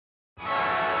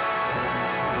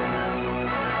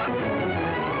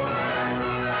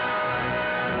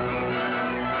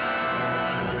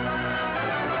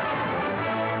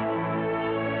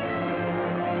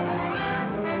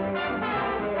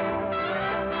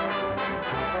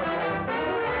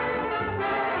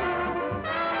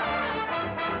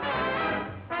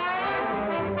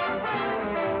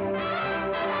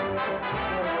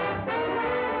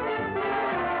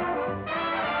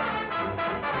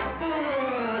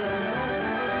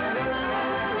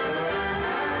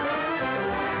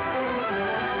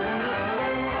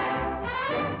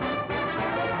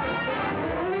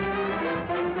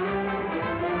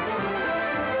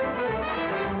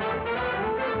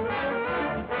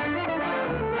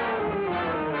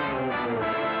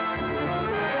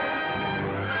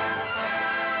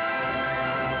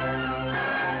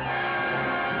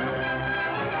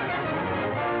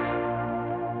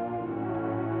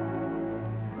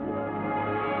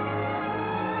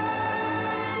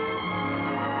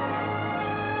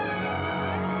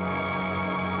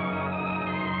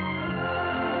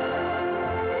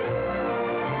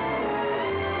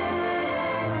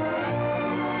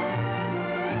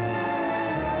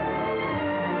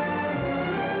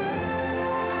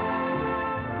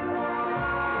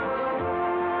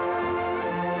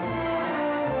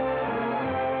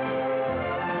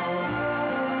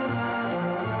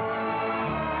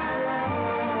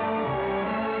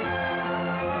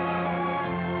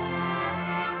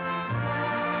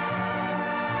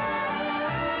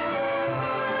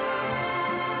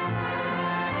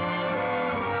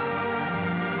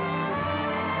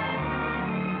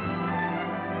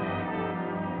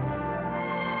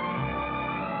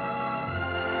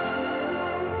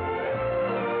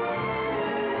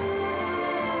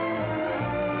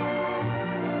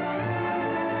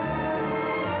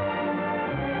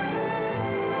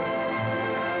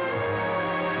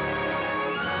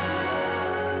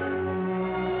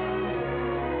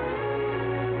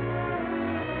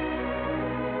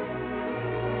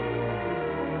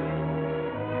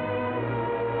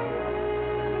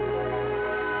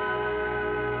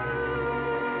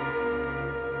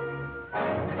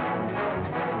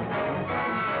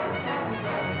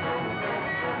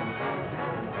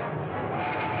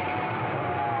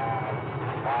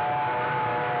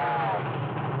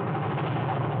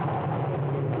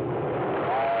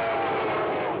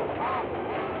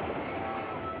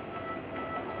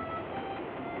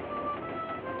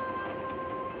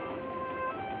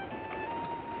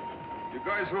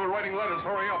guys who are writing letters,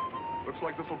 hurry up. Looks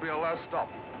like this will be our last stop.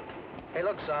 Hey,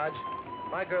 look, Sarge.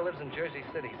 My girl lives in Jersey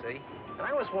City, see? And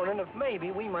I was wondering if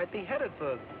maybe we might be headed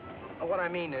for... what I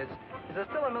mean is there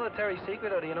still a military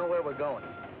secret, or do you know where we're going?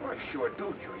 Well, I sure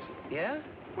do, Jersey. Yeah?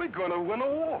 We're gonna win a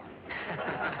war.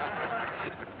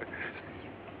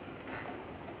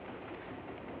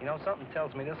 You know, something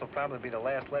tells me this will probably be the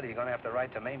last letter you're gonna have to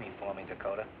write to Mamie for me,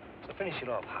 Dakota. So finish it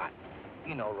off hot.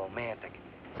 You know, romantic.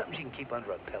 Something she can keep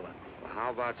under a pillow. Well,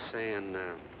 how about saying,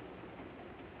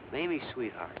 Mamie,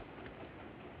 sweetheart,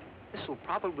 this will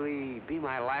probably be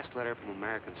my last letter from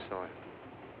American soil.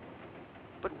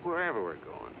 But wherever we're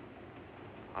going,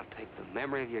 I'll take the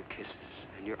memory of your kisses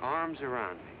and your arms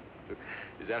around me.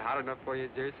 Is that hot enough for you,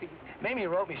 Jersey? Mamie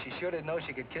wrote me she sure didn't know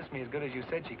she could kiss me as good as you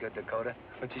said she could, Dakota.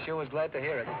 But she sure was glad to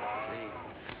hear it.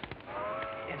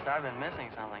 Yes, I've been missing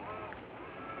something.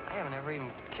 I haven't ever even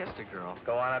kissed a girl.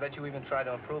 Go on, I bet you even tried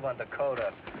to improve on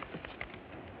Dakota.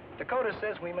 Dakota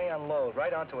says we may unload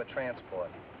right onto a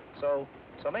transport. So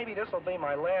maybe this will be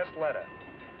my last letter.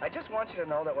 I just want you to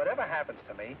know that whatever happens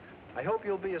to me, I hope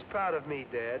you'll be as proud of me,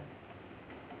 Dad,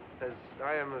 as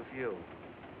I am of you.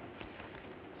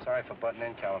 Sorry for butting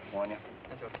in, California.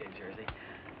 That's okay, Jersey.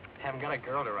 Haven't got a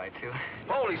girl to write to.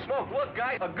 Holy smoke, look,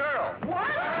 guys, a girl! What?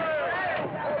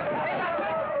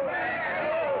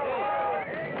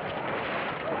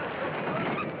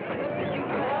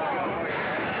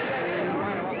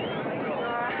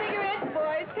 Cigarettes,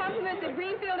 boys. Compliments of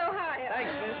Greenfield, Ohio.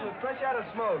 Thanks, miss. We're fresh out of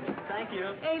smoke. Thank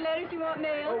you. Any letters you want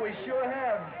mailed? Oh, we sure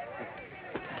have.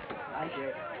 Thank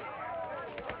you.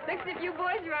 Looks as if you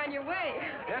boys are on your way.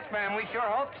 Yes, ma'am, we sure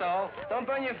hope so. Don't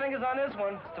burn your fingers on this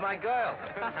one. It's to my girl.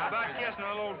 How about kissing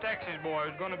a little Texas boy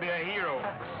who's going to be a hero?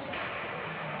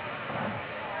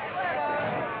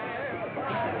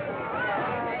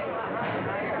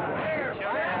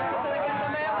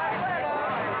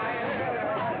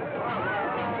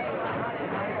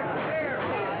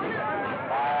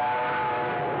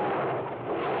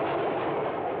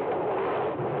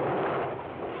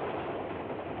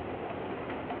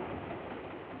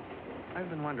 I've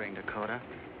been wondering, Dakota.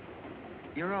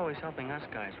 You're always helping us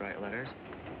guys write letters,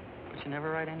 but you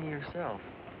never write any yourself.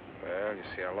 Well, you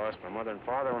see, I lost my mother and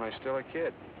father when I was still a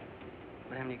kid.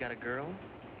 But haven't you got a girl?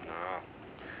 No.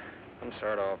 I'm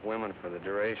sort of off women for the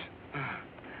duration.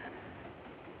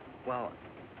 Well,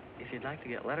 if you'd like to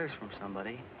get letters from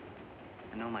somebody,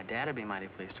 I know my dad would be mighty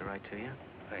pleased to write to you.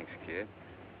 Thanks, kid.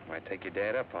 Might take your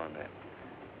dad up on that.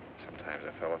 Sometimes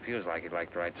a fellow feels like he'd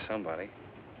like to write to somebody.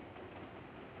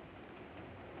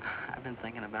 I've been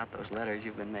thinking about those letters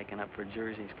you've been making up for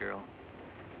Jersey's girl.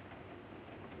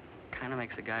 Kind of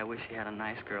makes a guy wish he had a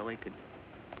nice girl he could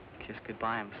kiss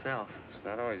goodbye himself. It's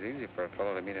not always easy for a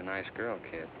fellow to meet a nice girl,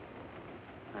 kid.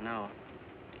 I know.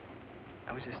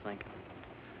 I was just thinking.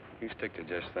 You stick to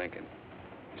just thinking.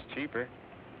 It's cheaper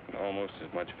and almost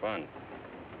as much fun.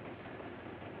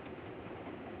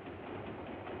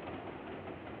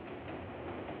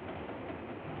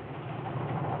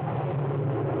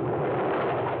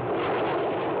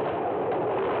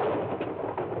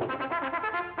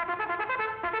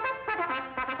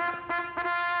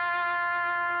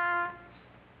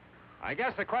 I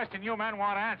guess the question you men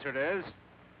want answered is,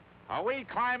 are we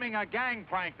climbing a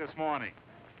gangplank this morning?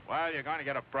 Well, you're going to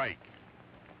get a break.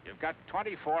 You've got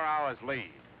 24 hours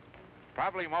leave.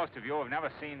 Probably most of you have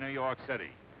never seen New York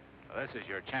City. So this is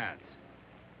your chance.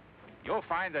 You'll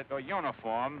find that the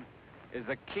uniform is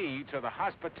the key to the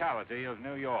hospitality of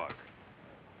New York.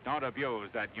 Don't abuse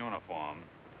that uniform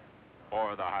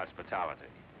or the hospitality.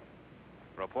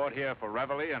 Report here for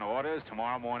reveille and orders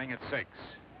tomorrow morning at 6.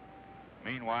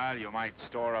 Meanwhile, you might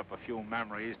store up a few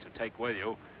memories to take with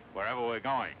you wherever we're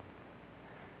going.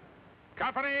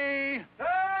 Company!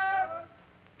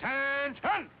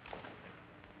 Attention!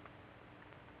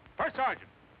 First Sergeant.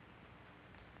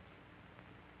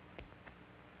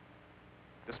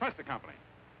 Dismiss the company.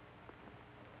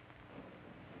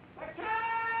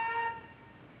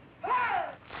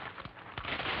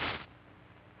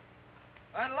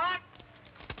 Unlock!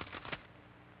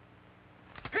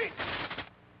 Peace!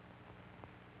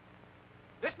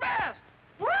 Dismissed!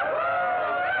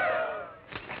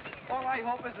 All I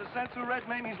hope is the sense who read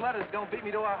Mamie's letters don't beat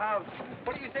me to our house.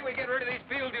 What do you say we get rid of these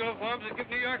field uniforms and give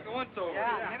New York a once-over?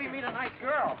 Yeah, maybe meet a nice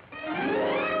girl.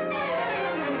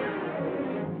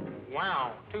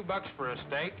 Wow, $2 for a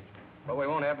steak. Well, we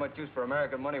won't have much use for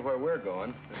American money where we're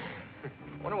going.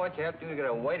 Wonder what you have to do to get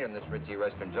a waiter in this ritzy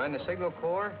restaurant. Join the Signal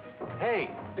Corps?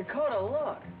 Hey, Dakota,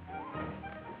 look.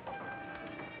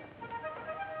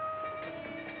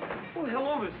 Oh,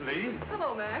 hello, Miss Lee.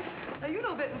 Hello, Max. Now, you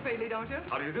know Benton Freely, don't you?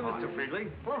 How do you do, Mr.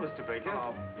 Freely? Hello, Mr. Baker.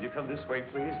 Will you come this way,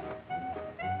 please?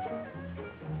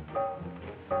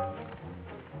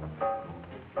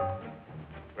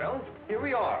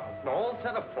 you are. All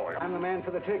set up for you. I'm the man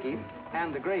for the turkey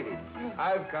and the gravy.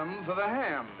 I've come for the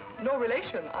ham. No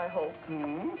relation, I hope.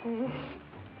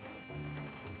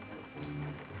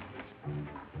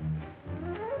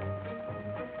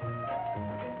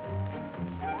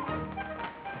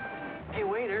 Hey,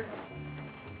 waiter.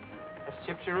 That's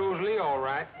Gypsy Rose Lee, all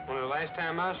right. When the last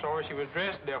time I saw her, she was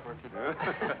dressed different.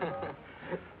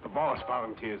 The boss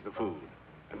volunteers the food.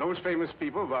 And those famous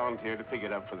people volunteer to pick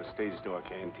it up for the Stage Door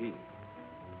Canteen.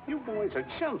 You boys are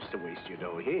chumps to waste your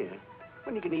dough here,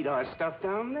 when you can eat our stuff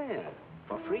down there,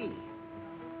 for free.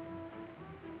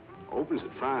 Opens at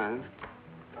 5.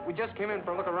 We just came in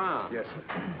for a look around. Yes, sir.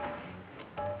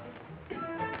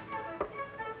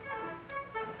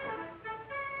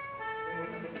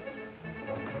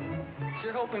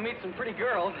 Sure hope we meet some pretty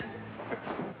girls.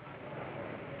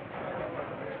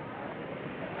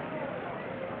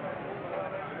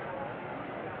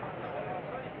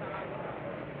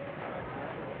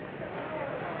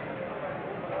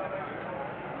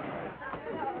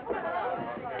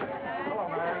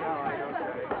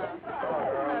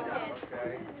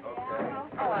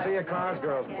 See your cars,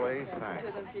 girls, please. Thanks.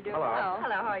 Hello.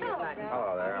 Hello, how are you tonight?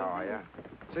 Hello there, how are you?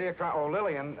 See your car. Oh,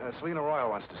 Lillian, Selena Royal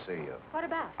wants to see you. What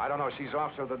about? I don't know, she's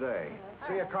off till today.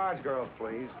 See your cards, girls,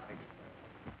 please.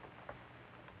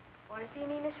 Want to see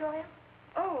me, Miss Royal?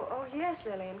 Oh, yes,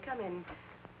 Lillian. Come in.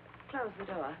 Close the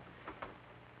door.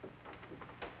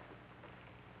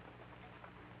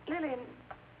 Lillian,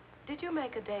 did you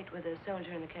make a date with a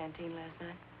soldier in the canteen last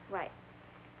night? Right.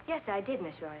 Yes, I did,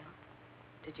 Miss Royal.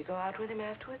 Did you go out with him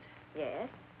afterwards? Yes.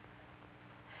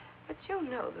 But you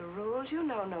know the rules. You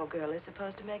know no girl is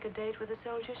supposed to make a date with a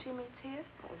soldier she meets here.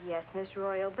 Oh, yes, Miss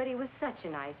Royal, but he was such a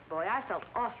nice boy. I felt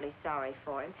awfully sorry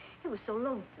for him. He was so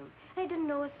lonesome. And he didn't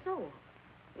know a soul.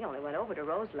 We only went over to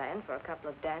Roseland for a couple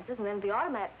of dances and then the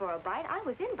automat for a bite. I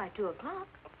was in by 2 o'clock.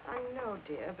 I know,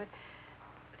 dear, but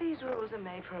these rules are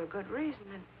made for a good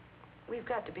reason, and we've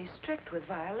got to be strict with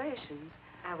violations.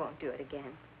 I won't do it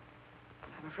again.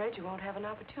 I'm afraid you won't have an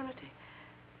opportunity.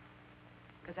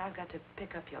 Because I've got to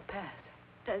pick up your pass.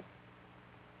 Does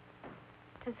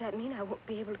that mean I won't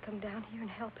be able to come down here and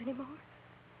help anymore?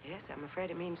 Yes, I'm afraid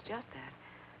it means just that.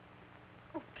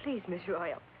 Oh, please, Miss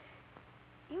Royal.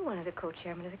 You're one of the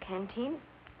co-chairmen of the canteen.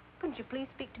 Couldn't you please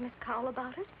speak to Miss Cowell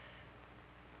about it?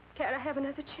 Can't I have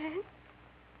another chance?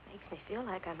 Makes me feel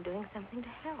like I'm doing something to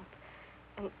help.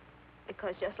 And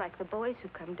because just like the boys who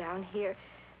come down here,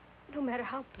 no matter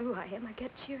how blue I am, I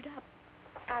get cheered up.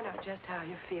 I know just how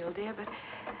you feel, dear, but...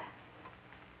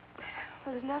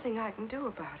 well, there's nothing I can do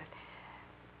about it.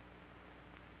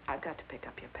 I've got to pick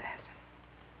up your pass.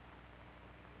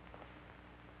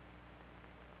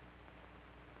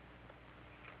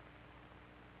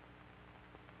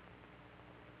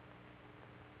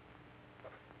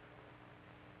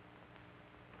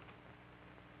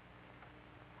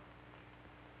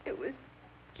 It was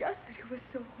just that he was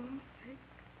so homesick.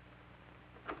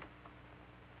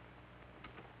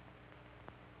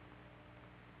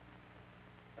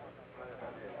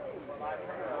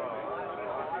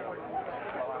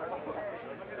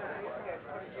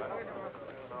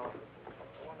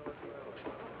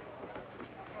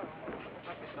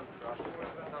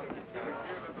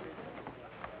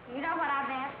 You know what I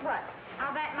bet? What?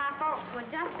 I bet my folks would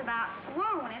just about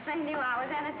swoon if they knew I was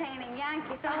entertaining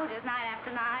Yankee soldiers night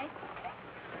after night.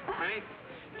 Honey,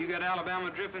 you got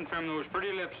Alabama dripping from those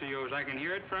pretty lips of yours. I can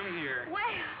hear it from here. Well,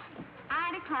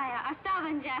 I declare, a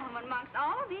southern gentleman amongst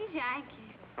all of these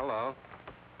Yankees. Hello.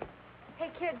 Hey,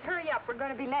 kids, hurry up. We're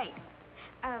going to be late.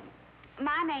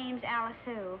 My name's Alice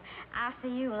Sue. I'll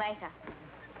see you later.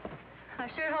 I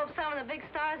sure hope some of the big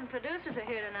stars and producers are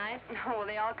here tonight. Oh,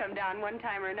 they all come down one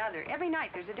time or another. Every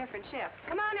night there's a different shift.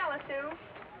 Come on, Alice Sue.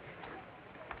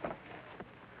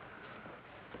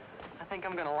 I think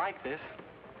I'm gonna like this.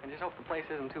 I just hope the place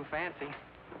isn't too fancy.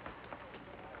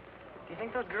 Do you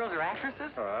think those girls are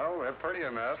actresses? Well, they're pretty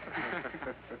enough.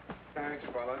 Thanks,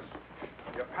 fellas.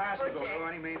 Your pass will do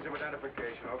any means of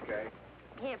identification, okay.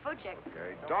 Here, foot check.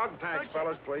 Okay. Dog tags,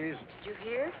 fellas, please. Did you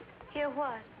hear? Hear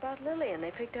what? About Lillian.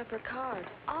 They picked up her card.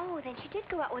 Oh, then she did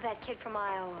go out with that kid from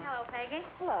Iowa. Hello, Peggy.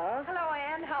 Hello. Hello,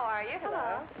 Ann. How are you?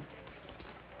 Hello.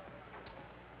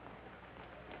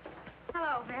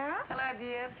 Hello, Vera. Hello,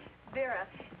 dear. Vera,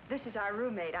 this is our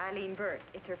roommate, Eileen Burt.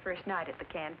 It's her first night at the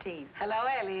canteen. Hello,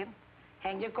 Eileen.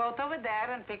 Hang your coat over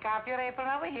there and pick off your apron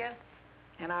over here.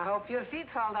 And I hope your feet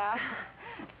fall down.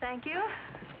 Thank you.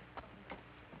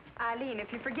 Eileen,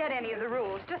 if you forget any of the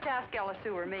rules, just ask Ella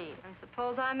Sue or me. I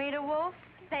suppose I meet a wolf?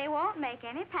 They won't make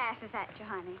any passes at you,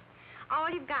 honey. All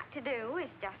you've got to do is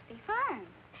just be firm.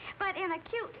 but in a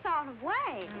cute sort of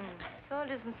way.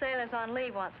 Soldiers and sailors on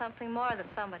leave want something more than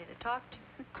somebody to talk to.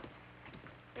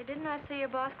 Hey, didn't I see your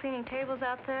boss cleaning tables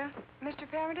out there? Mr.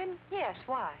 Pemberton? Yes,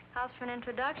 why? How's for an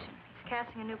introduction? He's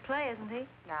casting a new play, isn't he?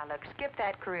 Now, look, skip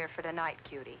that career for tonight,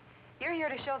 cutie. You're here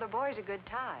to show the boys a good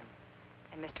time.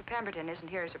 And Mr. Pemberton isn't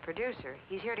here as a producer.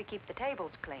 He's here to keep the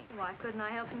tables clean. Why couldn't I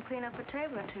help him clean up a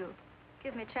table or two?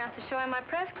 Give me a chance to show him my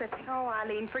press clipping. Oh,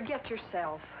 Eileen, forget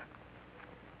yourself.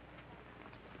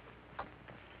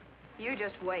 You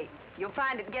just wait. You'll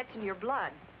find it gets in your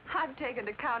blood. I've taken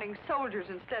to counting soldiers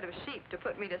instead of sheep to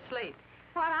put me to sleep.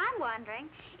 What I'm wondering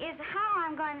is how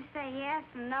I'm going to say yes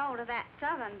and no to that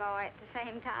Southern boy at the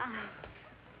same time.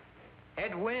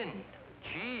 Edwin,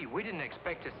 gee, we didn't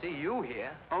expect to see you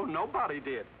here. Oh, nobody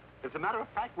did. As a matter of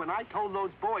fact, when I told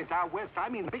those boys out west, I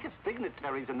mean the biggest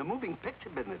dignitaries in the moving picture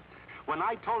business, when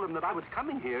I told them that I was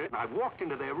coming here and I walked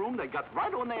into their room, they got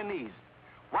right on their knees.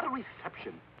 What a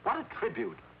reception. What a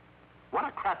tribute. What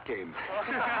a crap game.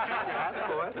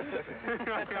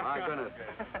 My goodness.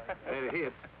 They're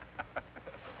hit.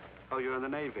 Oh, you're in the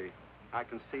Navy. I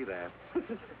can see that.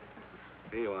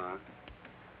 Here you are.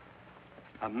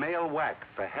 A male whack,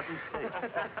 for heaven's sake.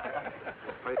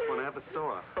 First one I ever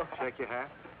saw. Check your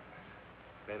hat.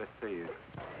 Better see you.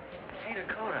 Hey,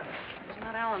 Dakota, isn't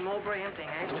that Alan Mowbray emptying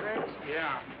ashtrays?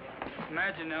 Yeah.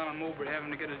 Imagine Alan Mowbray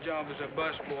having to get a job as a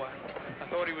busboy. I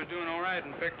thought he was doing all right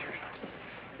in pictures.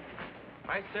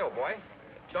 I say, old boy,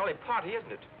 jolly party,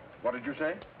 isn't it? What did you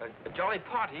say? A jolly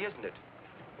party, isn't it?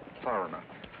 Foreigner.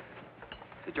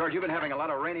 Hey, George, you've been having a lot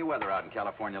of rainy weather out in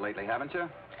California lately, haven't you?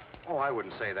 Oh, I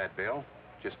wouldn't say that, Bill.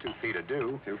 Just 2 feet of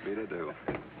dew. 2 feet of dew.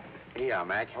 Yeah,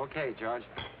 Mac. Okay, George.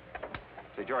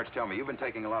 Say, George, tell me, you've been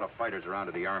taking a lot of fighters around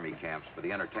to the Army camps for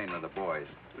the entertainment of the boys.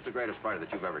 Who's the greatest fighter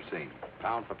that you've ever seen?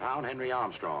 Pound for pound, Henry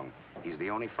Armstrong. He's the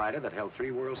only fighter that held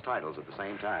 3 world's titles at the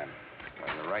same time.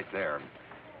 Well, you're right there.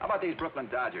 How about these Brooklyn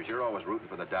Dodgers? You're always rooting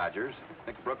for the Dodgers.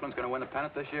 Think Brooklyn's going to win the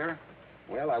pennant this year?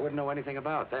 Well, I wouldn't know anything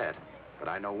about that. But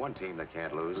I know one team that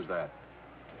can't lose. Who's that?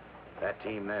 That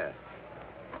team there.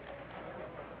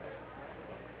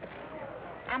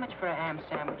 How much for a ham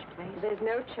sandwich, please? There's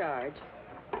no charge.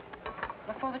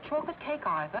 Not for the chocolate cake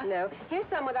either? No. Here's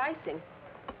some with icing.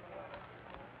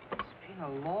 It's been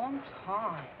a long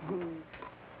time.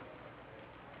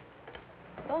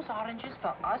 Those oranges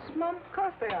for us, Mum? Of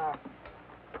course they are.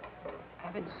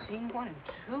 Haven't seen one in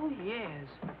 2 years.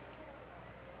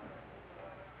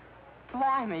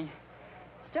 Blimey.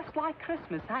 It's just like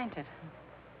Christmas, ain't it?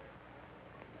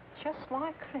 Just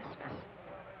like Christmas.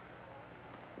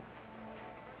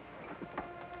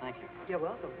 Thank you. You're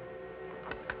welcome.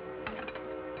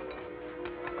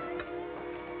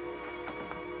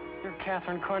 You're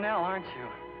Catherine Cornell, aren't you?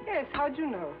 Yes, how'd you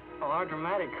know? Well, our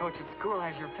dramatic coach at school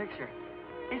has your picture.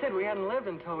 He said we hadn't lived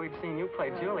until we'd seen you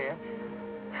play Julia.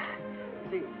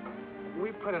 See,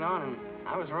 we put it on and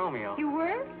I was Romeo. You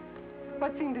were?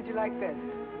 What scene did you like best?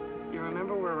 You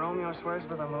remember where Romeo swears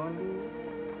by the moon?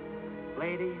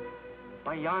 Lady,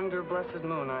 by yonder blessed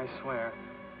moon, I swear,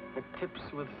 that tips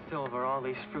with silver all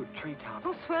these fruit treetops.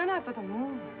 Oh, swear not by the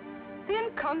moon. The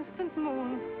inconstant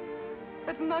moon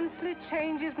that monthly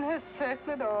changes in her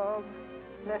circlet orb,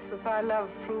 lest that thy love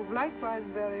prove likewise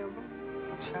variable.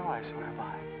 What shall I swear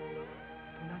by?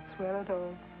 Do not swear at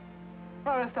all.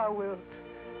 Or if thou wilt,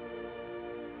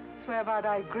 swear by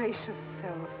thy gracious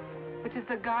self, which is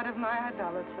the God of my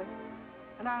idolatry,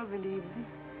 and I'll believe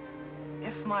thee.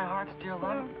 If my heart's dear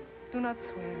love... Do not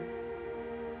swear.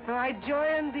 Though I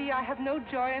joy in thee, I have no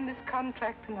joy in this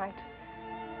contract tonight.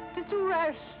 It is too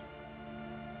rash,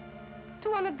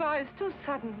 too unadvised, too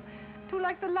sudden, too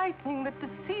like the lightning that does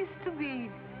cease to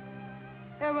be.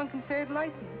 Ere one can say it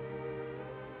lightning.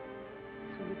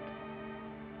 Sweet.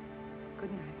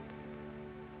 Good night.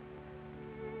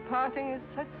 Parting is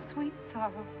such sweet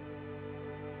sorrow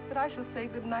that I shall say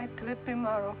good night till it be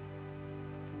morrow.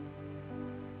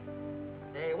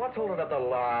 Hey, what's holding up the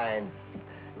line?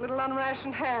 A little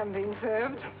unrationed ham being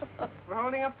served. We're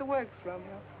holding up the works,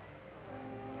 Romeo.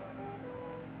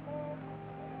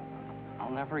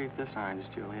 I'll never eat this orange,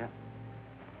 Juliet.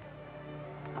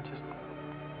 I'll just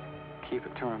keep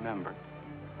it to remember.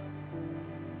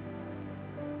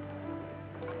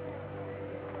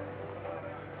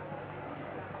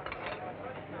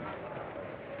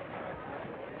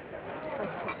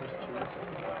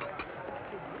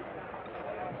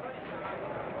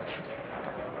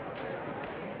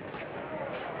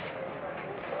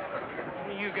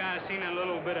 You guys seen a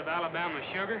little bit of Alabama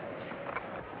sugar?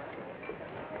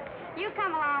 You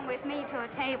come along with me to a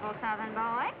table, Southern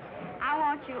boy. I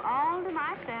want you all to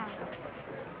myself.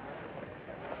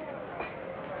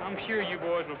 I'm sure you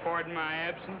boys will pardon my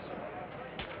absence.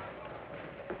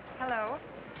 Hello.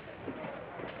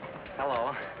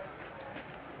 Hello.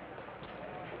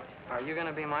 Are you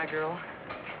gonna be my girl?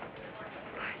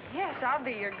 Yes, I'll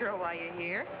be your girl while you're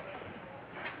here.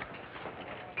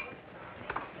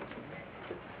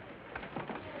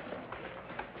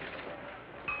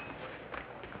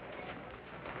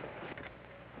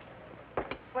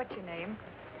 What's your name?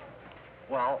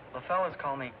 Well, the fellas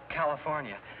call me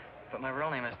California, but my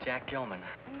real name is Jack Gilman.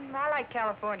 I like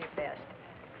California best.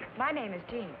 My name is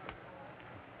Jean.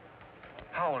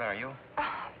 How old are you?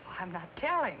 Oh, I'm not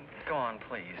telling. Go on,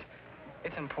 please.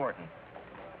 It's important.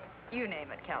 You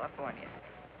name it, California.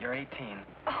 You're 18.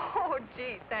 Oh,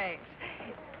 gee, thanks.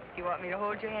 You want me to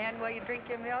hold your hand while you drink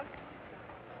your milk?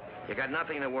 You got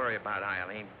nothing to worry about,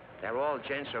 Eileen. They're all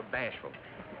gents or bashful.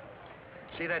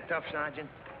 See that tough sergeant?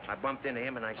 I bumped into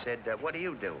him and I said, what do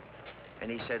you do?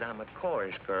 And he said, I'm a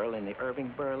chorus girl in the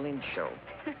Irving Berlin show.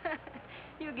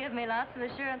 You give me lots of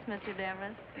assurance, Mr.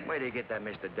 Demers. Where do you get that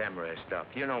Mr. Demerez stuff?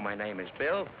 You know my name is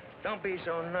Bill. Don't be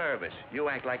so nervous. You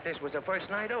act like this was the first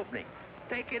night opening.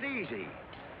 Take it easy.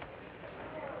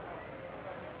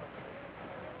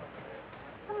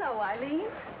 Hello, Eileen.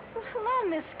 Well,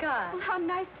 hello, Miss Scott. Well, how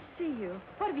nice to see you.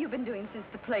 What have you been doing since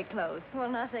the play closed?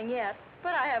 Well, nothing yet,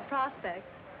 but I have prospects.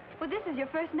 Well, this is your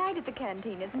first night at the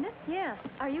canteen, isn't it? Yes.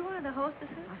 Are you one of the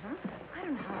hostesses? Uh-huh. I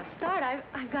don't know how to start.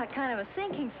 I've got kind of a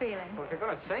sinking feeling. Well, if you're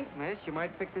going to sink, miss, you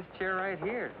might pick this chair right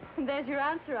here. There's your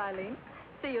answer, Eileen.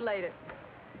 See you later.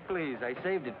 Please, I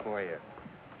saved it for you.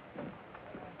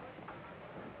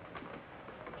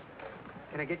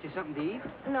 Can I get you something to eat?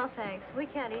 No, thanks. We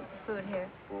can't eat the food here.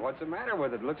 Well, what's the matter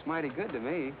with it? Looks mighty good to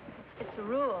me. It's a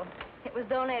rule. It was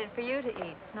donated for you to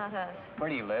eat, not us.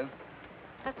 Where do you live?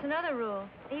 That's another rule.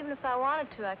 Even if I wanted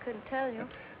to, I couldn't tell you.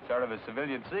 Sort of a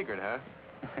civilian secret, huh?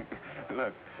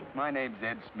 Look, my name's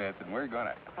Ed Smith, and we're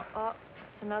gonna... Oh,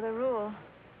 it's another rule.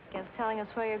 Against telling us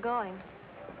where you're going.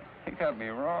 You got me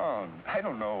wrong. I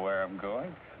don't know where I'm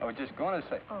going. I was just gonna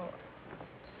say... Oh,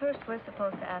 first we're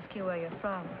supposed to ask you where you're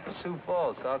from. Sioux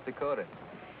Falls, South Dakota.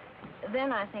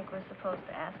 Then I think we're supposed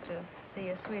to ask to see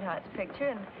your sweetheart's picture,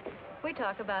 and we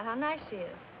talk about how nice she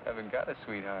is. Haven't got a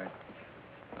sweetheart.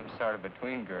 I'm sort of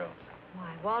between girls.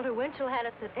 Why, Walter Winchell had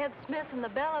it that Ed Smith and the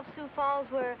Belle of Sioux Falls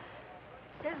were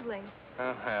sizzling.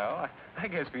 Oh, well, I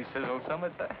guess we sizzled some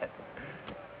at that.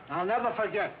 I'll never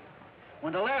forget.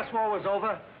 When the last war was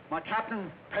over, my captain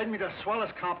paid me the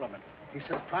swellest compliment. He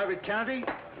says, Private Kennedy,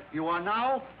 you are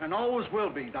now and always will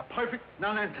be the perfect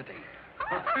nonentity.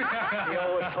 He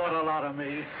always thought a lot of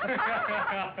me.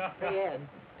 Hey, Ed,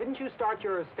 didn't you start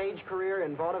your stage career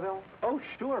in vaudeville? Oh,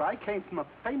 sure. I came from a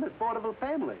famous vaudeville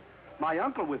family. My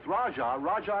uncle was Raja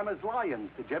and his Lions.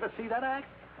 Did you ever see that act?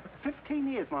 15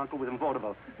 years my uncle was in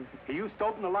vaudeville. He used to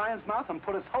open the lion's mouth and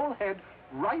put his whole head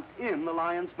right in the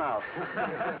lion's mouth.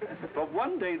 But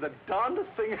one day, the darndest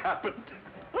thing happened.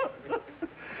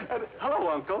 And,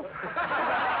 hello, Uncle.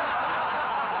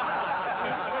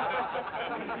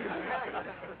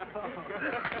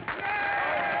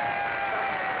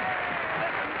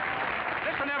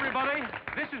 Listen, everybody.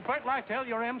 This is Bert Lytell,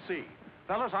 your MC.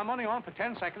 Fellas, I'm only on for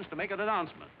 10 seconds to make an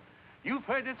announcement. You've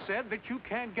heard it said that you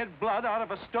can't get blood out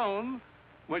of a stone.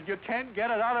 Well, you can't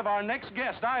get it out of our next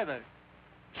guest either.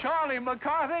 Charlie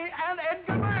McCarthy and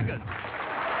Edgar Bergen.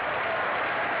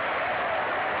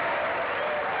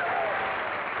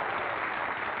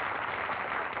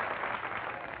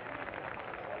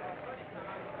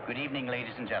 Good evening,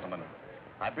 ladies and gentlemen.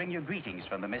 I bring you greetings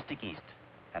from the mystic East.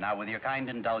 And now, with your kind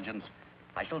indulgence,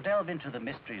 I shall delve into the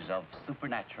mysteries of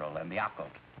supernatural and the occult.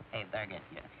 Hey, Bergen.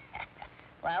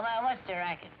 Well, what's the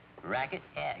racket? Racket?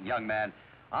 Yeah. Young man,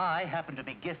 I happen to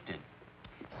be gifted.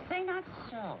 Say not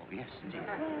so. Yes, indeed.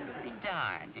 Well, be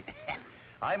darned.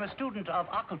 I'm a student of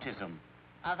occultism.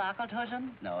 Of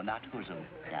occultism? No, not who'sm.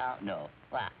 No.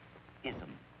 What?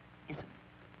 Ism. Oh.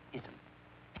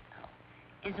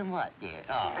 Ism what, dear?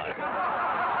 Oh.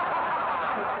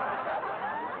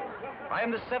 I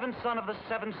am the seventh son of the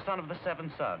seventh son of the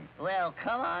seventh son. Well,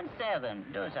 come on, seven.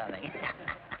 Do something.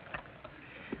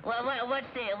 Well, what's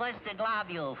the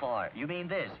globule for? You mean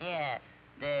this? Yeah,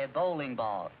 the bowling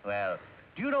ball. Well,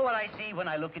 do you know what I see when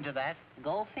I look into that?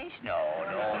 Goldfish? No.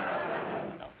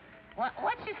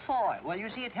 What's it for? Well, you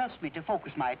see, it helps me to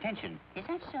focus my attention. Is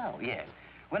that so? Yes.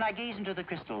 When I gaze into the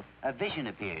crystal, a vision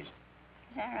appears.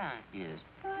 Is that right? Yes.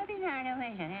 Oh, I'd be darned, a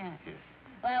vision, yeah. Yes.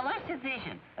 Well, what's a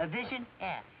vision? A vision?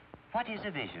 Yeah. What is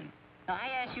a vision? No, I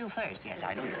asked you first. Yes,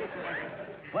 I know.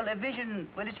 Well, a vision,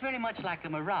 it's very much like a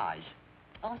mirage.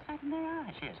 Oh, it's like a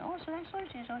mirage, yes. Oh, so that's what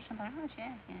it is. Oh, it's a mirage,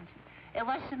 yeah.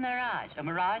 What's a mirage? A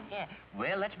mirage? Yeah.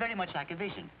 Well, that's very much like a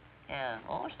vision. Yeah.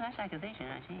 Oh, so that's like a vision,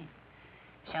 I see.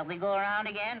 Shall we go around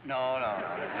again? No.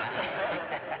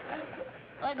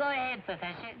 Well, go ahead,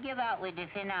 Professor. Give out with the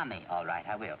finale. All right,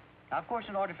 I will. Now, of course,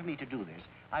 in order for me to do this,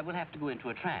 I will have to go into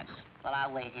a trance. Well,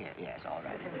 I'll wait here. Yes, all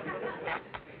right.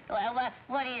 Well,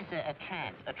 what is a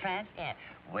trance? A trance? Yeah.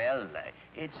 Well,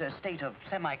 it's a state of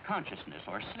semi-consciousness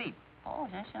or sleep. Oh,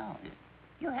 that's all.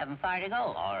 You haven't far to go.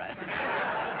 All right.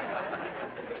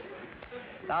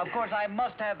 Now, of course, I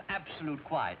must have absolute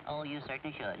quiet. Oh, you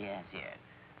certainly should. Yes.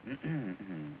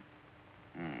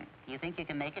 You think you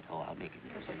can make it? Oh, I'll make it.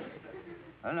 Yes.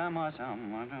 Oh, that's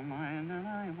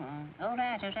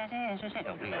it.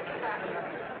 Oh, please.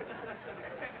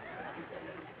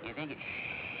 You think it...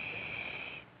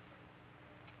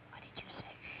 What did you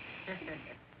say?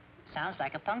 Sounds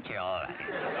like a puncture, all right.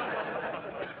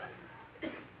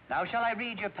 Now, shall I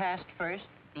read your past first?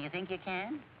 Do you think you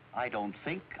can? I don't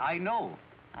think. I know.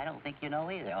 I don't think you know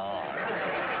either. Oh.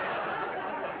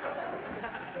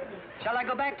 Shall I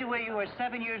go back to where you were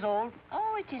 7 years old?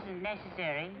 Oh, it isn't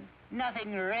necessary.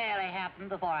 Nothing really happened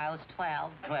before I was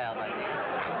 12. 12, I think.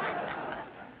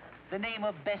 The name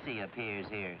of Bessie appears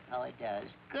here. Oh, it does.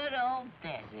 Good old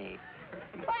Bessie.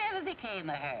 Whatever became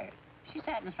of her? She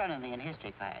sat in front of me in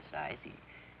history class, I see.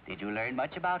 Did you learn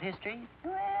much about history?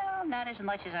 Well, not as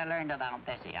much as I learned about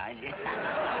Bessie, I see.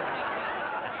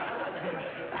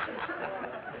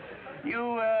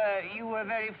 You were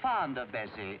very fond of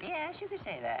Bessie. Yes, you could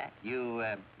say that.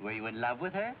 Were you in love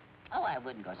with her? Oh, I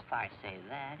wouldn't go so far to say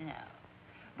that, no.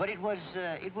 But it was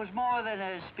more than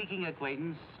a speaking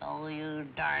acquaintance. Oh, you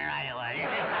darn right it was.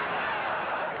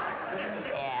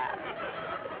 Yeah.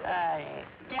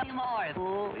 Tell me more,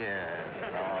 fool. Yeah.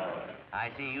 Oh,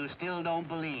 I see you still don't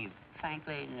believe.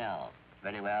 Frankly, no.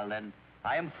 Very well, then.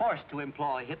 I am forced to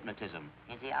employ hypnotism.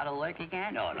 Is he out of work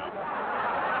again? No.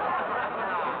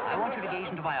 I want you to gaze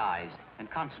into my eyes and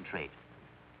concentrate.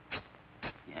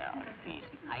 Yeah, please.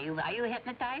 Are you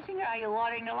hypnotizing or are you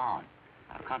watering the lawn?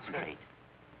 Now, concentrate.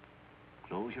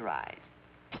 Close your eyes.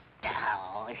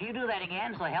 Oh, if you do that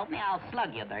again, so help me, I'll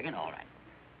slug you, Bergen. All right.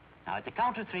 Now, at the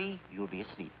count of 3, you'll be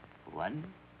asleep. 1,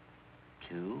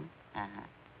 2,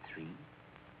 3.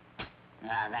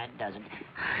 That doesn't.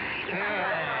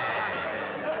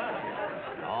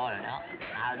 Oh, no.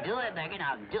 I'll do it, Bergen.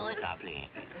 I'll do it. Now, please.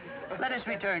 Let us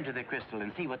return to the crystal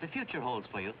and see what the future holds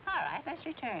for you. All right, let's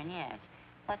return, yes.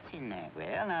 What's in there?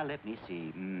 Well, now, let me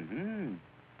see.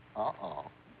 Uh-oh.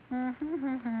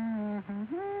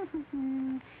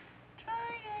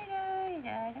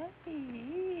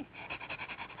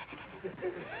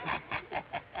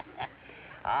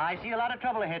 I see a lot of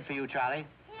trouble ahead for you, Charlie.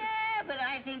 Yeah, but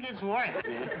I think it's worth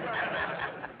it.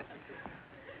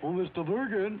 Oh, Mr.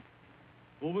 Bergen.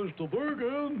 Oh, Mr.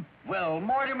 Bergen. Well,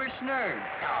 Mortimer Snurd.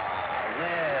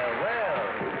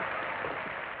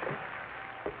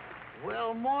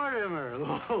 Well, Mortimer.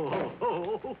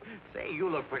 Say, you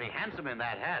look pretty handsome in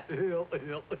that hat. Yeah,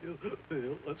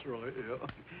 that's right, yeah.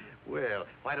 Well,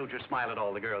 why don't you smile at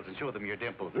all the girls and show them your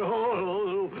dimples?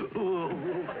 Oh,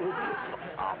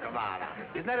 come on.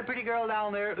 Isn't that a pretty girl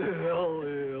down there?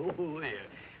 Yeah.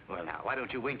 Well, now, why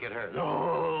don't you wink at her?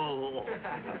 Oh.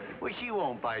 Well, she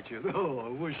won't bite you. Oh, I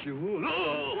wish you would.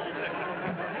 Oh.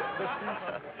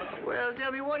 Well,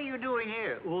 tell me, what are you doing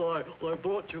here? Well, I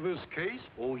brought you this case.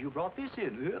 Oh, you brought this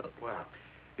in? Yeah. Well,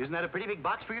 isn't that a pretty big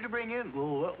box for you to bring in?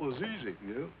 Well, that was easy,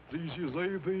 yeah. It's easy as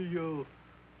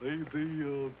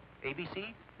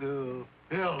ABC? Yeah,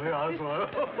 that's right.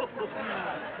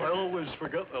 I always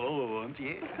forget that other one.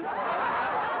 Yeah.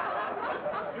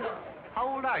 How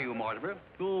old are you, Mortimer?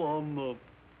 Oh, I'm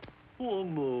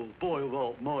a boy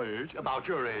about my age. About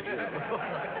your age, yeah.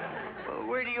 Well,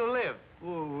 where do you live?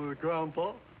 Oh, with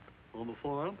Grandpa. On the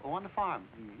farm. Oh, on the farm.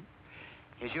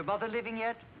 Mm-hmm. Is your mother living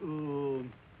yet? No.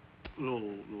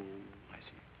 I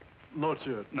see. Not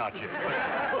yet. Not yet.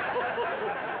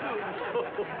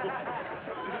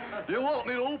 You want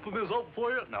me to open this up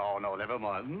for you? No, never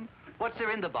mind. Hmm? What's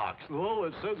there in the box? Well,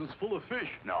 it says it's full of fish.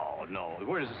 No.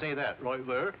 Where does it say that? Right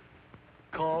there.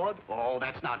 Cod. Oh,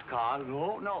 that's not cod.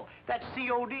 No. That's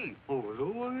C-O-D. Oh, is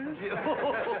that what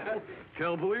it is?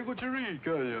 Can't believe what you read,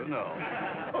 can you? No.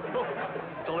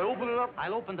 Shall I open it up?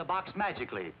 I'll open the box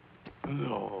magically.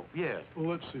 No. Yes.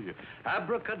 Well, let's see.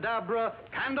 Abracadabra,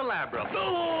 candelabra.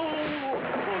 Oh!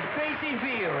 Gracie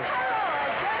Fields.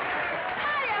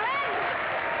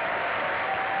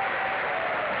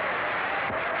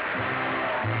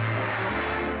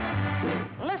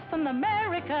 Listen,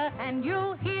 America, and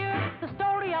you'll hear the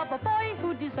story of a boy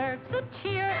who deserves a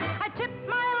cheer. I tipped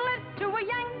my lid to a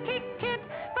Yankee kid,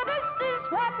 but this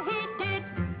is what he did.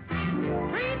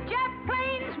 3 jet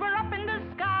planes were up in the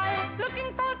sky,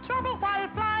 looking for trouble while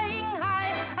flying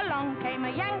high. Along came a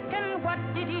Yank, and what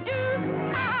did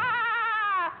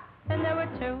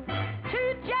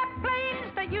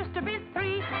to be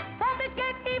three. Thought they'd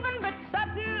get even, but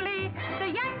suddenly the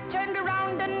Yank turned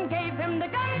around and gave him the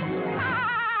gun.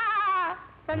 Ah!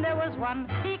 Then there was one.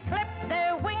 He clipped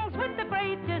their wings with the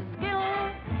greatest skill.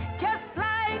 Just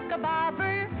like a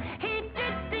barber, he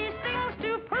did these things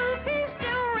to prove he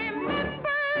still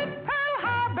remembered Pearl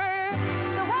Harbor.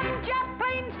 The one jet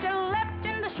plane still left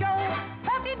in the show.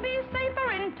 Thought he'd be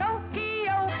safer in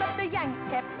Tokyo, but the Yank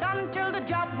kept on till the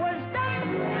job was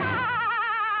done. Ah!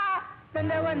 Then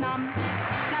there were none.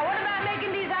 Now what about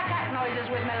making these cat noises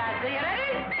with me, lads? Are you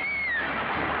ready?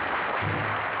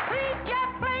 Three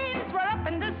jet planes were up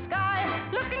in the sky,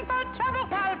 looking for trouble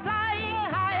while flying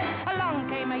high. Along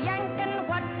came a Yank, and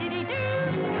what did he do?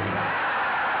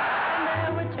 And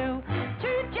there were two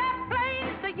jet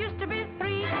planes that used to be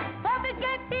three. Thought they'd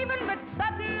get even, but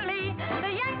suddenly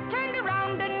the Yank turned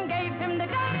around and gave him the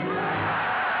gun.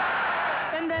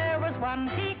 Then there was one.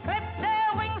 He clipped their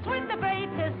wings with the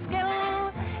greatest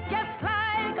skill. Just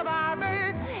like a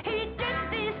barber, he did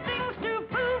these things to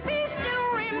prove he still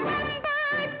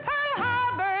remembered Pearl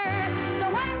Harbor. The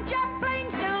one jet plane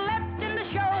still left in the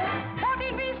show. Thought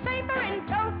he'd be safer in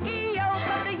Tokyo,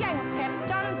 but the Yank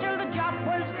kept on till the job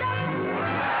was done.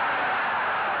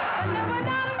 And there were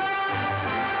none.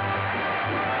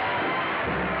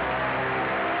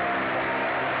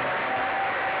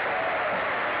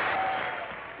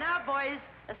 Now, boys,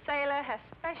 a sailor has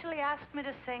specially asked me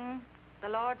to sing the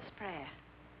Lord's Prayer.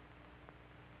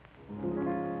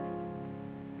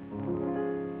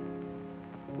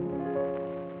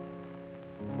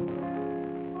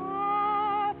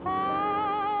 Our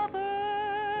Father,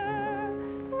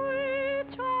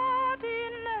 which art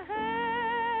in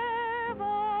heaven,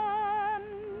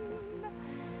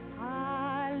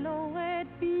 hallowed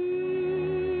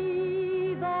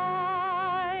be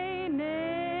thy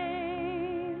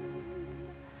name.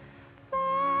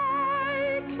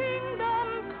 Thy kingdom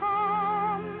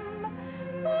come,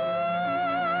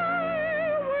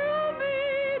 thy will be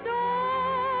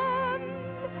done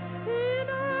in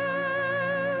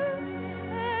earth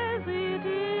as it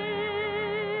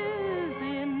is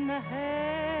in heaven.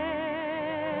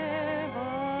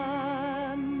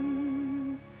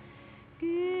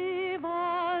 Give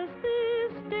us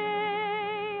this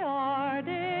day our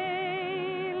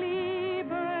daily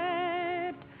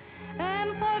bread,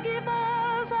 and forgive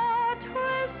us our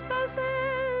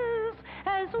trespasses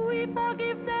as we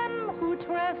forgive them who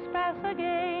trespass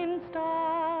against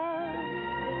us.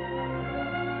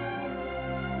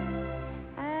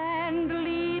 And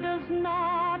lead us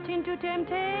not into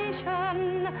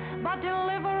temptation, but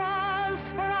deliver us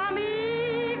from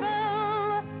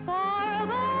evil. For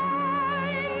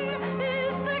thine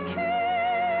is the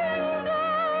kingdom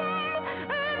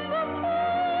and the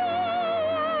power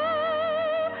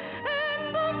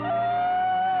and the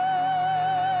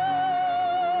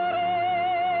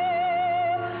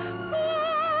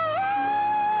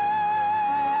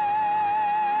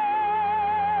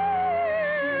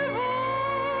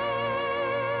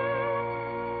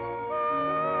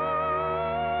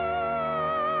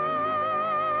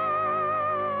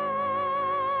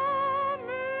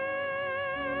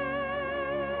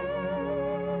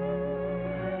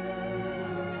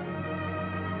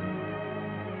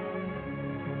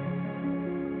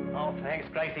Oh, thanks,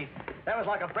 Gracie. That was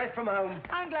like a breath from home.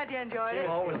 I'm glad you enjoyed it.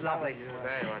 Oh, it was lovely.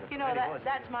 Very wonderful. You know,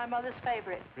 that's my mother's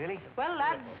favorite. Really? Well,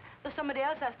 lads, there's somebody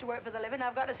else has to work for the living.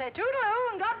 I've got to say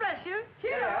toodaloo and God bless you.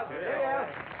 Cheerio. Cheerio.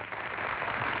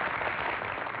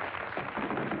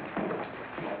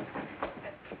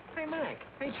 Hey, Mike,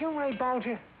 ain't you Ray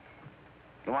Bolger?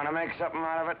 You want to make something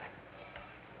out of it?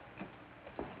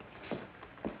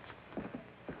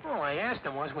 All I asked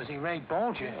him was he Ray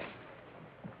Bolger?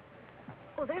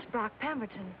 Oh, there's Brock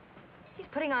Pemberton. He's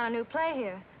putting on a new play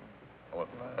here. Well,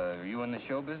 are you in the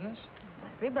show business?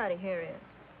 Everybody here is,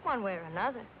 one way or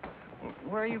another.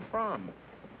 Where are you from?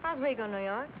 Oswego, New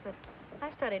York, but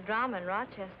I studied drama in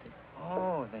Rochester.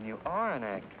 Oh, then you are an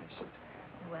actress.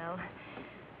 Well,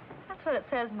 that's what it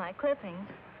says in my clippings.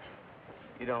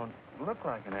 You don't look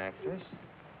like an actress.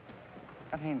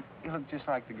 I mean, you look just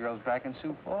like the girls back in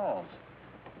Sioux Falls.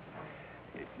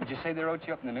 Did you say they wrote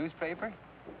you up in the newspaper?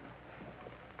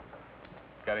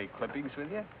 Got any clippings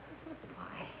with you?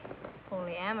 Why,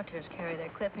 only amateurs carry their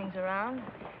clippings around.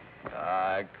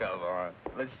 Ah, come on.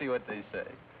 Let's see what they say.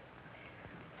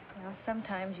 Well,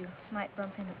 sometimes you might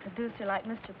bump into a producer like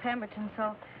Mr. Pemberton,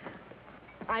 so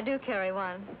I do carry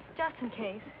one, just in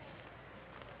case.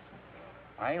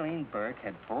 Eileen Burke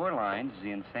had 4 lines as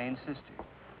the insane sister.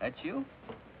 That's you?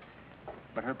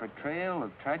 But her portrayal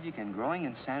of tragic and growing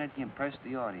insanity impressed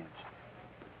the audience.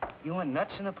 You went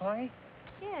nuts in the play?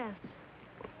 Yes.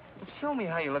 Well, show me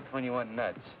how you looked when you went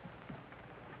nuts.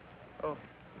 Oh,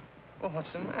 well, what's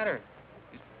the matter?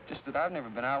 It's just that I've never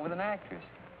been out with an actress.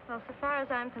 Well, so far as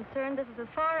I'm concerned, this is as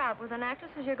far out with an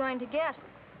actress as you're going to get.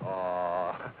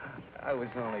 Oh, I was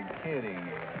only kidding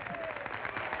you.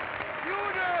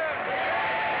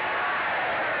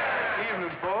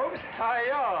 Evening, folks. How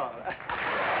y'all?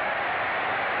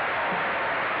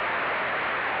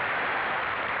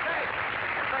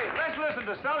 Hey, let's listen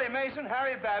to Sully Mason,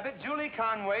 Harry Babbitt, Julie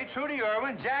Conway, Trudy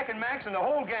Irwin, Jack and Max, and the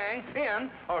whole gang in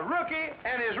A Rookie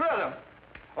and His Rhythm.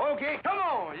 Okay, come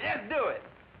on, let's do it.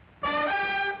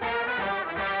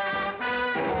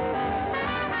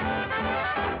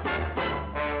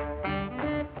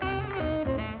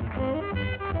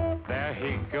 There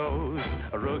he goes,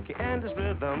 a rookie and his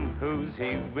rhythm. Who's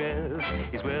he with?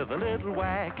 He's with a little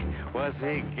whack. What's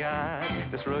he got?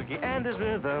 This rookie and his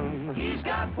rhythm. He's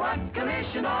got what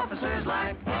commission officers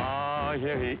lack. Oh,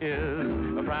 here he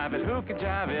is, a private who can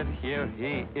jive it. Here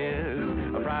he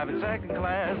is, a private second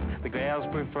class. The gals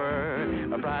prefer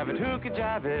a private who can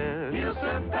jive it. He'll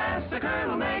surpass the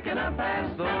colonel making a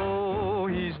pass. Though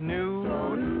he's new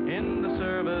in the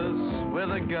service with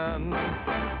a gun,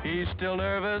 he's still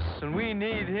nervous and we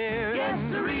need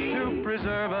him to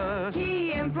preserve us.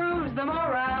 He improves the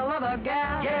morale of a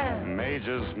gal. Yeah.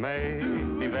 Majors may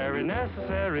be very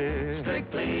necessary,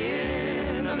 strictly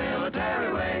in a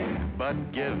military way.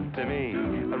 But give to me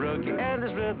a rookie and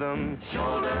his rhythm.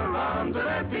 Shoulder arms and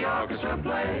let the orchestra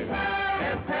play.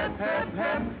 Hep, hep, hep,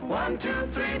 hep. 1,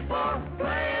 2, 3, 4.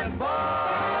 Play it, boy.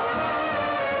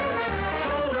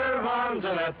 Shoulder arms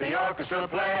and let the orchestra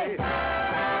play.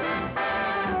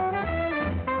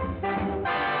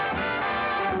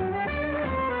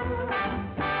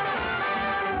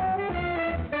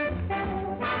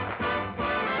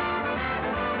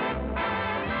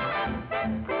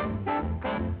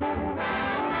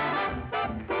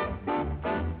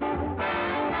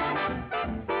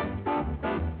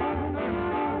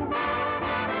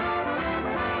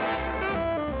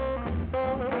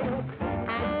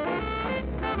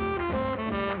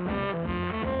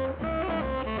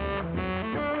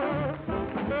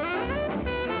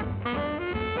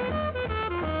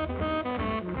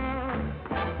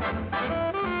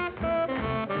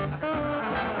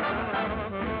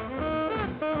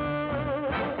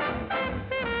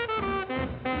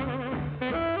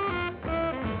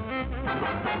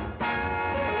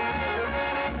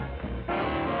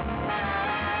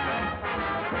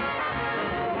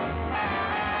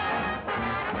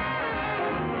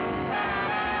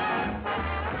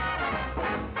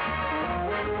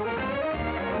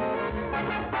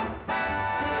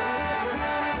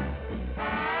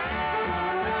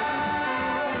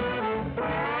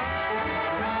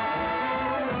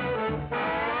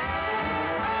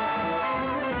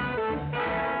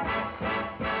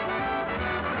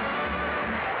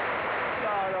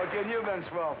 You've been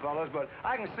swell, fellas, but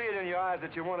I can see it in your eyes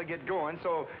that you want to get going,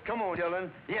 so come on, Dylan.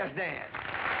 Yes, dance.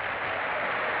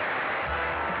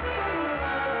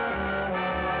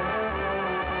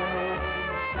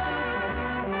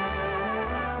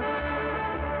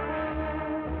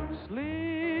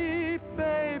 Sleep,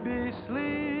 baby,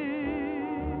 sleep.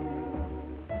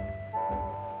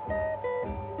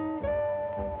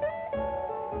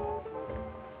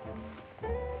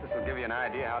 This will give you an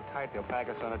idea how tight they'll pack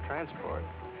us on a transport.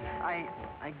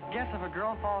 I guess if a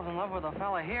girl falls in love with a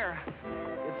fella here,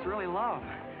 it's really love.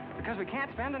 Because we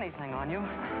can't spend anything on you.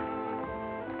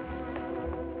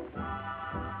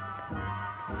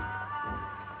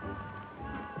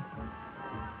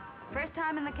 First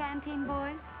time in the canteen,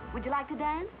 boys? Would you like to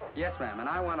dance? Yes, ma'am, and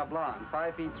I want a blonde,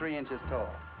 5 feet 3 inches tall.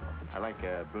 I like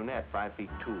a brunette, 5 feet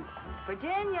 2.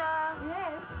 Virginia.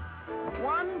 Yes.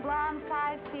 1 blonde,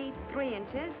 5 feet 3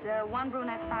 inches. 1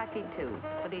 brunette, 5 feet 2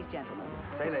 for these gentlemen.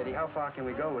 Say, lady, how far can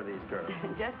we go with these girls?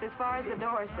 Just as far as the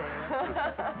door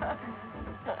says.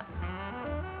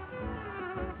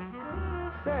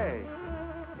 Say,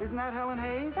 isn't that Helen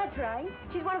Hayes? That's right.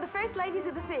 She's one of the first ladies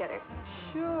of the theater.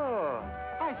 Sure.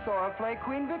 I saw her play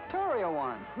Queen Victoria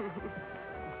once.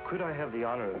 Could I have the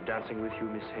honor of dancing with you,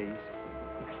 Miss Hayes?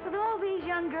 With all these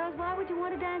young girls, why would you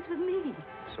want to dance with me?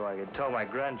 So I could tell my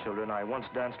grandchildren I once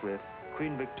danced with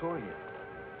Queen Victoria.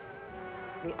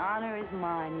 The honor is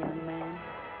mine, young man.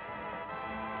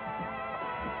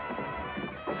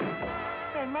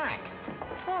 Hey, Mac,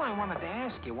 all I wanted to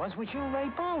ask you was you Ray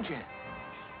Bolger?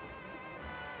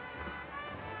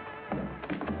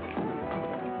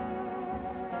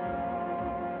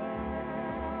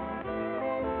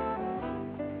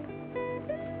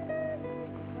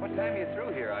 What time are you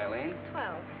through here, Eileen?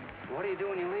 12. What do you do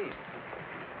when you leave?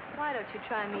 Why don't you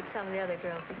try and meet some of the other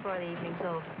girls before the evening's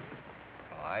over?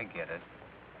 Oh, I get it.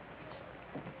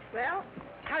 Well,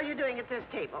 How are you doing at this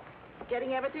table?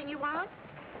 Getting everything you want?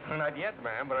 Not yet,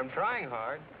 ma'am, but I'm trying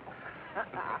hard.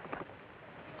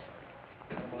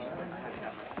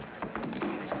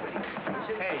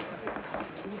 Hey.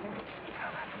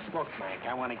 Look, Mike,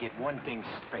 I want to get one thing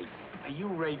straight. Are you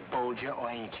Ray Bolger or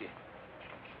ain't you?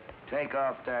 Take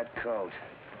off that coat.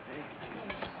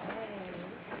 Let's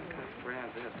grab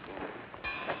this for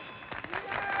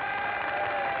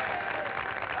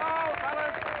Oh,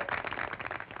 fellas!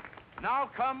 Now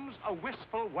comes a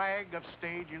wistful wag of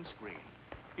stage and screen.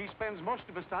 He spends most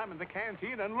of his time in the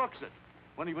canteen and looks it.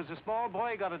 When he was a small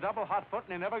boy, he got a double hot foot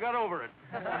and he never got over it.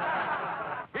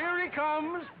 Here he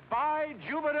comes, by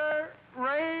Jupiter,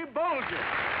 Ray Bolger.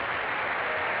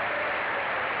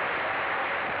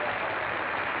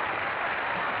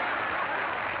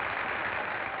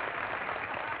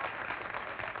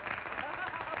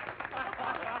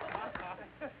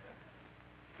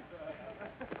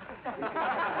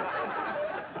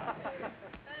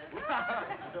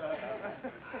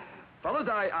 Fellas,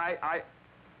 I'd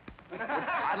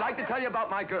like to tell you about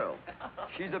my girl.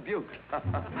 She's a beaut.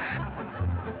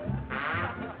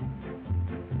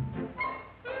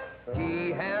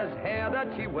 She has hair that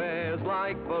she wears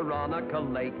like Veronica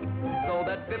Lake, so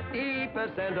that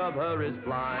 50% of her is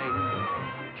blind.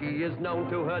 She is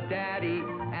known to her daddy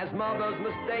as mother's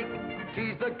mistake.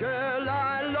 She's the girl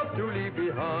I love to leave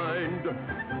behind.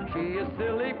 She is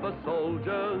silly for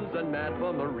soldiers and mad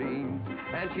for Marines,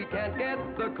 and she can't get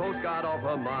the Coast Guard off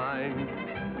her mind.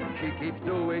 She keeps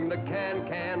doing the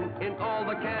can-can in all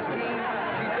the canteens.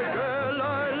 She's the girl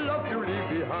I love to leave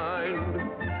behind.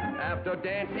 After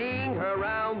dancing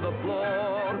around the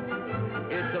floor,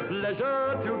 it's a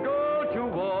pleasure to go to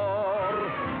war.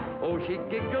 Oh, she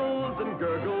giggles and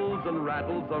gurgles and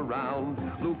rattles around.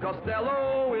 Lou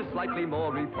Costello is slightly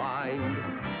more refined.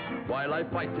 While I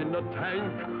fight in a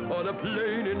tank, on a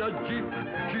plane, in a jeep,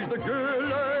 she's the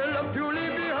girl I love to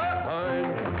leave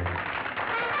behind.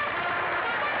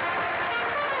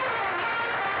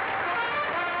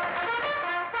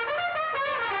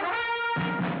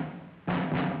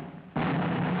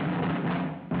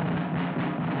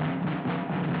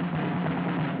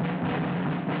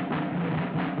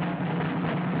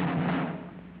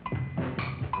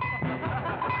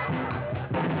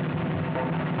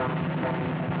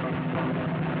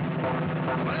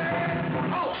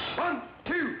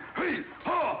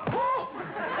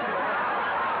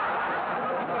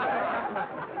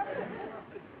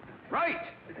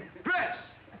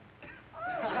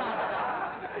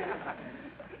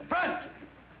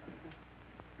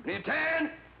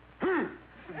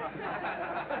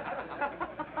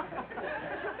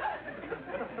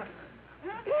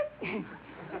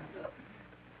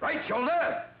 Right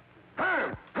shoulder.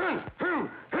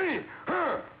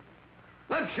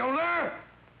 Left shoulder.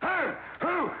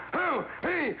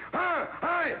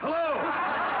 Hello.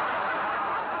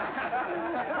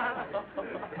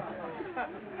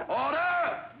 Order.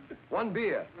 One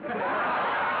beer.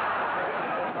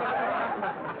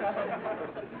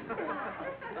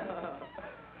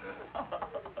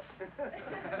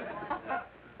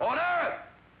 Order.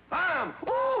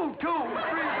 Ooh, 2, 3, 4.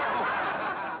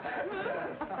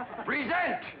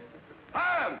 Present.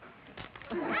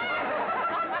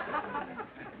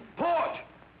 Port.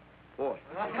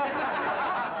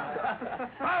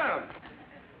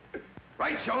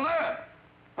 Right shoulder.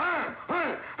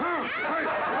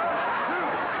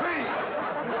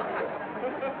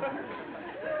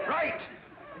 Right.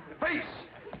 Face.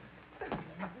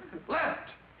 Left.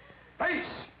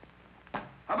 Face.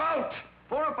 About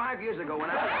 4 or 5 years ago when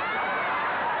About.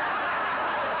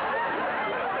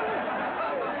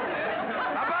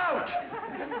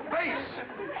 Face.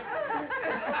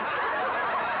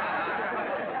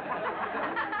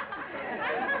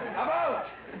 About.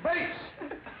 Face.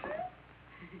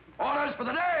 Orders for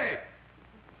the day.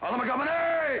 All of them coming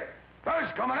A.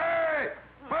 First coming A.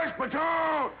 First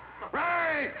platoon.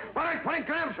 Right. 20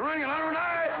 clamps running along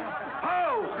night.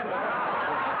 Ho!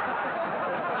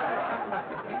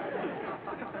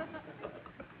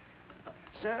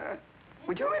 Sir,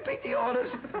 would you repeat the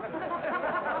orders?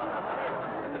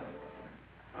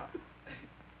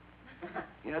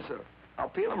 Yes, sir. I'll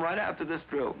peel them right after this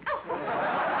drill.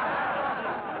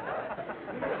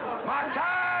 Mark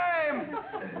time!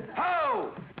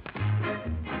 Ho!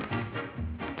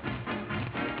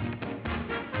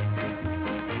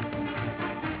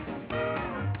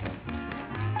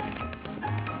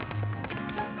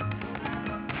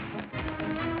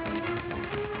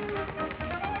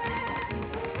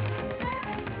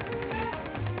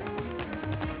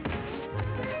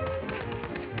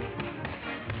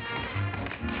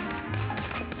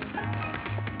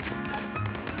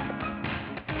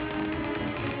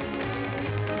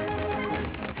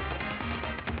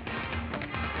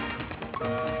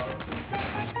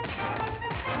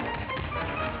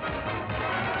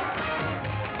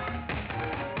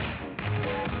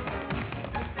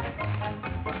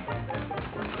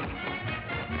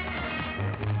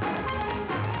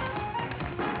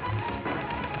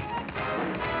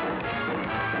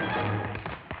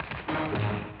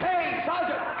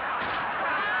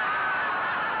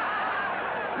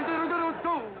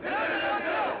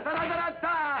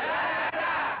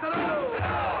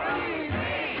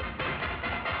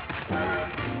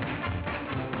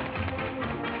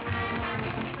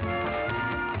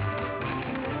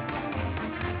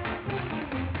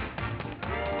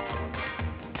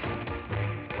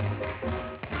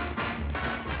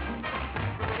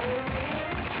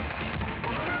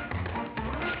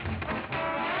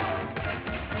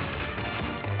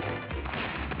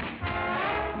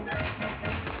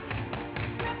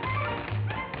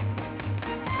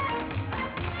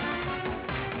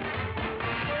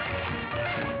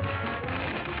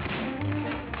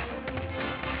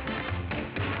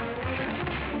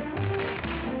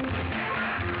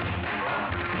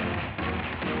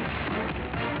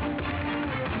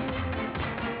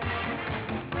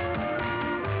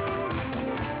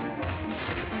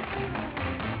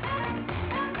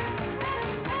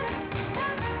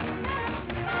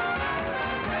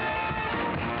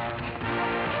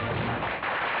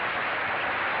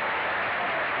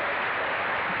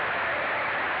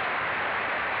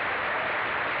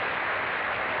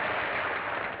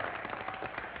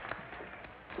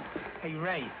 Hey,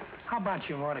 Ray, how about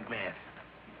your autograph?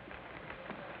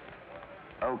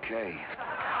 Okay.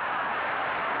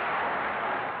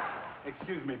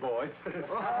 Excuse me, boys.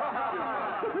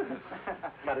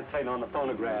 Meditate on the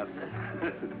phonograph.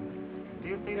 Do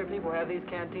you theater people have these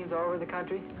canteens all over the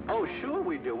country? Oh, sure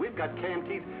we do. We've got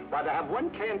canteens. Why, to have one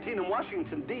canteen in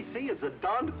Washington, D.C. is the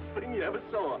darndest thing you ever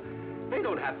saw. They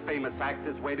don't have famous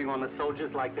actors waiting on the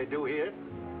soldiers like they do here.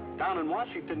 Down in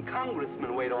Washington,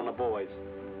 congressmen wait on the boys.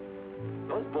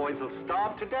 Those boys will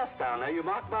starve to death down there, you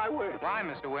mark my word. Why,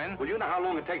 Mr. Wynn? Well, you know how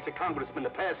long it takes a congressman to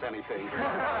pass anything.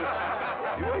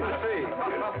 You wait and see.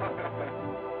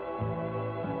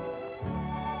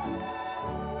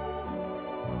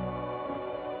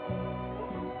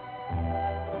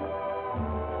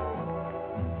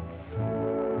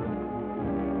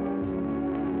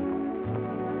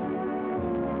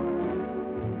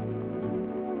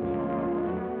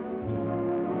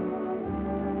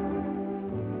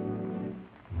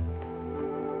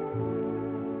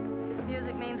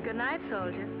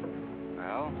 Soldier.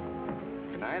 Well,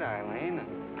 good night, Eileen.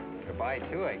 And goodbye,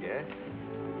 too, I guess.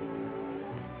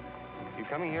 You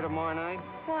coming here tomorrow night?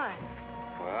 Why?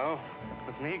 Well,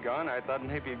 with me gone, I thought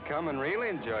maybe you'd come and really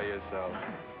enjoy yourself.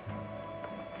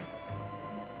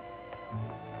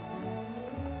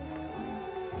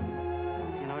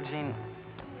 You know, Jean,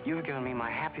 you've given me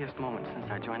my happiest moment since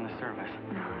I joined the service.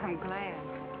 I'm glad.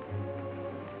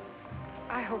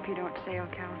 I hope you don't sail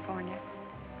California.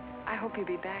 I hope you'll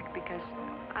be back because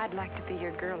I'd like to be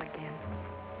your girl again.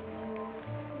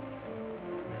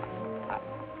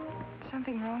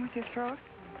 Something wrong with your throat?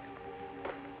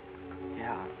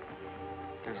 Yeah,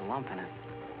 there's a lump in it.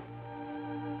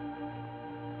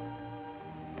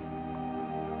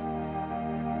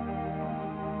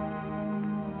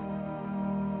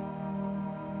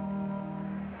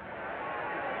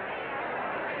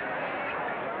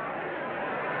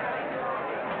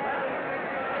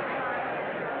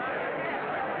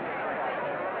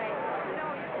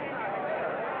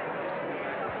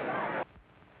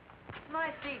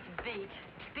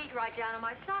 Beat right down on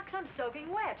my socks. I'm soaking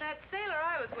wet. That sailor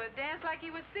I was with danced like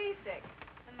he was seasick.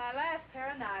 And my last pair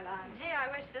of nylons. Gee,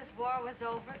 I wish this war was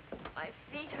over. My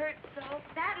feet hurt so.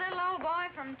 That little old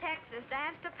boy from Texas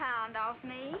danced a pound off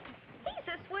me. He's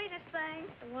the sweetest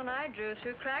thing. The one I drew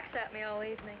threw cracks at me all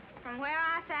evening. From where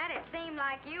I sat, it seemed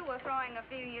like you were throwing a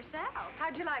few yourself.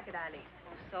 How'd you like it, Eileen?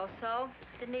 Oh, so-so.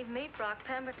 Didn't even meet Brock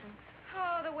Pemberton.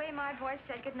 Oh, the way my voice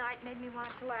said goodnight made me want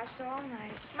to last all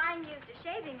night. Mine used a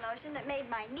shaving lotion that made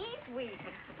my knees weak.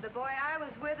 The boy I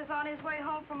was with is on his way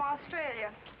home from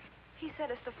Australia. He said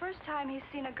it's the first time he's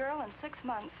seen a girl in 6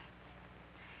 months.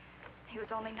 He was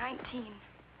only 19.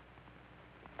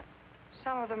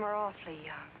 Some of them are awfully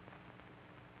young.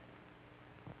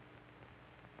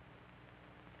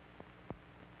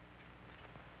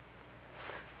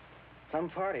 Some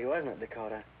party, wasn't it,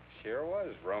 Dakota? Sure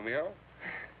was, Romeo.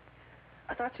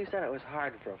 I thought you said it was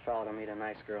hard for a fellow to meet a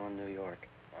nice girl in New York.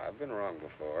 I've been wrong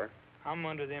before. I'm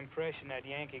under the impression that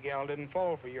Yankee gal didn't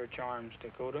fall for your charms,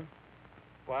 Dakota.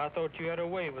 Why, I thought you had a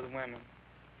way with women.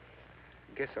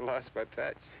 Guess I lost my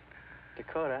touch.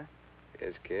 Dakota?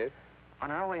 Yes, kid?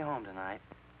 On our way home tonight,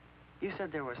 you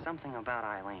said there was something about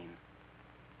Eileen.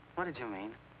 What did you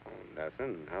mean? Oh,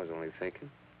 nothing. I was only thinking.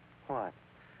 What?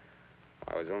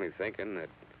 I was only thinking that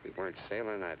if we weren't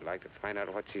sailing, I'd like to find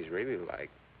out what she's really like.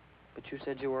 But you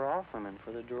said you were off women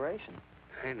for the duration.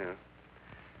 I know.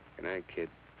 Good night, kid.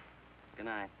 Good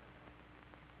night.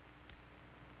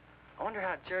 I wonder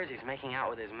how Jersey's making out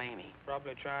with his Mamie.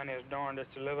 Probably trying his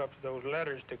darndest to live up to those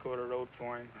letters Dakota wrote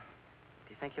for him.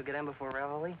 Do you think he'll get in before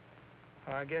Reveille?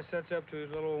 I guess that's up to his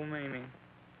little old Mamie.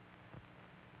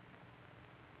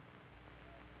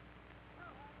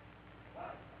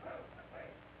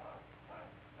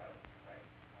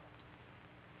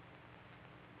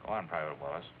 Go on, Private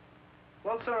Wallace.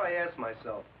 Well, sir, I asked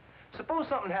myself, suppose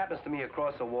something happens to me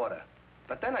across the water.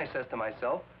 But then I says to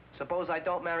myself, suppose I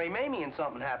don't marry Mamie and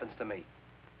something happens to me.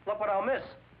 Look what I'll miss.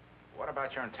 What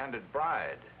about your intended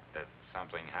bride, if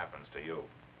something happens to you?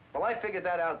 Well, I figured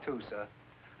that out too, sir.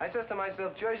 I says to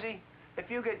myself, Jersey,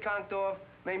 if you get conked off,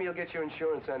 maybe you'll get your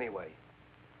insurance anyway.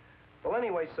 Well,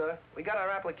 anyway, sir, we got our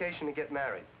application to get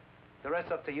married. The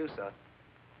rest's up to you, sir.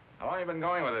 How long have you been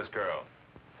going with this girl?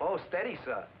 Oh, steady,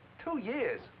 sir. 2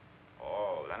 years.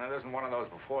 Oh, then it isn't one of those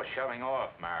before shoving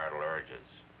off marital urges.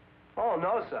 Oh,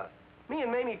 no, sir. Me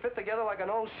and Mamie fit together like an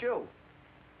old shoe.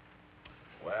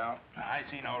 Well, I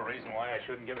see no reason why I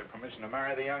shouldn't give you permission to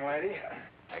marry the young lady.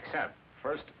 Except,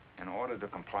 first, in order to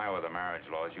comply with the marriage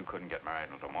laws, you couldn't get married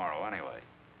until tomorrow anyway.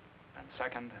 And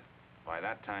second, by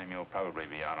that time, you'll probably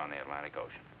be out on the Atlantic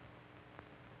Ocean.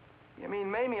 You mean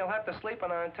Mamie will have to sleep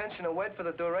on our intention to wed for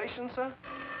the duration, sir?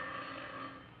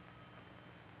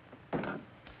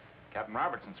 Captain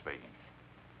Robertson speaking.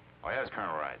 Oh, yes,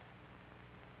 Colonel Wright.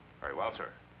 Very well, sir.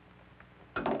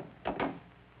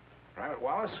 Private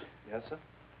Wallace? Yes, sir?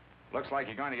 Looks like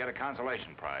you're going to get a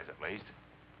consolation prize, at least.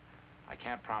 I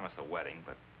can't promise the wedding,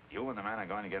 but you and the man are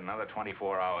going to get another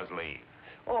 24 hours leave.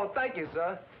 Oh, thank you,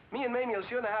 sir. Me and Mamie will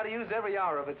sure know how to use every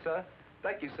hour of it, sir.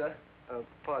 Thank you, sir.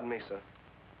 Pardon me, sir.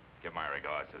 Give my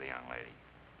regards to the young lady.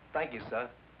 Thank you, sir.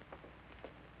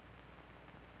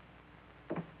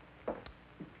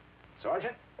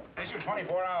 Sergeant, issue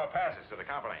 24-hour passes to the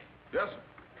company. Yes, sir.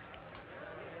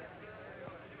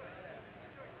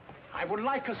 I would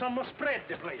like some more spread,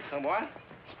 please. Some what?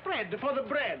 Spread for the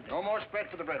bread. No more spread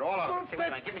for the bread, all of it.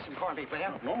 Give me some corned beef, will you?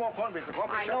 No more corned beef. The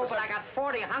corned beef. I know, but I got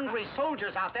 40 hungry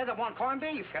soldiers out there that want corned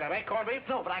beef. Can I make corned beef?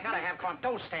 No, but I gotta have corn.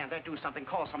 Don't stand there. Do something.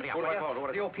 Call somebody up. Who do I call? Who do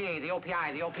I The OPA, the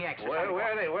OPI, the OPX. Where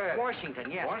are they? Where?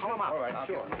 Washington, yes. Washington? Call them up. All right,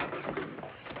 sure.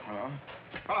 Hello?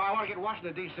 Hello, I want to get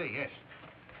Washington, D.C., yes.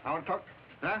 I want to talk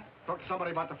to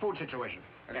somebody about the food situation.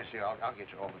 Yes, sir, I'll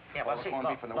get you over. Yeah, All well, the see, corned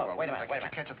beef in the world. wait a minute.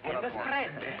 Catch it, In the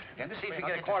spread. See if you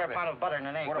get a quarter pound of butter and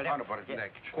an egg. Quarter pound of butter and an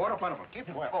egg. Quarter pound of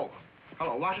butter. Oh,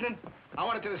 hello, Washington. I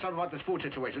want to tell you something about this food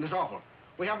situation. It's awful.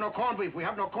 We have no corned beef. We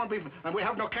have no corned beef, and we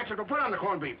have no ketchup to put on the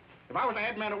corned beef. If I was the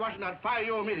head man of Washington, I'd fire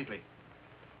you immediately.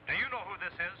 Do you know who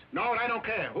this is? No, and I don't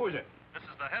care. Who is it? This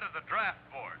is the head of the draft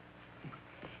board.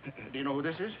 Do you know who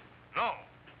this is? No.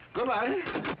 Goodbye.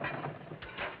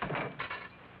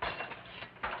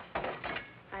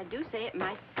 I do say it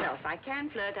myself. I can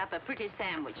flirt up a pretty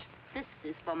sandwich. This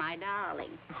is for my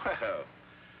darling. Well,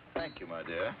 thank you, my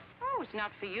dear. Oh, it's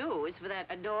not for you. It's for that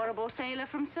adorable sailor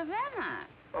from Savannah.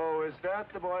 Oh, is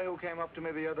that the boy who came up to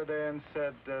me the other day and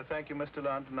said, thank you, Mr.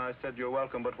 Lunt, and I said, you're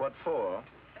welcome, but what for?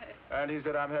 And he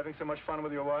said, I'm having so much fun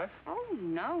with your wife? Oh,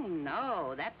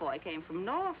 no. That boy came from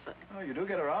Norfolk. Oh, you do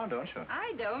get around, don't you?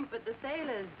 I don't, but the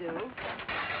sailors do.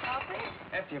 Coffee?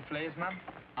 If you please, ma'am.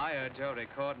 I heard your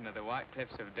recording of the White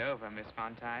Cliffs of Dover, Miss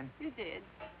Fontaine. You did?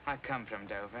 I come from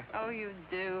Dover. Oh, you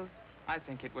do? I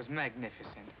think it was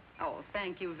magnificent. Oh,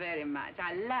 thank you very much.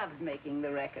 I loved making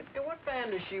the record. Hey, what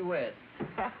band is she with?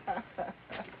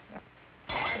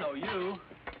 I know you.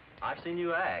 I've seen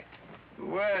you act.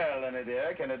 Well, Lenny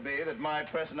dear, can it be that my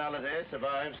personality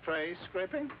survives praise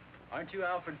scraping? Aren't you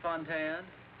Alfred Fontaine?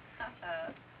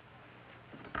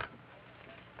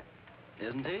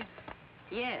 Isn't he?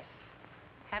 Yes.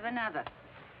 Have another.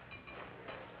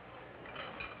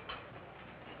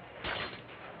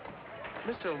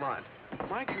 Mr. Lunt,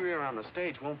 my career on the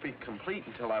stage won't be complete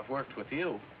until I've worked with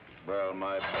you. Well,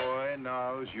 my boy,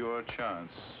 now's your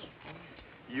chance.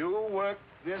 You work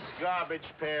this garbage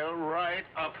pail right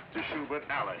up to Schubert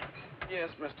Alley. Yes,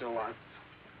 Mr. Lunt.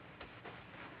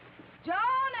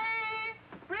 Johnny!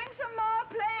 Bring some more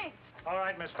plates. All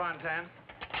right, Miss Fontaine.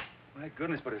 My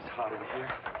goodness, but it's hot in here.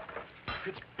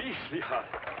 It's beastly hot.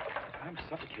 I'm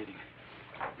suffocating.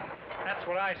 That's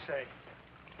what I say.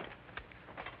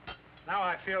 Now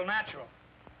I feel natural.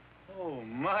 Oh,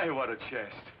 my, what a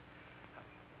chest.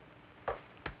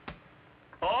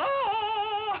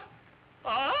 Oh!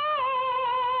 Oh!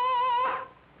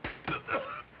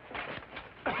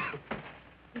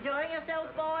 Enjoying yourselves,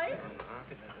 boys?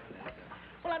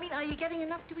 Well, I mean, are you getting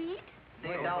enough to eat? I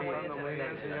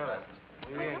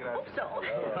hope so.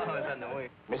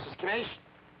 Mrs. Knish?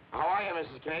 How are you,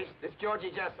 Mrs. Knish? This is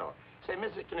Georgie Jessel. Say,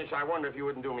 Mrs. Knish, I wonder if you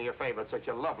wouldn't do me a favor. It's such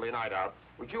a lovely night out.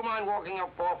 Would you mind walking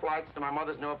up 4 flights to my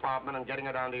mother's new apartment and getting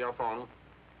her down to your phone?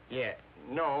 Yeah.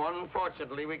 No,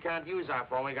 unfortunately, we can't use our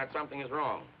phone. We got something is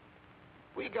wrong.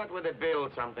 We got with a bill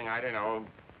something, I don't know.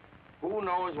 Who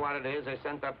knows what it is? They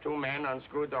sent up 2 men,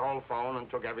 unscrewed the whole phone, and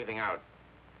took everything out.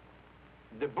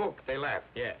 The book they left,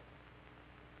 yeah.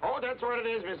 Oh, that's what it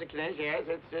is, Mr. Knish, yes.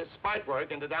 It's spite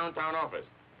work in the downtown office.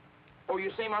 Oh,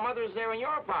 you say my mother is there in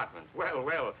your apartment?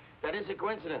 Well, that is a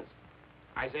coincidence.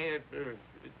 I say it's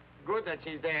good that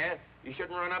she's there. You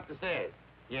shouldn't run up the stairs.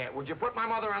 Yeah, would you put my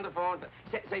mother on the phone?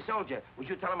 Say, soldier, would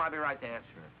you tell him I'll be right there?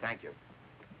 Sure. Thank you.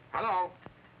 Hello?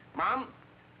 Mom?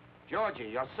 Georgie,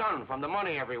 your son from the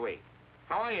money every week.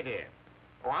 How are you, dear?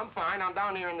 Oh, I'm fine. I'm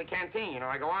down here in the canteen. You know,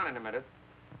 I go on in a minute.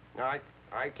 No, I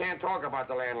can't talk about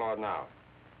the landlord now.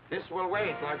 This will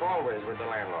wait, like always, with the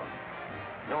landlord.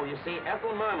 No, you see,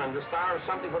 Ethel Merman, the star of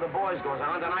Something for the Boys, goes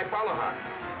on, then I follow her.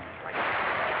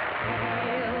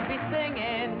 We'll be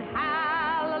singing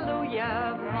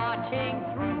hallelujah, marching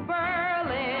through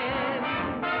Berlin.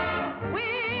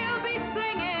 We'll be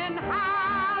singing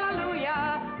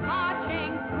hallelujah,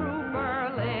 marching through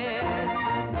Berlin.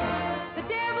 The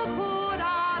devil put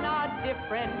on a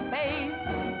different face,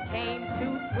 came to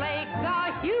flake the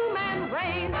human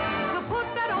race, to put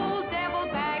that old devil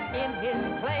back in his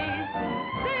place.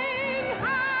 Sing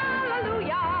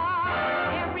hallelujah,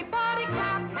 everybody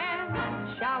clap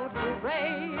hands, shout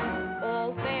hooray,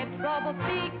 all their troubles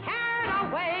be carried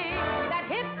away, that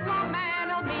Hitler man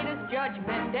will meet his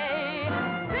judgment day.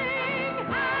 Sing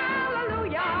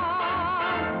hallelujah,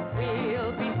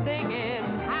 we'll be singing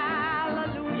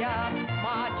hallelujah,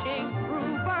 marching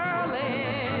through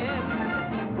Berlin.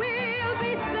 We'll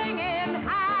be singing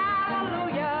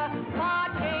hallelujah,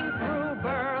 marching through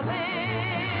Berlin.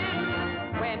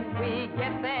 When we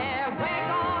get there, we're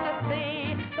gonna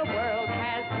see the world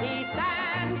has peace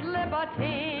and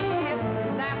liberty.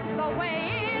 That's the way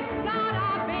it's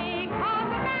gotta be, 'cause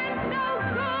a man's no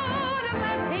good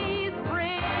unless he's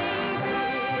free.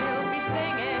 We'll be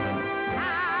singing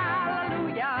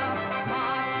hallelujah,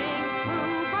 marching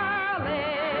through Berlin.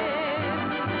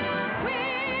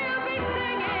 We'll be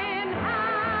singing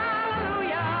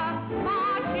hallelujah,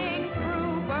 marching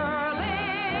through Berlin.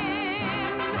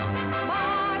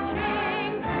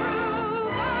 Marching through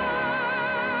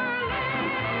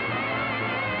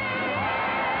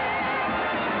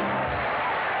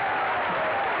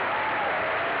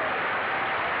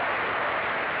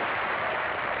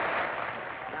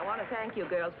I want to thank you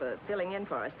girls for filling in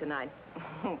for us tonight.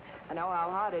 I know how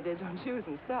hard it is on shoes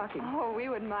and stockings. Oh, we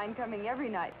wouldn't mind coming every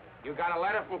night. You got a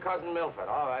letter from Cousin Milford.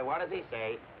 All right, what does he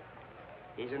say?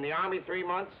 He's in the Army 3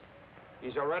 months.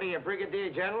 He's already a brigadier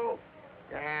general.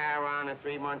 Yeah, around in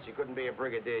 3 months, you couldn't be a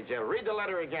brigadier general. Read the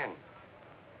letter again.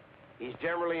 He's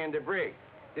generally in the brig.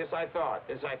 This I thought,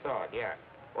 yeah.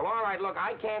 Well, all right, look,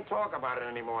 I can't talk about it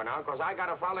anymore now, because I got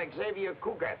to follow Xavier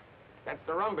Cugat. That's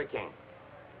the Rumba King.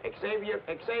 Xavier.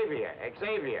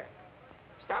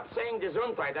 Stop saying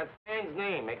Gesundheit. That's the man's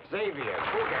name. Xavier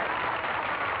Cugat.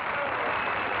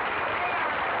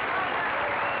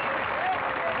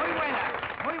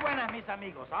 Muy buenas, mis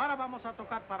amigos. Ahora vamos a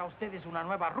tocar para ustedes una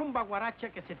nueva rumba guaracha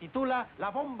que se titula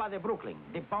La Bomba de Brooklyn,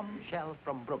 The Bombshell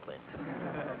from Brooklyn.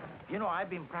 You know,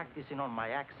 I've been practicing on my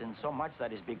accent so much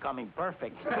that it's becoming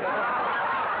perfect.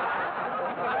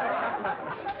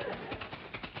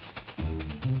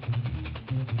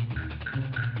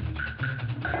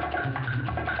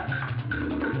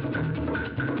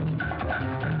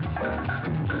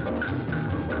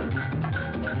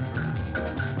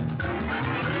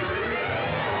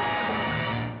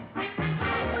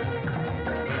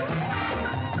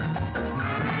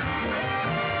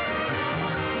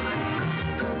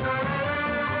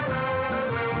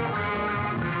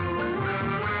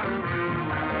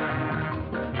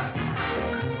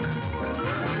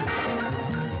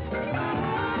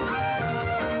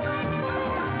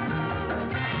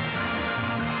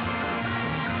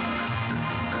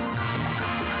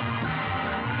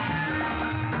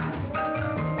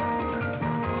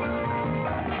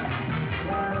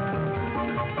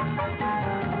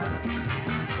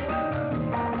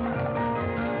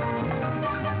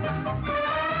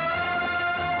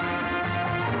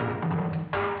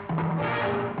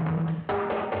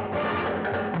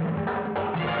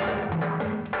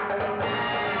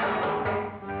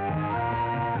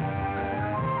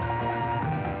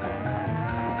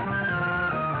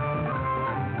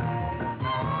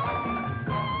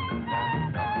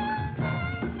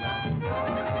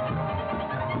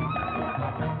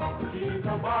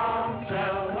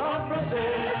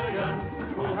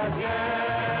 has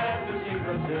yet to see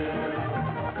Brazil.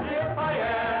 If I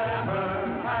ever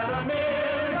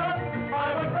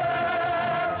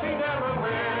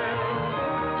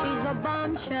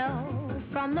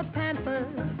on the Pampas.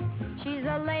 She's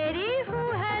a lady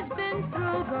who has been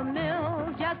through the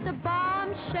mill, just a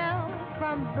bombshell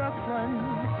from Brooklyn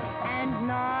and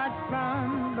not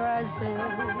from Brazil.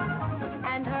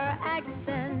 And her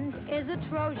accent is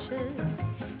atrocious.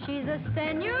 She's a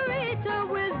senorita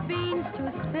with beans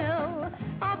to spill,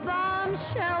 a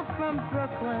bombshell from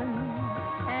Brooklyn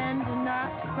and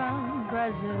not from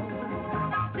Brazil.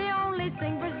 The only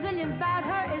thing Brazilian about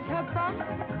her is her bump.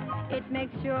 It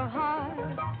makes your heart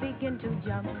begin to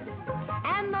jump.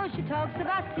 And though she talks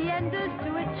about haciendas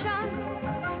to a chum,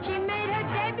 she made her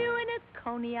debut in a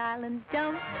Coney Island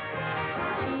dump.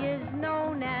 She is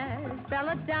known as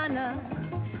Belladonna,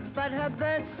 but her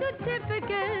birth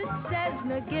certificate says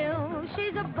McGill.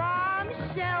 She's a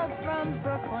bombshell from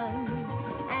Brooklyn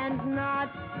and not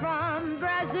from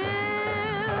Brazil.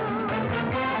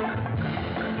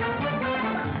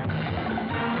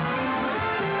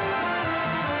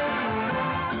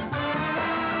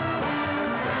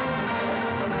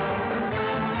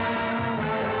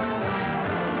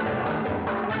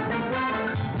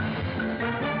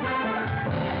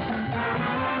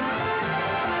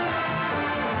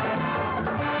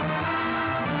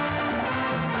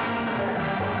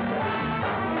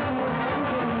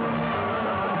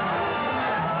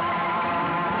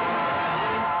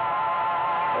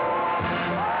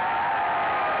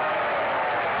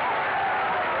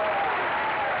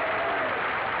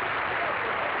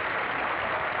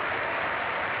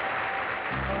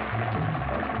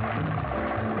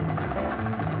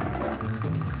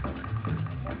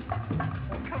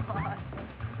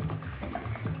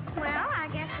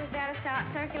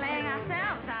 Circulating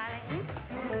ourselves, Eileen.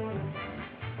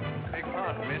 Big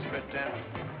pardon, miss, but,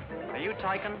 are you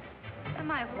taken? Am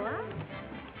I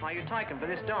what? Are you taken for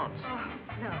this dance? Oh,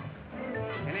 no.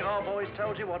 Any of our boys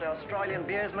told you what Australian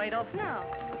beer's made of? No.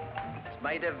 It's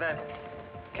made of,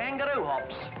 kangaroo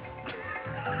hops.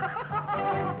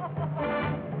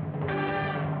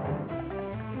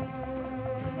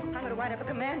 I'm gonna wind up a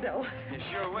commando. You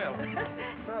sure will.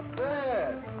 Not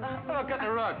bad. Oh, cut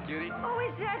the rug, Judy. Oh,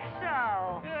 is that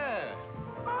so? Yeah.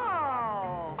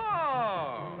 Oh.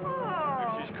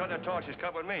 If she's cutting a torch, she's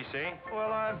cut with me, see?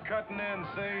 Well, I'm cutting in,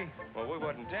 see? Well, we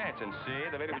wasn't dancing, see?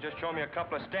 The lady was just showing me a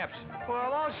couple of steps.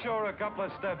 Well, I'll show her a couple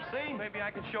of steps, see? Maybe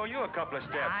I can show you a couple of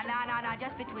steps. No,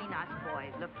 just between us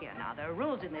boys. Look here now, there are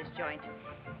rules in this joint.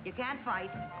 You can't fight,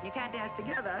 you can't dance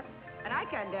together, and I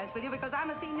can't dance with you because I'm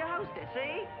a senior hostess,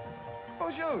 see?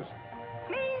 Who's yours?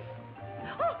 Please?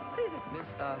 Oh, please.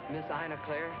 Miss Ina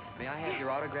Claire, may I have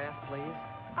your autograph, please?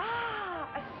 Ah,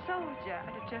 a soldier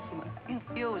and a gentleman.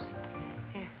 Use.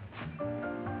 Here.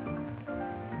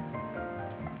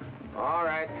 All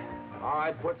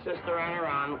right, put Sister Anna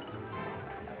on.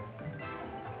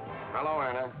 Hello,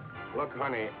 Anna. Look,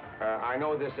 honey, I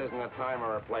know this isn't a time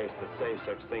or a place to say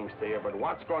such things to you, but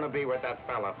what's going to be with that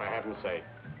fella, for heaven's sake?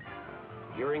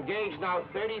 You're engaged now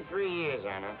 33 years,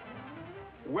 Anna.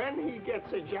 When he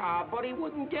gets a job, but he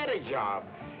wouldn't get a job.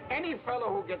 Any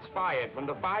fellow who gets fired from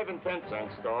the 5 and 10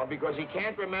 cent store because he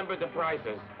can't remember the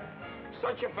prices,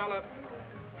 such a fella...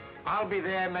 I'll be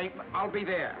there, mate. I'll be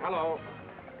there. Hello.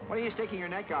 What are you sticking your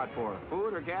neck out for?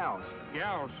 Food or gals?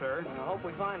 Gals, sir. I hope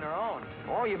we find our own.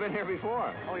 Oh, you've been here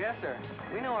before. Oh, yes, sir.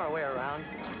 We know our way around.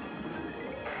 You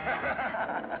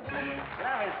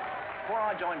know, miss, before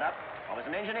I joined up, I was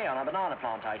an engineer on a banana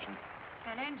plantation.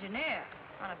 An engineer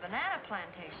on a banana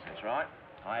plantation. That's right.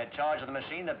 I had charge of the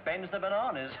machine that bends the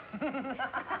bananas.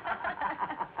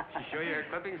 She show you her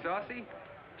clipping, Saucy?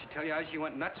 She tell you how she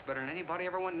went nuts better than anybody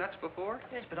ever went nuts before?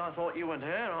 Yes, but I thought you weren't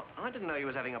her. I didn't know you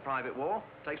was having a private war.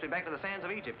 Takes me back to the sands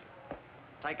of Egypt.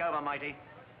 Take over, matey.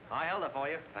 I held her for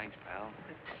you. Thanks, pal.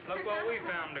 Look what we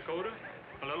found, Dakota.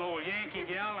 A little old Yankee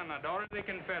gal and a daughter of the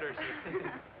Confederacy.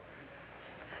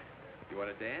 You want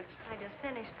to dance? I just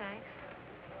finished, thanks.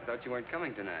 I thought you weren't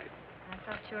coming tonight. I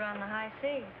thought you were on the high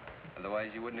seas. Otherwise,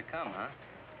 you wouldn't have come, huh?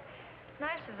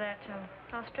 Nice of that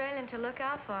Australian to look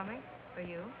out for me. For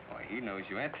you. Why, he knows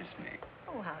you interest me.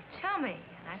 Oh, how chummy.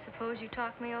 And I suppose you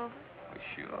talked me over? Well,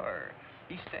 sure.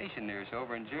 He's stationed near us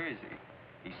over in Jersey.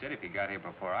 He said if he got here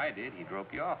before I did, he'd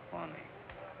rope you off for me.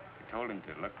 I told him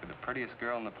to look for the prettiest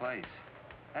girl in the place.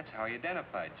 That's how he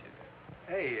identified you.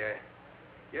 Hey,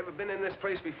 you ever been in this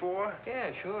place before?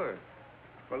 Yeah, sure.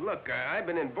 Well, look, I've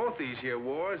been in both these here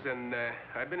wars, and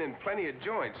I've been in plenty of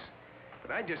joints.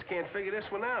 But I just can't figure this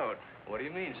one out. What do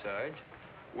you mean, Sarge?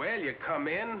 Well, you come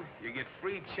in, you get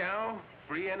free chow,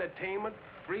 free entertainment,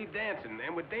 free dancing,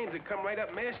 and with dames that come right up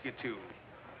and ask you to.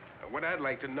 What I'd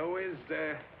like to know is,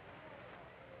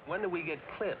 when do we get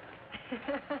clipped?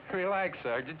 Relax,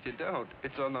 Sergeant, you don't.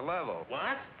 It's on the level.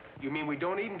 What? You mean we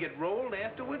don't even get rolled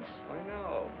afterwards? Why,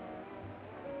 no.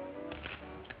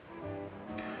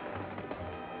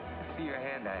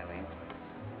 hand, Eileen.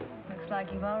 Looks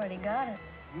like you've already got it.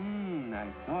 I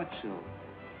thought so.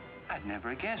 I'd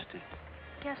never guessed it.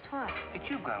 Guessed what? That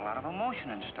you've got a lot of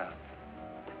emotion and stuff.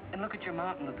 And look at your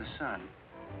Mountain of the Sun.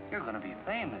 You're going to be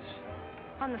famous.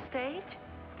 On the stage?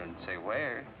 Didn't say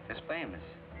where, just famous.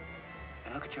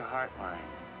 And look at your heart line.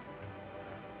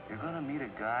 You're going to meet a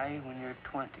guy when you're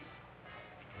 20.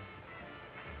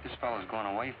 This fellow's going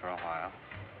away for a while.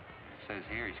 It says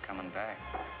here he's coming back.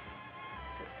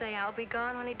 Does it say I'll be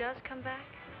gone when he does come back?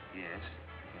 Yes,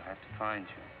 he'll have to find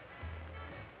you.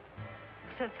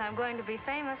 Since I'm going to be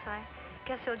famous, I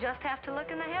guess he'll just have to look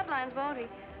in the headlines, won't he?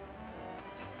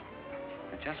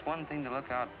 But just one thing to look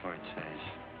out for, it says.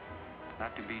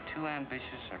 Not to be too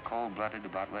ambitious or cold-blooded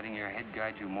about letting your head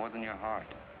guide you more than your heart.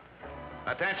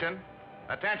 Attention.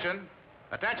 Attention.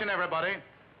 Attention, everybody.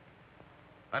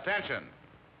 Attention.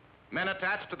 Men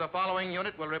attached to the following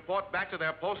unit will report back to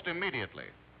their post immediately.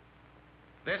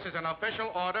 This is an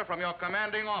official order from your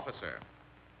commanding officer.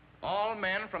 All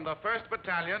men from the 1st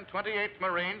Battalion, 28th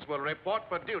Marines will report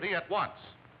for duty at once.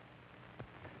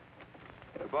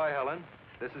 Goodbye, Helen.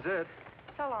 This is it.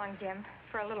 So long, Jim,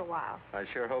 for a little while. I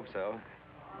sure hope so.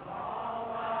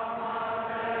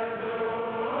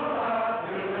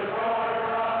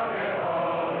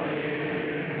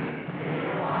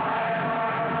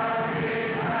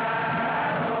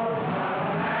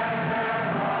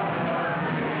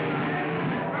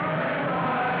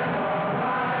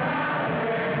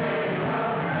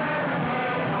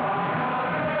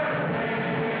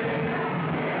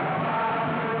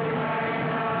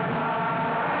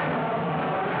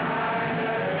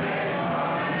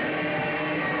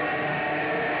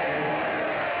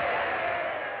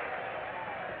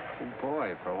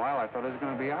 For a while, I thought it was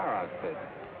going to be our outfit.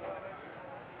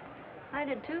 I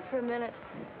did too for a minute.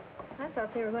 I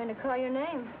thought they were going to call your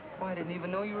name. Oh, I didn't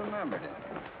even know you remembered it.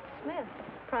 Smith.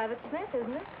 Private Smith,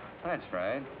 isn't it? That's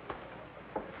right.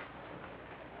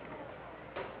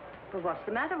 Well, what's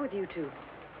the matter with you two?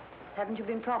 Haven't you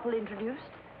been properly introduced?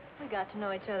 We got to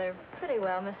know each other pretty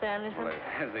well, Miss Anderson. Well,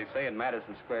 as they say in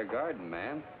Madison Square Garden,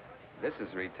 ma'am, this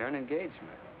is return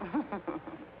engagement.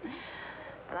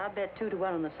 Well, I bet 2 to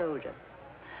 1 on the soldier.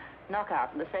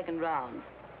 Knockout in the 2nd round.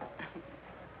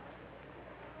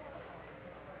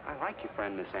 I like your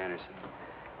friend, Miss Anderson.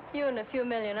 You and a few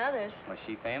million others. Was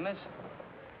she famous?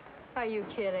 Are you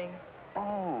kidding?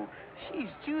 Oh, she's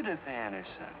Judith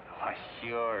Anderson. Oh,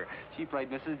 sure. She played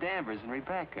Mrs. Danvers in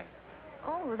Rebecca.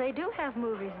 Oh, they do have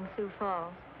movies in Sioux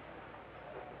Falls.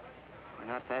 We're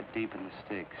not that deep in the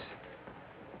sticks.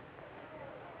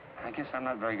 I guess I'm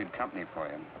not very good company for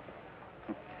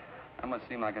you. I must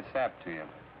seem like a sap to you.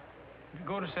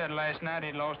 Goda said last night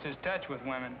he'd lost his touch with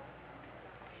women.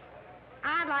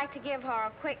 I'd like to give her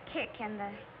a quick kick in the,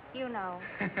 you know.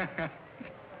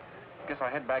 Guess I'll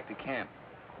head back to camp.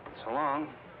 So long.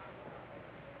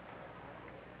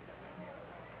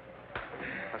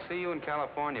 I'll see you in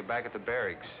California, back at the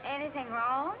barracks. Anything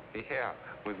wrong? Yeah,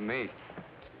 with me.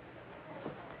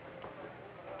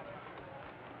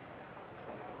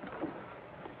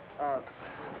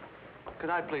 Could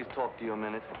I please talk to you a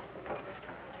minute?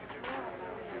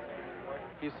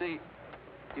 You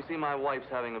see, my wife's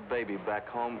having a baby back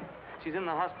home. She's in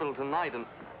the hospital tonight, and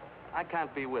I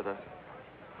can't be with her.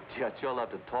 Gee, I'd sure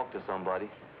love to talk to somebody.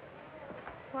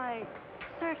 Why,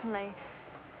 certainly.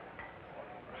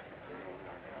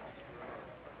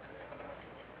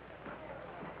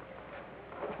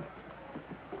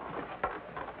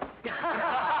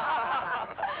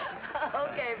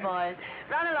 Okay, boys.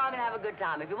 Run along and have a good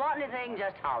time. If you want anything,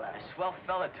 just holler. Swell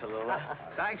fella, Tallulah.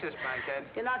 Thanks, Miss Bankhead.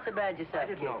 You're not so bad yourself, I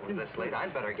didn't know it was this late.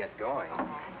 I'd better get going.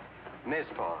 Miss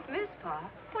Pa. Miss Pa?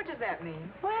 What does that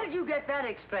mean? Where did you get that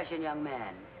expression, young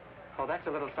man? Oh, that's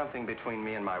a little something between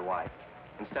me and my wife.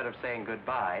 Instead of saying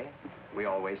goodbye, we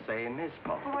always say Miss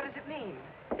Pa. Well, what does it mean?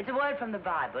 It's a word from the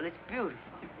Bible. It's beautiful.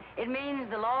 It means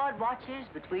the Lord watches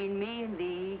between me and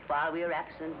thee while we are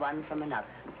absent one from another.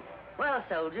 Well,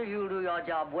 soldier, you'll do your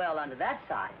job well under that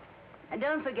sign. And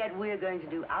don't forget we're going to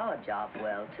do our job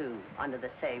well, too, under the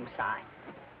same sign.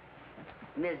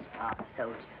 Ms. Pa,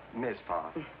 soldier. Miss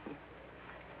Pa.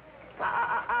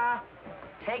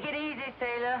 Take it easy,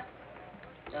 sailor.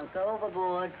 Don't go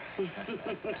overboard.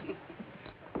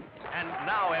 And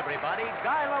now, everybody,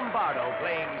 Guy Lombardo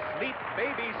playing Sleep,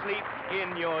 Baby Sleep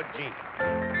in Your Jeep.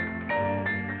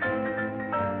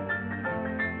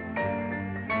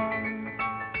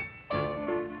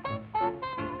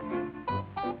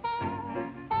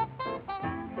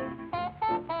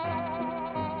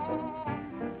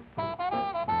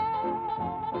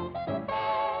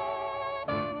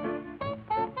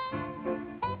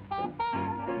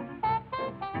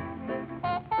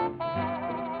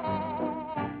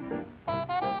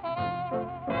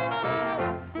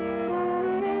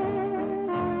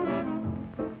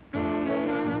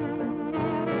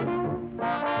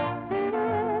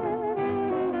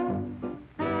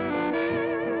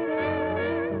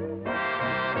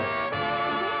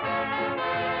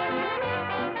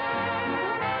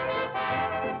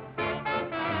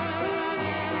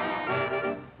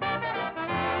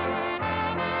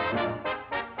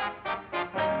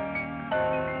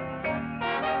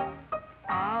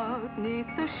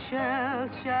 beneath the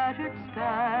shell-shattered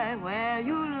sky where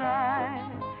you lie.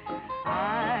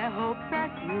 I hope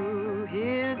that you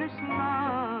hear this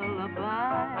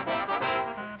lullaby.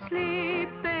 Sleep,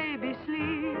 baby,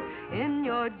 sleep in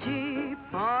your Jeep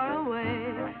far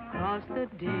away across the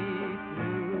deep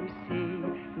blue sea.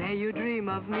 May you dream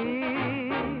of me.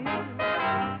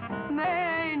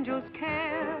 May angels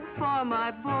care for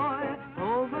my boy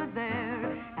over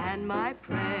there, and my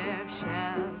prayer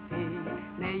shall be,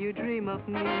 may you dream of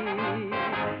me.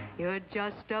 You're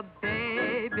just a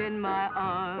babe in my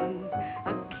arms,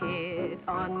 a kid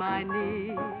on my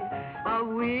knee, a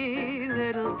wee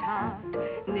little tot,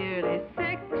 nearly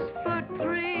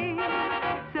 6'3".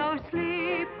 So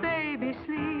sleep, baby,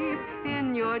 sleep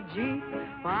in your Jeep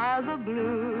while the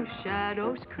blue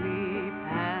shadows creep,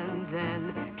 and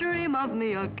then dream of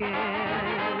me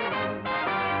again.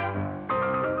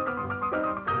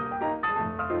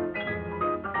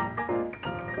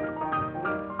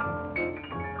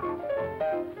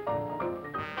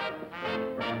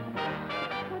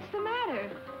 What's the matter?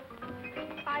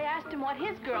 I asked him what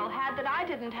his girl had that I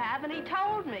didn't have, and he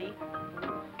told me.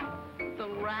 The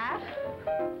rat?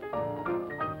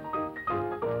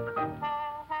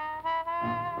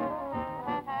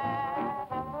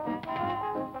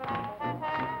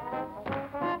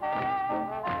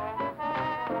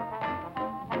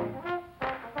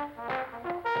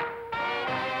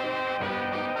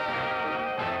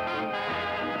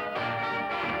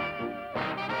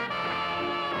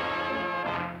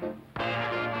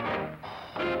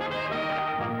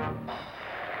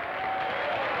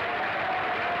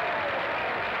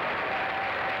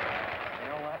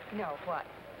 No, what?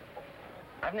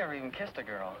 I've never even kissed a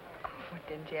girl. What,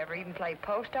 didn't you ever even play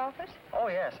post office? Oh,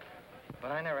 yes. But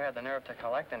I never had the nerve to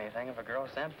collect anything if a girl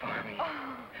sent for me.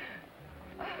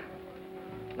 Oh.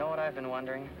 Know what I've been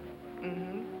wondering?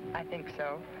 Mm-hmm. I think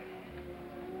so.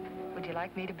 Would you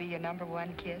like me to be your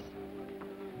 '1 kiss?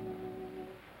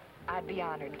 I'd be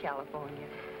honored, California.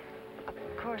 Of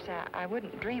course, I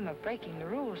wouldn't dream of breaking the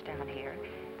rules down here,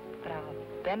 but I'll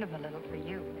bend them a little for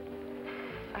you.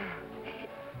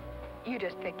 You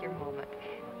just pick your moment.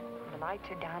 The lights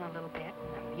are down a little bit,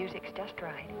 and the music's just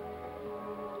right.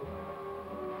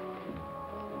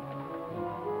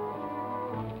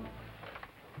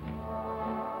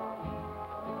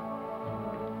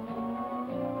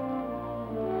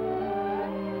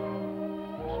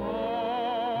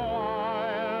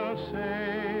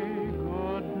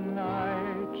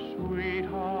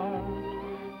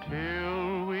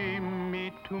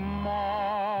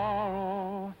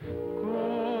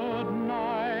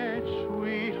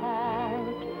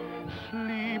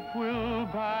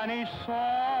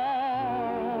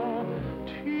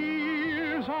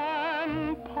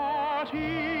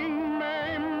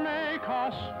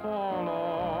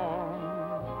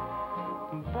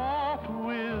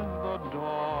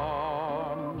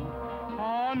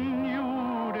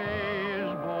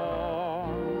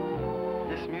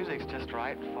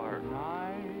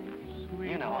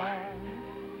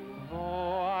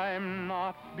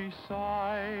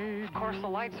 Of course, the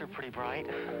lights are pretty bright.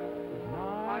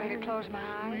 Want me to close my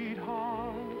eyes?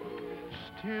 Sweetheart,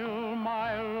 still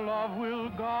my love will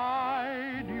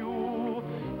guide you.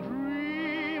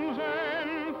 Dreams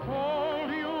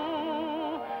enfold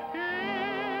you.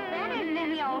 That isn't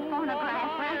any old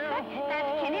phonograph, Frankfurt.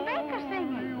 That's Kenny Baker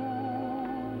singing.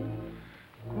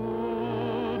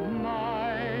 Good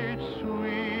night,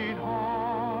 sweetheart.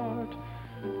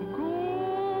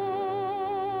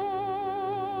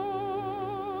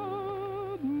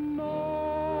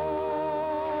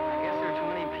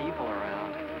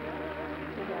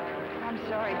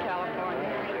 Sorry,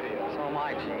 California. So am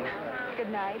I, Gene.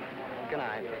 Good night. Good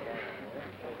night.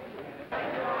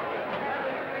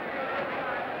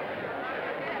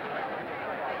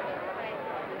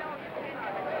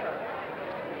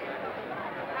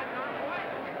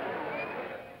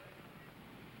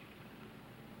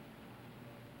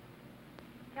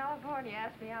 California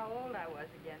asked me how old I was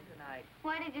again tonight.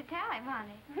 What did you tell him,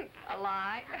 honey? A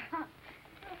lie.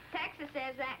 Texas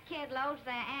says that kid loads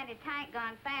their anti-tank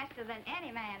gun faster than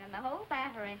any man in the whole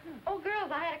battery. Oh,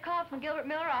 girls, I had a call from Gilbert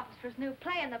Miller office for his new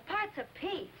play, and the part's a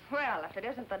piece. Well, if it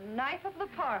isn't the knife of the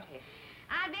party.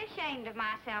 I'd be ashamed of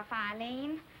myself,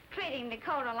 Eileen, treating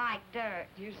Dakota like dirt.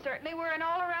 You certainly were an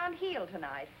all-around heel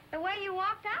tonight. The way you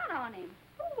walked out on him.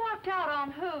 Who walked out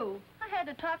on who? I had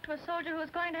to talk to a soldier who was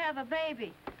going to have a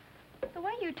baby. The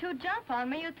way you two jump on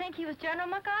me, you'd think he was General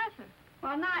MacArthur.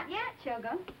 Well, not yet,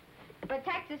 sugar. But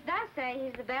Texas does say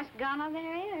he's the best gunner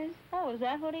there is. Oh, is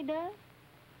that what he does?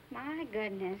 My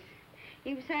goodness.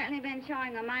 You've certainly been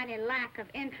showing a mighty lack of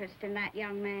interest in that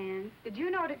young man. Did you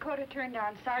know Dakota turned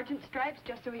down sergeant stripes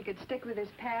just so he could stick with his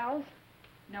pals?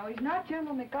 No, he's not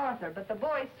General MacArthur, but the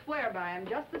boys swear by him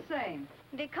just the same.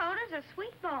 Dakota's a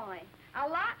sweet boy. A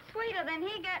lot sweeter than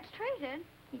he gets treated.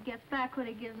 He gets back what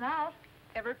he gives out.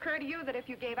 Ever occur to you that if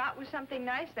you gave out with something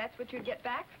nice, that's what you'd get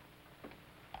back?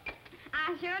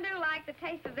 I sure do like the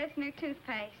taste of this new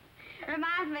toothpaste.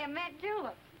 Reminds me of mint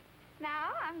juleps.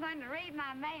 Now, I'm going to read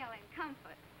my mail in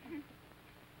comfort.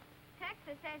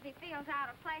 Texas says he feels out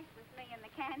of place with me in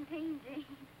the canteen, Gene.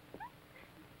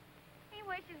 He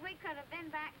wishes we could have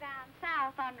been back down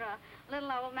south under a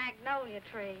little old magnolia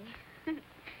tree.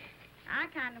 I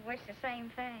kind of wish the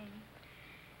same thing.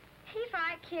 He's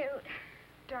right cute.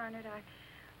 Darn it,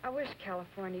 I wish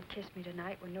California'd kiss me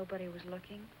tonight when nobody was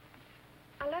looking.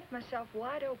 I left myself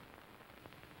wide open.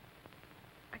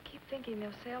 I keep thinking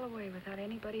they'll sail away without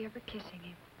anybody ever kissing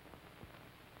him.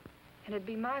 And it'd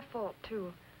be my fault,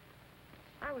 too.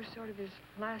 I was sort of his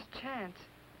last chance.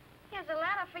 Here's a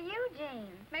letter for you,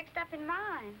 Gene, mixed up in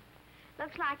mine.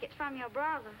 Looks like it's from your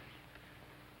brother.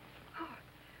 Oh,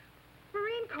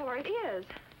 Marine Corps, it is.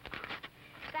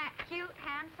 That cute,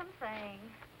 handsome thing.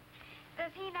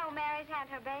 Does he know Mary's had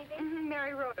her baby? Mm-hmm.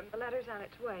 Mary wrote him. The letter's on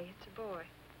its way. It's a boy.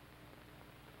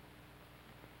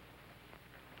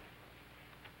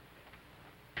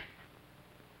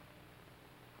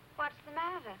 What's the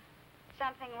matter?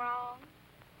 Something wrong?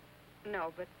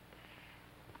 No, but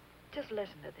just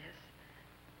listen to this.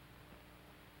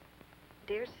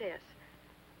 Dear Sis,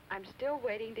 I'm still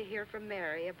waiting to hear from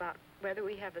Mary about whether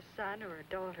we have a son or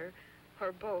a daughter,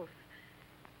 or both.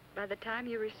 By the time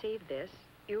you receive this,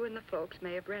 you and the folks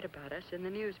may have read about us in the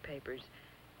newspapers.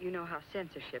 You know how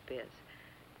censorship is.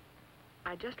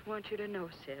 I just want you to know,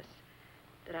 Sis,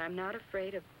 that I'm not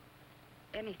afraid of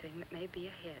anything that may be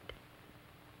ahead.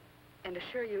 And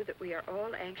assure you that we are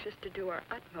all anxious to do our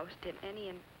utmost in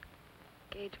any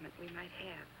engagement we might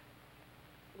have.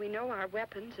 We know our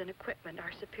weapons and equipment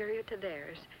are superior to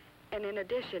theirs, and in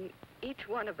addition, each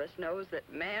one of us knows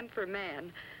that man for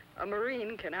man, a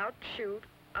Marine can outshoot,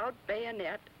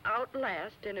 out-bayonet,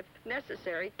 outlast, and if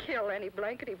necessary, kill any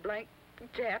blankety-blank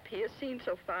Jap he has seen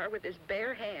so far with his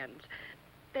bare hands.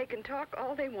 They can talk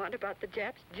all they want about the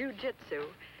Japs' jiu-jitsu,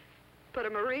 but a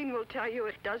Marine will tell you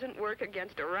it doesn't work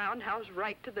against a roundhouse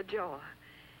right to the jaw.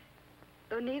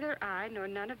 Though neither I nor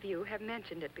none of you have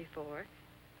mentioned it before,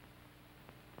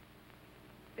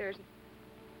 there's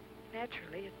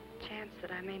naturally a chance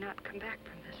that I may not come back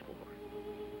from this war.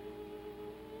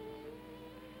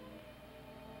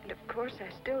 And of course, I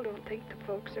still don't think the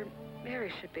folks or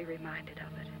Mary should be reminded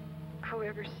of it.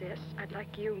 However, Sis, I'd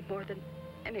like you more than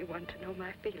anyone to know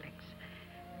my feelings.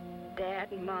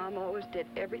 Dad and Mom always did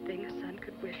everything a son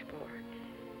could wish for.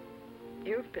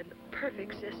 You've been the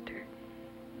perfect sister.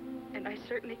 And I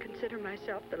certainly consider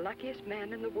myself the luckiest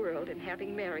man in the world in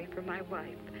having Mary for my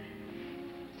wife.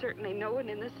 Certainly no one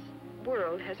in this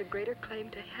world has a greater claim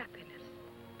to happiness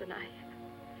than I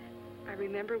have. I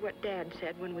remember what Dad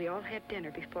said when we all had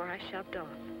dinner before I shoved off.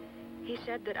 He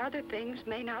said that other things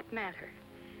may not matter,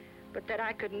 but that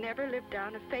I could never live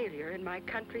down a failure in my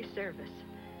country's service.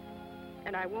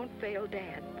 And I won't fail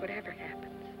Dad, whatever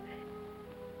happens.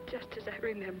 Just as I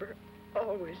remember,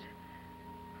 always,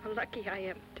 how lucky I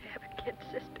am to have a kid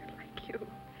sister like you.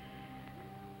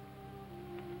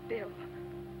 Bill.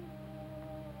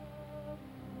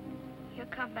 You'll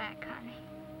come back, honey.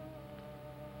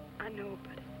 I know,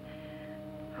 but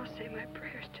I'll say my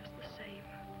prayers just the same.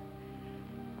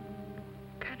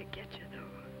 Kind of get you,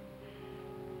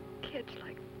 though. Kids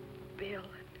like Bill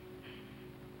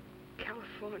and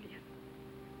California,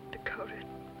 Dakota,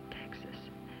 Texas.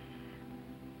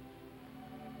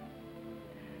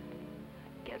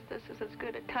 Guess this is as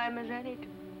good a time as any to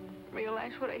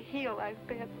realize what a heel I've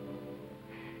been.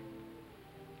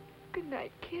 Good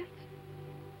night, kids.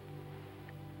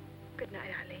 Good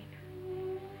night,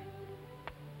 Eileen.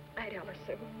 Night, Ella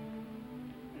Sue.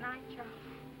 Night, Charles.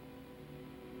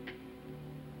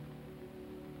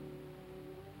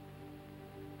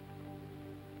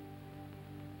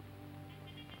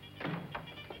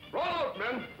 Roll out,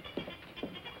 men.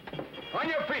 On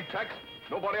your feet, Tex.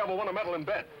 Nobody ever won a medal in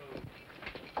bed.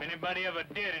 If anybody ever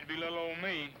did, it'd be little old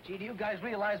me. Gee, do you guys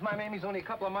realize my Mamie's only a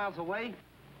couple of miles away?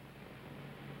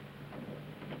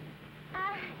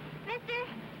 Mister,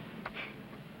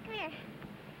 come here.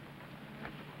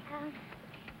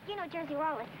 You know Jersey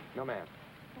Wallace. No, ma'am.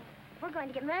 We're going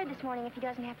to get married this morning if he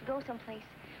doesn't have to go someplace.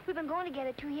 We've been going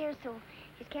together 2 years, so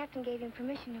his captain gave him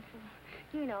permission if,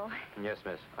 you know. Yes,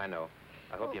 miss, I know.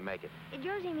 I hope you make it.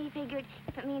 Jersey and me figured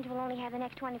if it means we'll only have the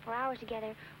next 24 hours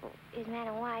together, as man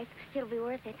and wife, it'll be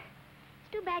worth it.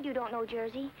 Too bad you don't know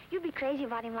Jersey. You'd be crazy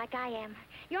about him like I am.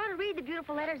 You ought to read the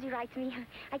beautiful letters he writes me.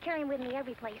 I carry him with me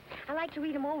every place. I like to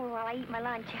read them over while I eat my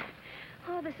lunch.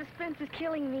 Oh, the suspense is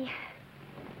killing me.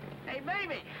 Hey,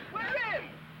 baby, we're in!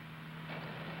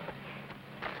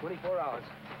 24 hours.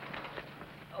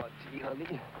 Oh, gee,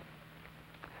 honey.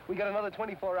 We got another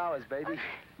 24 hours, baby.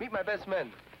 Meet my best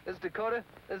men. This is Dakota.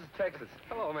 This is Texas.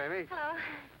 Hello, Mamie. Hello.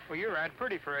 Well, you're right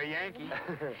pretty for a Yankee.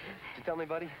 Did you tell me,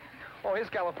 buddy? Oh, here's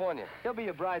California. He'll be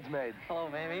your bridesmaid. Hello,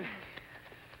 Mamie.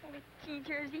 Oh, gee,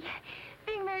 Jersey.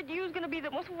 Being married to you is going to be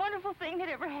the most wonderful thing that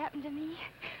ever happened to me.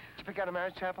 Did you pick out a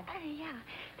marriage chapel? Yeah.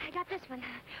 I got this one.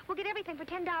 We'll get everything for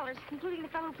 $10, including the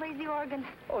fellow who plays the organ.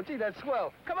 Oh, gee, that's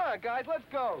swell. Come on, guys, let's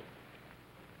go.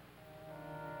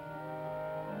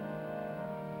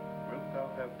 Wilt thou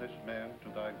have this man to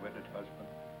thy wedded husband,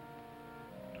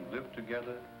 to live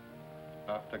together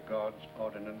after God's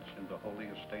ordinance in the holy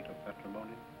estate of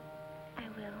matrimony? I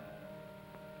will.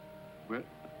 Will?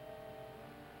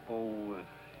 Oh,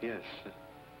 yes.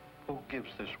 Who gives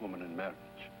this woman in marriage?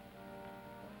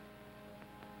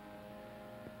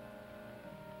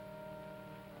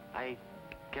 I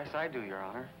guess I do, Your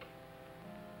Honor.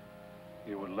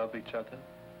 You will love each other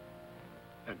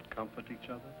and comfort each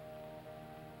other?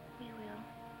 We will.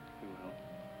 You will.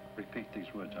 Repeat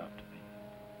these words after me.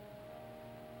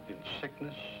 In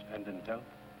sickness and in health.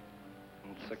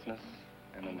 In sickness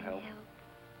and in health.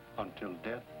 Until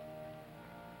death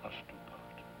us do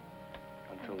part.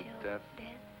 Until death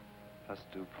us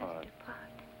do part.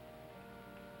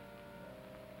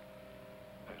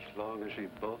 As long as we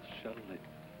both shall live.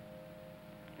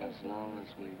 As long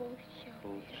as we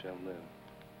both shall live.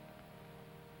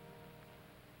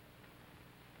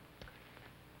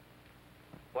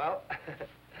 Well,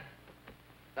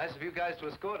 nice of you guys to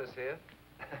escort us here.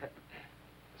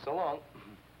 So long.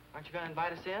 Aren't you going to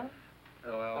invite us in?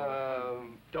 Well,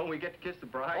 don't we get to kiss the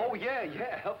bride? Oh, yeah.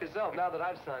 Help yourself now that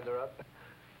I've signed her up.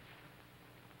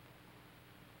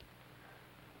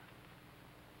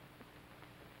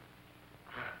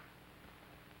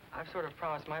 I've sort of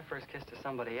promised my first kiss to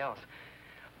somebody else.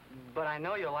 But I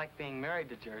know you'll like being married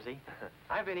to Jersey.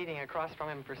 I've been eating across from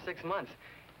him for 6 months.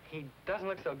 He doesn't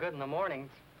look so good in the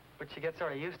mornings, but you get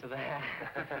sort of used to that.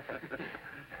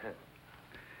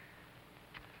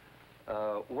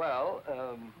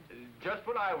 Just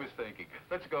what I was thinking.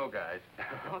 Let's go, guys.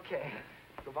 Okay.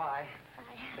 Goodbye.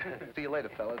 See you later,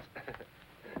 fellas.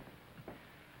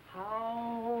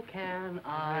 How can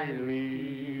I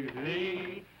leave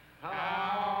thee?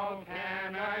 How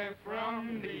can I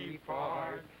from thee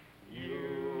part?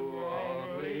 You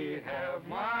only have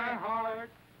my heart,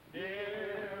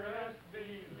 dearest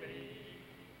believe.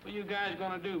 What are you guys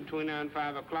gonna do between now and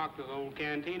 5 o'clock till the old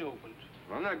canteen opens?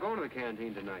 Well, I'm not going to the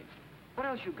canteen tonight. What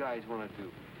else you guys want to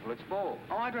do? Well, it's bowl.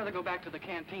 Oh, I'd rather go back to the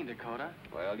canteen, Dakota.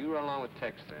 Well, you run along with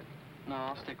Tex then. No,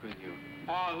 I'll stick with you.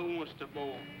 Oh, who wants to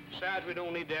bowl? Besides, we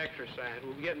don't need to exercise.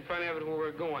 We'll get in front of it where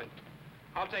we're going.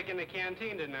 I'll take in the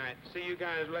canteen tonight. See you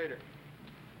guys later.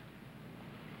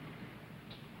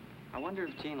 I wonder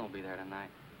if Jean will be there tonight.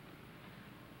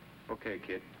 Okay,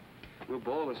 kid. We'll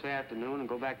bowl this afternoon and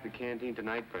go back to the canteen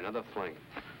tonight for another fling.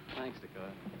 Thanks,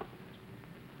 Dakota.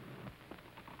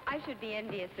 I should be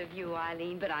envious of you,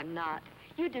 Eileen, but I'm not.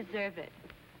 You deserve it.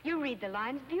 You read the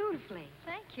lines beautifully.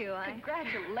 Thank you.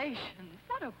 Congratulations.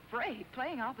 What a break,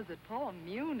 playing opposite Paul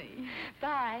Muni.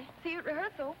 Bye. See you at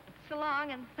rehearsal. So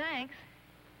long and thanks.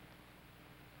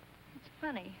 It's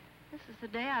funny. This is the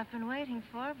day I've been waiting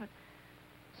for, but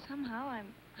somehow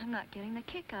I'm not getting the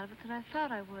kick out of it that I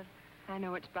thought I would. I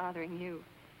know it's bothering you.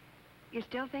 You're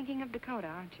still thinking of Dakota,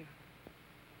 aren't you?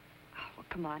 Oh, well,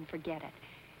 come on, forget it.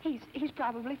 He's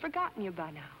probably forgotten you by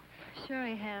now. Sure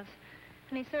he has.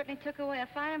 And he certainly took away a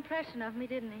fine impression of me,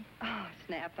 didn't he? Oh,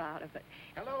 snap out of it.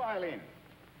 Hello, Eileen.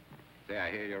 Say, I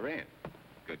hear you're in.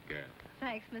 Good girl.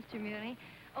 Thanks, Mr. Muni.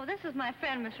 Oh, this is my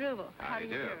friend, Miss Rubel. How do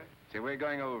you do? See, we're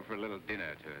going over for a little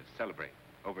dinner to celebrate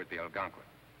over at the Algonquin.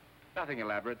 Nothing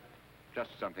elaborate,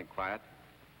 just something quiet.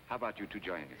 How about you two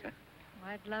joining us, huh? Oh,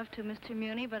 I'd love to, Mr.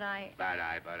 Muni, but I... But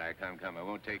I, come. I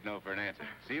won't take no for an answer.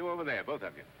 See you over there, both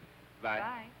of you. Bye.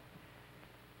 Bye.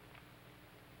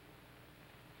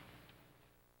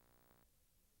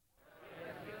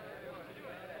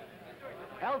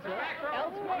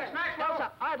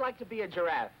 Elsa, I'd like to be a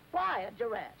giraffe. Why a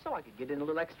giraffe? So I could get in a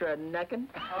little extra necking.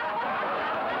 Not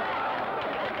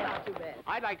too bad.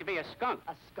 I'd like to be a skunk.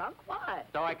 A skunk? Why?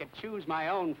 So I could choose my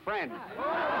own friend. Look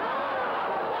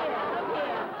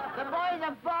here. The boys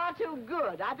are far too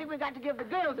good. I think we've got to give the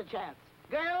girls a chance.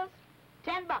 Girls,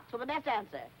 $10 for the best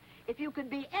answer. If you could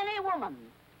be any woman,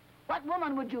 what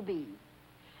woman would you be?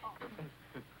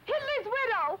 Hidley's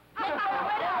widow! Widow!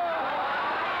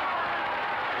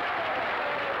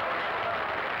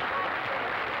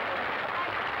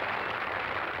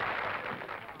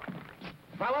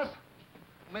 fellas,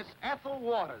 Miss Ethel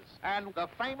Waters and the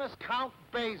famous Count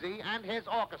Basie and his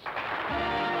orchestra.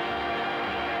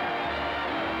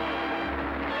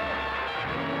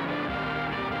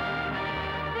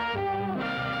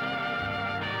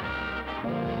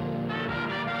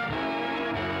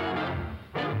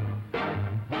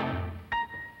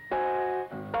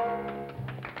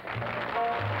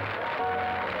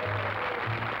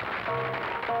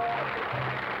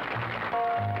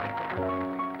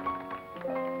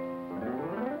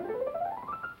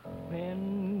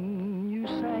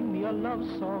 Love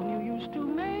song you used to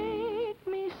make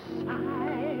me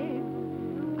sigh.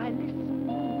 I listened.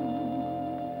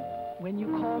 When you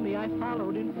called me, I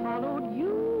followed and followed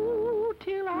you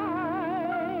till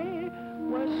I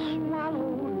was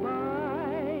swallowed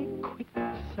by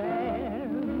quicksand.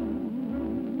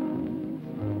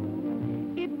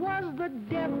 It was the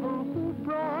devil who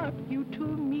brought you to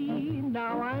me.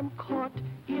 Now I'm caught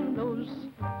in those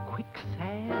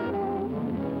quicksands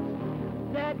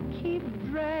that keep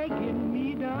dragging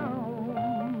me down.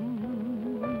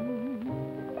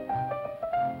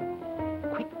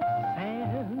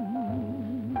 Quicksand.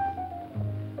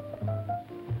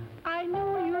 I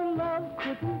knew your love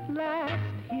couldn't last.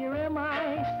 Here am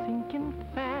I sinking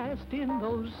fast in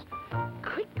those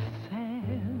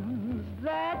quicksands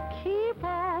that keep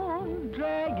on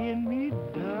dragging me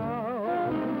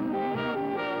down.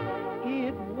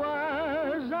 It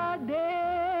was a day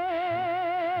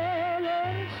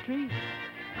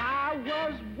I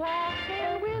was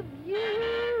walking with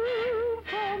you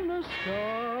from the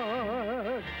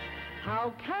start.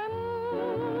 How can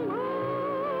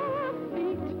my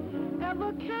feet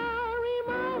ever carry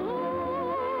my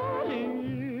heart?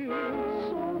 It's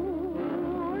so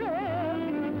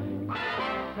heavy.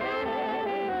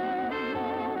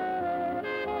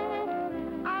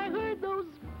 I heard those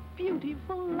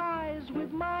beautiful lies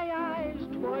with my eyes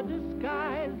toward the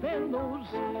skies, then those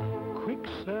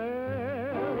quicksands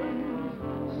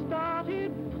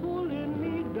started pulling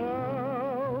me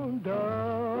down,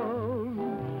 down,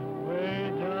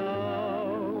 way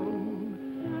down.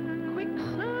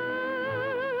 Quicksand,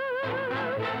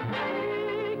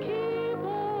 they keep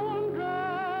on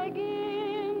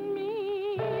dragging me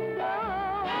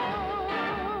down.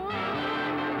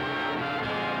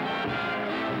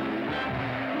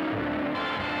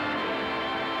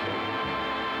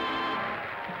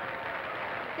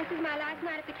 This is my last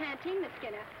night at the canteen, Miss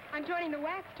Skinner. I'm joining the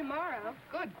wax tomorrow.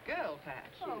 Good girl, Pat.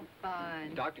 Oh,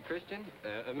 fine. Dr. Christian,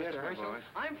 Mr. Herschel.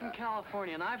 I'm from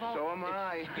California, and I've So am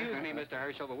I. Excuse me, Mr.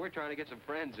 Herschel, but we're trying to get some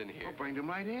friends in here. Oh, bring them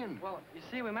right in. Well, you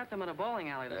see, we met them in a bowling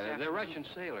alley this afternoon. They're Russian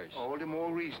sailors. All the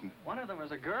more reason. One of them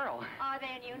was a girl. Are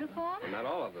they in uniform? Not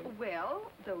all of them. Well,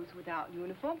 those without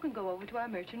uniform can go over to our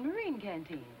merchant marine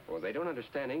canteen. Well, they don't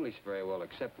understand English very well,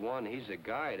 except one. He's a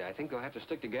guide. I think they'll have to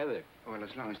stick together. Well,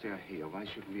 as long as they're here, why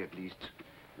shouldn't we at least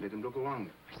let them look around?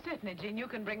 Certainly, Jean, you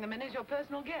can bring them in as your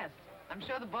personal guests. I'm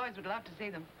sure the boys would love to see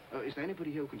them. Is there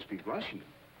anybody here who can speak Russian?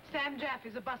 Sam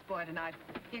Jaffe's a busboy tonight.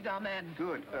 He's our man.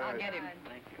 Good. I'll get him.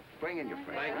 Thank you. Bring in your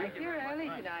friend. Thank you. You're early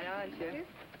tonight, aren't you?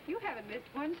 You haven't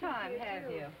missed one time, have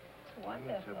you? It's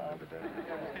wonderful.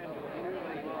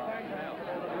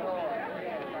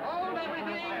 Hold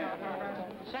everything!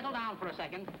 Settle down for a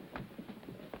second.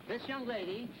 This young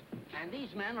lady and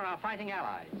these men are our fighting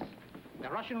allies.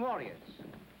 They're Russian warriors.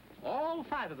 All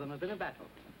 5 of them have been in battle.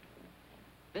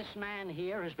 This man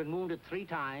here has been wounded 3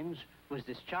 times, was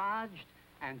discharged,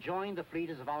 and joined the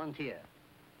fleet as a volunteer.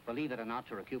 Believe it or not,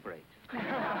 to recuperate.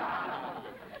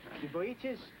 Не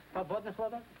боитесь подводных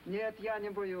лодок? Нет, я не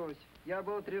боюсь. Я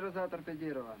был 3 раза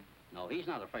торпедирован. No, he's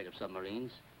not afraid of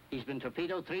submarines. He's been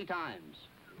torpedoed 3 times.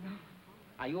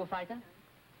 Are you a fighter?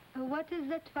 What is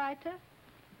that, fighter?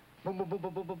 Boom, boom, boom,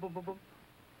 boom, boom, boom, boom, boom, boom.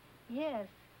 Yes,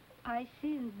 I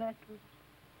seen battle.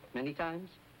 Many times?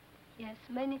 Yes,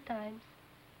 many times.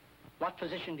 What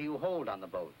position do you hold on the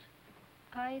boat?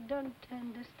 I don't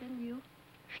understand you.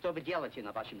 Что вы делаете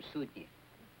на вашем судне?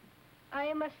 I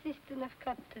am assistant of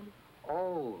captain.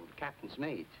 Oh, the captain's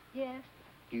mate. Yes.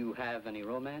 Do you have any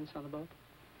romance on the boat?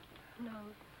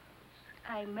 No.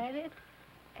 I'm married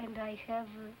and I have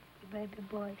baby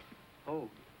boys. Oh,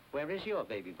 where is your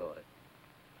baby boy?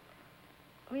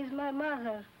 With my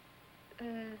mother.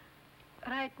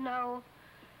 Right now,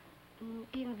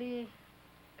 in the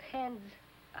hands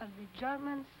of the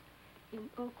Germans in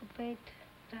occupied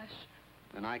Russia.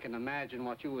 And I can imagine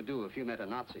what you would do if you met a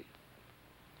Nazi.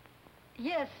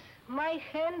 Yes, my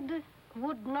hand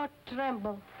would not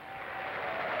tremble.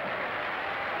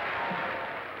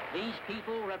 These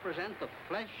people represent the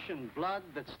flesh and blood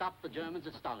that stopped the Germans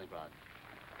at Stalingrad.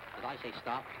 Did I say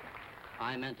stopped?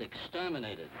 I meant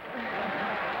exterminated.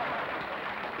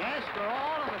 Yes, we're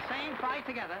all in the same fight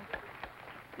together.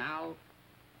 Now,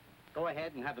 go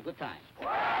ahead and have a good time.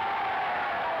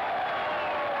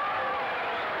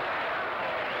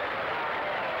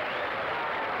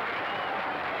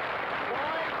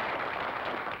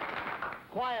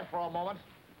 Quiet for a moment.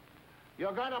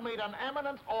 You're going to meet an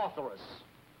eminent authoress,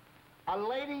 a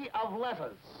lady of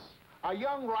letters, a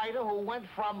young writer who went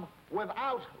from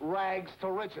without rags to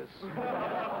riches.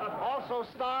 Also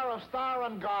star of Star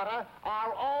and Garter,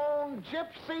 our own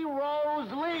Gypsy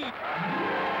Rose Lee.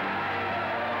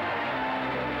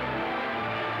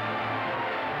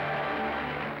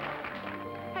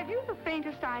 Have you the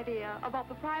faintest idea about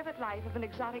the private life of an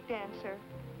exotic dancer?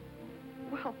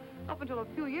 Well, up until a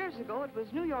few years ago, it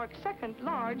was New York's second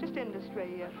largest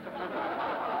industry.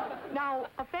 Now,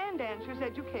 a fan dancer's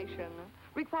education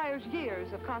requires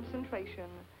years of concentration.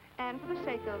 And for the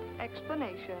sake of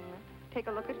explanation, take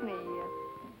a look at me.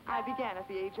 I began at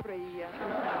the age of 3,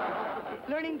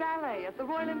 learning ballet at the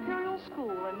Royal Imperial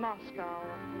School in Moscow.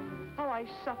 Oh, I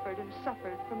suffered and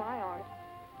suffered for my art.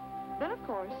 Then, of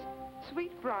course,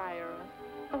 Sweet Briar.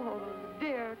 Oh,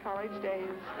 dear college days.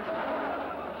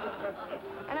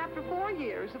 And after 4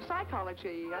 years of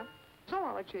psychology,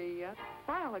 zoology,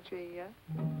 biology,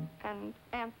 and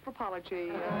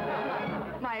anthropology,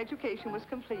 my education was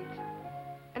complete.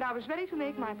 And I was ready to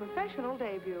make my professional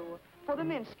debut for the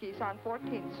Minskys on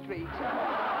 14th Street.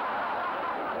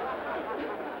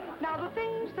 Now, the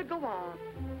things that go on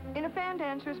in a fan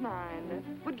dancer's mind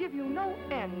would give you no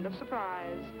end of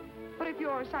surprise. But if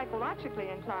you're psychologically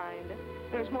inclined,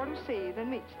 there's more to see than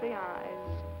meets the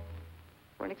eyes.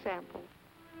 For an example,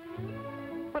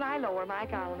 when I lower my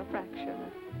gown a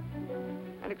fraction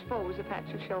and expose a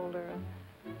patch of shoulder,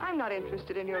 I'm not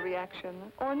interested in your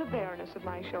reaction or in the bareness of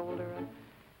my shoulder.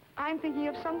 I'm thinking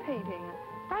of some painting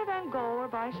by Van Gogh or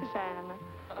by Cézanne,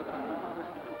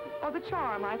 or the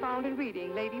charm I found in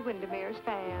reading Lady Windermere's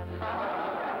Fan.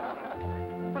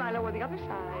 When I lower the other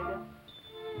side,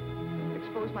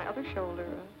 expose my other shoulder,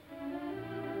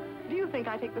 do you think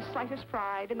I take the slightest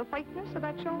pride in the whiteness of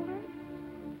that shoulder?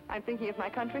 I'm thinking of my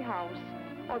country house,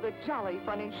 or the jolly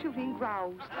fun in shooting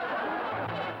grouse.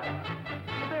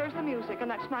 There's the music,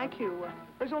 and that's my cue.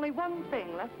 There's only one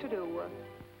thing left to do.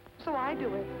 So I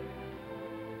do it.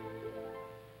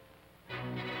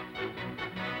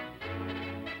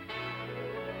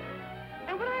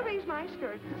 And when I raise my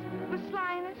skirts with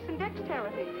slyness and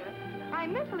dexterity,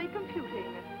 I'm mentally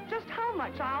computing just how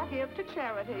much I'll give to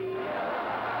charity.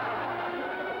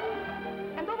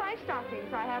 And though my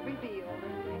stockings I have revealed,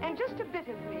 and just a bit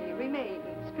of me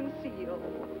remains concealed.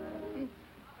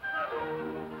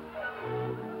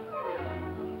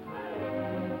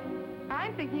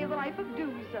 I'm thinking of the life of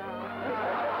Dooza.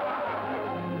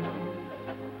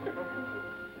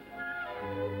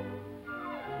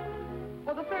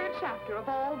 Or the 3rd chapter of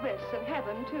all this in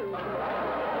heaven, too.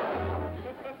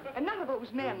 And none of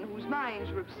those men whose minds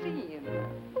are obscene.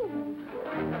 Ooh.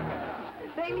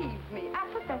 They leave me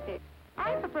apathetic.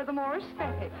 I prefer the more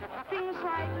aesthetic. Things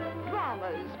like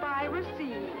dramas by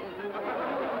Racine.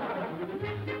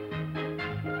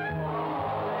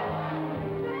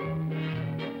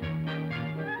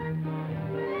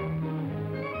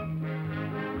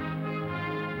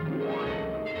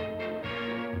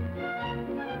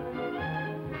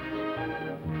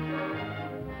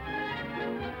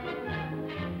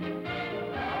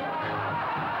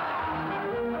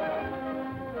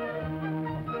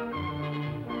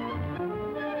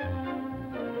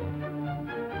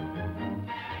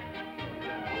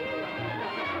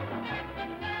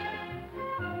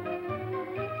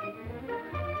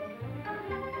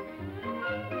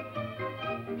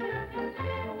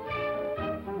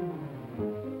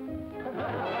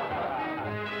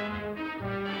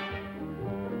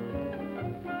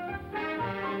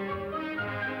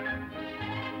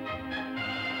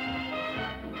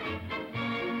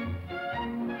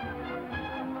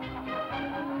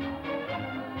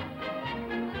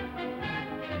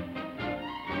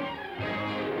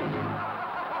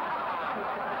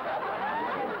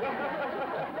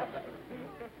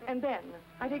 And then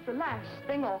I take the last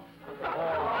thing off.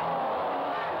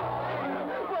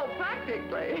 Well,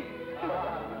 practically.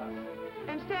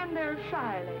 And stand there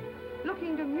shyly,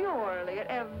 looking demurely at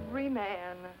every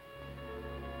man.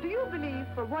 Do you believe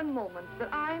for one moment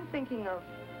that I'm thinking of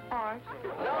art?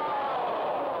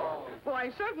 No! Well, I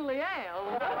certainly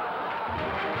am.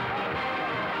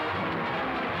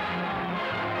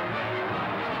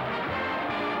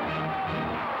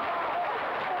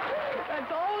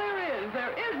 That's all there is.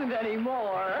 There isn't any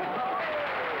more. Do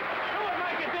it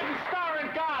like you didn't Star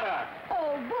and Garter.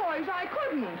 Oh, boys, I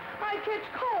couldn't. I'd catch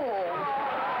cold.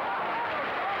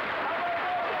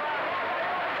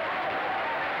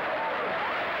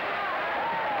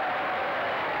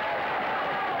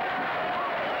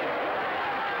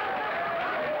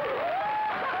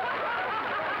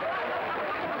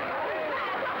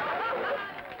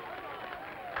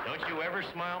 you ever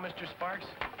smile, Mr. Sparks?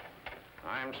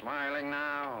 I'm smiling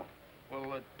now.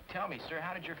 Well, tell me, sir,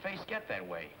 how did your face get that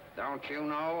way? Don't you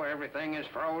know everything is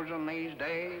frozen these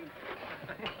days?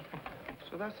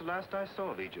 So that's the last I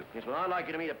saw of Egypt. Yes, well, I'd like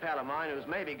you to meet a pal of mine who's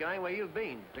maybe going where you've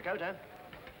been, Dakota.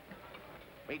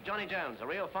 Meet Johnny Jones, a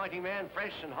real fighting man,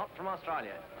 fresh and hot from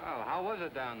Australia. Oh, how was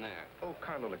it down there? Oh,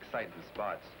 kind of little exciting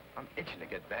spots. I'm itching to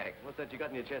get back. What's that you got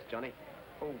in your chest, Johnny?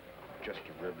 Oh, just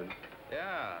a ribbon.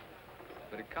 Yeah,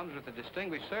 but it comes with a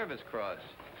Distinguished Service Cross.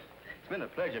 It's been a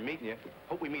pleasure meeting you.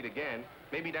 Hope we meet again.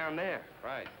 Maybe down there.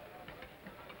 Right.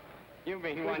 You've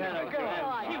been wonderful.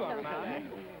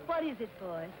 What is it,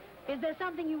 boys? Is there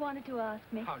something you wanted to ask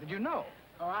me? How did you know?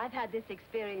 Oh, I've had this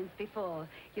experience before.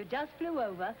 You just flew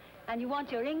over, and you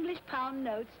want your English pound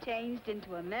notes changed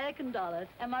into American dollars.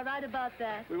 Am I right about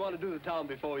that? We want to do the town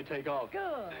before we take off.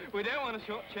 Good. We don't want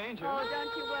to shortchange her. Oh,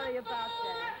 don't you worry about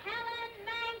that. Helen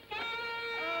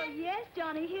Bankhead! Oh, yes,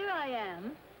 Johnny, here I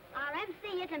am. Our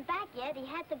MC isn't back yet. He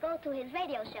had to go to his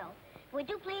radio show. Would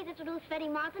you please introduce Freddie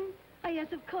Martin? Oh,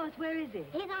 yes, of course. Where is he?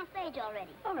 He's on stage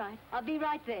already. All right. I'll be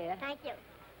right there. Thank you.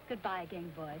 Goodbye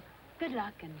again, boys. Good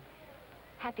luck and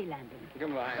happy landing.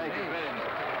 Goodbye. Thank you very much.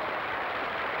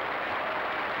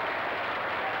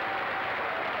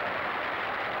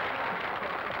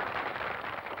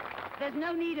 There's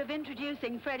no need of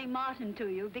introducing Freddie Martin to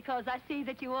you because I see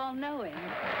that you all know him.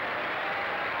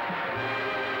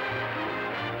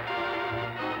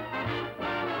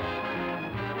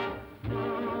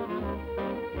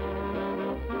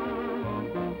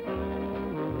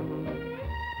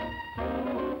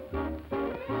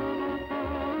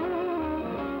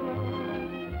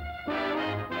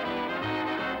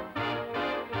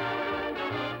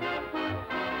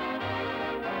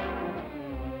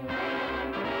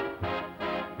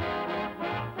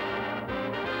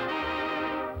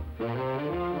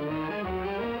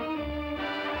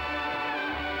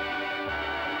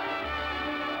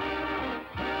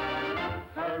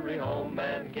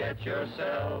 Get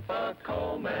yourself a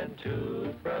comb and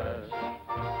toothbrush.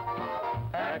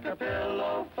 Pack a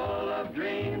pillow full of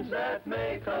dreams that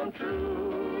may come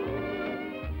true.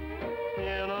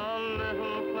 In a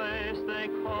little place they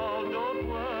call Don't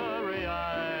Worry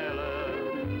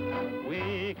Island,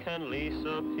 we can lease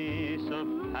a piece of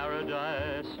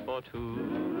paradise for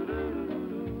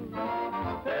two.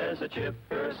 There's a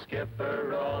chipper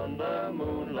skipper on the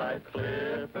Moonlight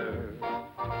Clipper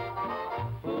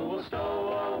who will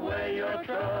stow away your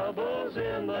troubles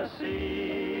in the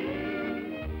sea.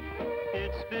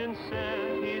 It's been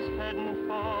said he's heading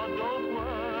for Don't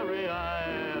Worry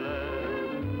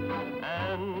Island,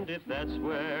 and if that's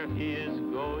where he is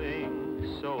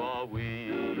going, so are we.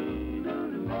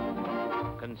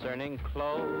 Concerning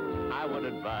clothes, I would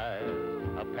advise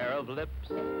a pair of lips,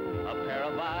 a pair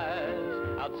of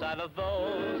eyes. Outside of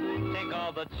those, take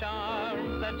all the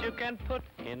charms that you can put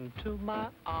into my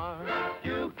arms.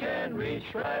 You can reach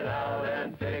right out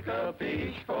and pick a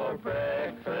peach for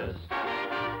breakfast.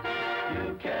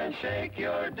 You can shake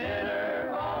your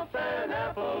dinner off an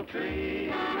apple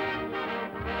tree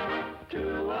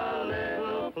to a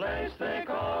little place they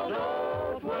call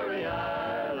Don't Worry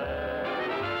Island.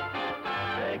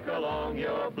 Take along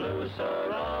your blue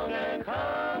sarong and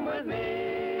come with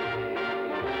me.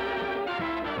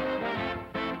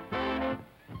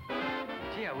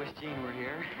 Gee, I wish Jean were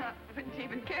here. Wouldn't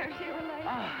even care if you were late.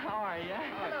 Oh, how are you?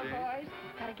 Hello, boys.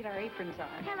 Gotta get our aprons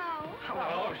on. Hello.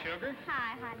 Hello, sugar.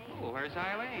 Hi, honey. Oh, where's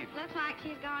Eileen? Looks like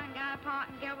she's gone and got a part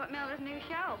in Gilbert Miller's new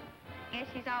show. Guess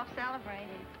she's off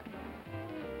celebrating.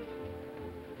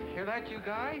 Hear that, you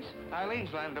guys?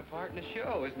 Eileen's landed a part in the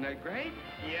show. Isn't that great?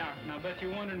 Yeah, and I bet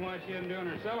you're wondering why she isn't doing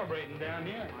her celebrating down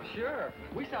here. Sure.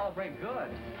 We celebrate good. Are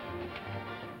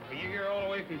you here all the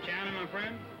way from China, my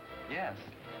friend? Yes.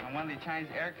 I'm one of the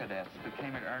Chinese air cadets who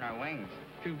came and earned our wings.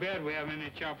 Too bad we haven't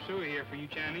any chop suey here for you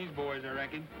Chinese boys, I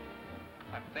reckon.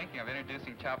 I'm thinking of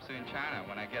introducing chop suey in China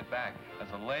when I get back as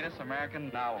the latest American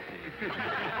novelty.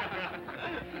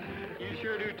 You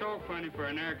sure do talk funny for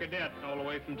an air cadet all the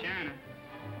way from China.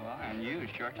 Well, and you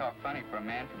sure talk funny for a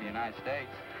man from the United States.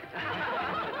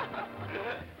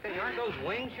 Hey, aren't those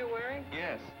wings you're wearing?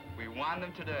 Yes, we won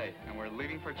them today, and we're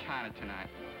leaving for China tonight.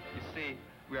 You see,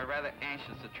 we are rather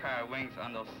anxious to try our wings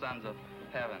on those sons of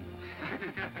heaven.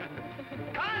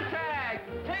 Contact!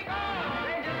 Take off!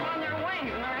 They just won their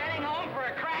wings and they're heading home for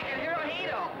a crack at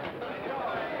Hirohito.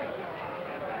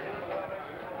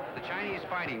 The Chinese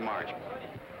Fighting March.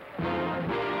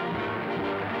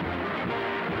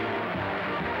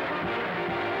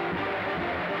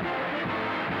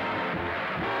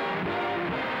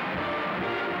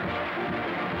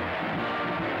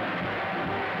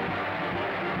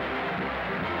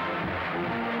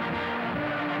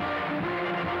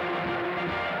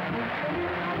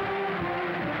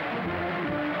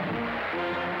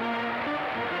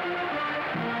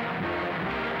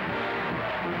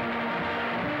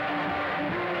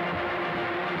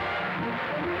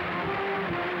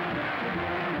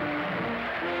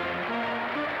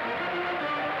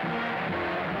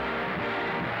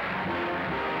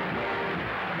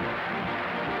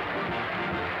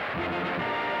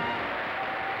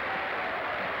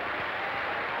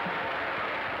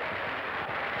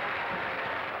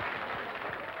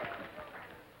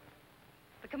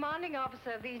 commanding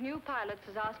officer of these new pilots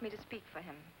has asked me to speak for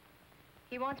him.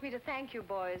 He wants me to thank you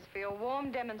boys for your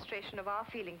warm demonstration of our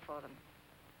feeling for them.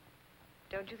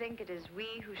 Don't you think it is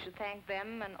we who should thank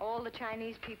them and all the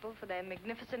Chinese people for their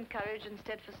magnificent courage and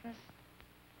steadfastness?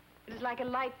 It is like a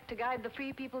light to guide the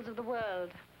free peoples of the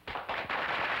world.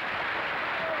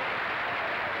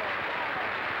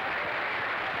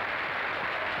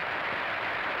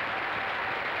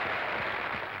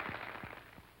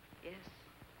 Yes,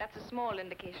 that's a small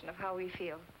indication of how we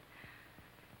feel.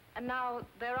 And now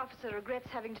their officer regrets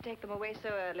having to take them away so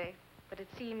early, but it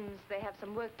seems they have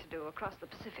some work to do across the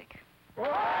Pacific. I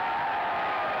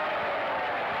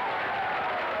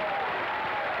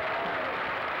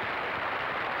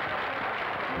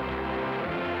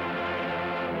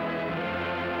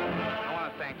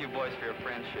want to thank you boys for your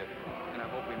friendship, and I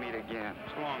hope we meet again.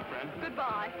 So long, friend.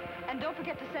 Goodbye. And don't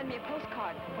forget to send me a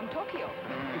postcard from Tokyo.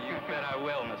 You bet I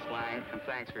will, Miss Lang, and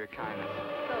thanks for your kindness.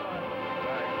 So long.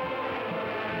 Bye.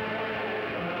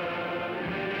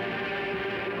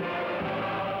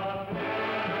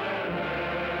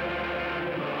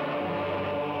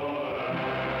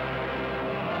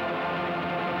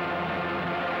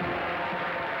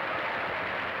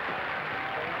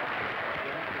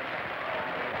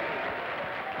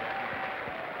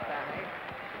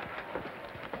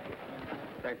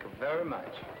 Thank you very much.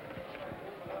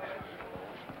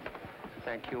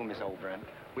 Thank you, Miss O'Brien.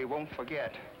 We won't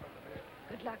forget.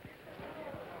 Good luck.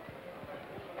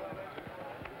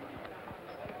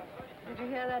 Did you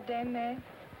hear that, Dame May?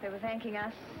 They were thanking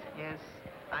us. Yes,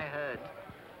 I heard.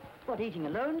 What, eating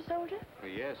alone, soldier?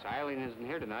 Well, yes, Eileen isn't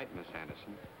here tonight, Miss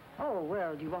Anderson. Oh,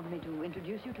 well, do you want me to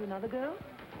introduce you to another girl?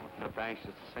 No, thanks,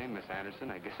 just the same, Miss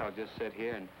Anderson. I guess I'll just sit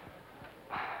here and...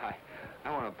 I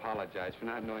want to apologize for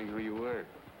not knowing who you were.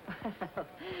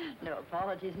 No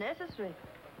apologies necessary.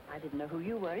 I didn't know who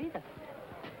you were either.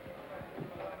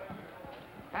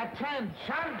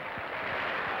 Attention!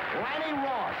 Lanny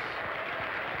Ross.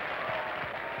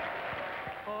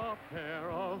 A pair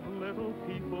of little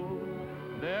people,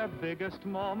 their biggest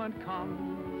moment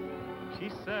comes. She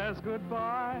says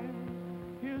goodbye.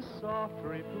 His soft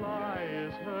reply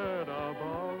is heard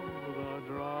above the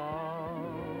drum.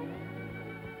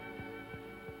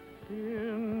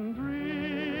 In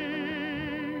dreams,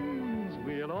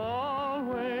 we'll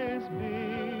always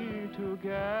be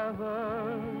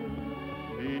together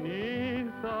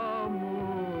beneath the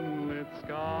moonlit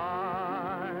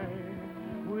sky.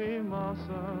 We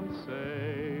mustn't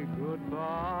say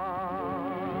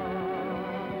goodbye.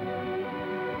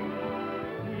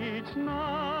 Each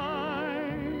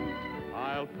night,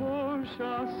 I'll push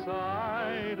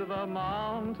aside the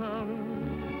mountains.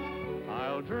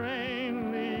 I'll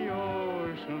drain the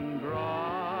ocean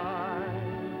dry.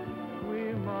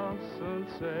 We mustn't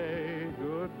say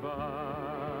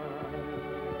goodbye.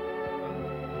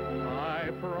 I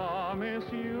promise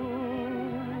you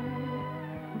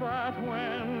that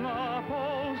when the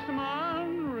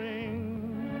postman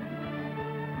rings,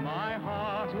 my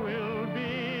heart will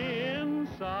be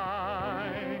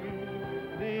inside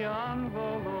the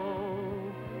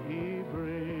envelope he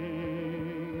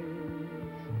brings.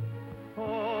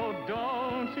 Oh,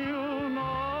 don't you know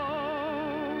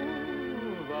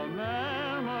the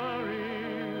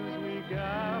memories we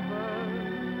gathered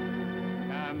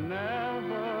can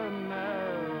never,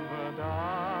 never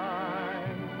die.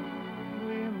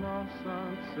 We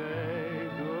mustn't say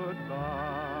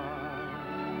goodbye.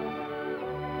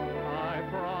 I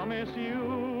promise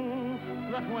you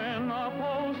that when the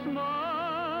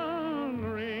postman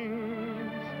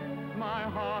rings, my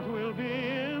heart will be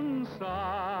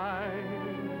inside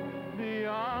the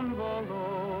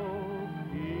envelope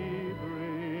he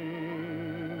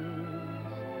brings.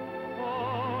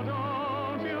 Oh,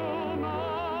 don't you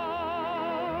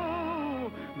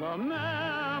know the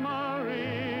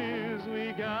memories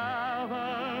we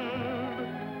gathered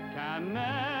can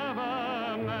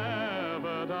never,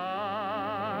 never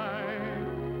die.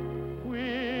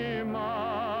 We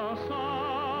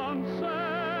mustn't say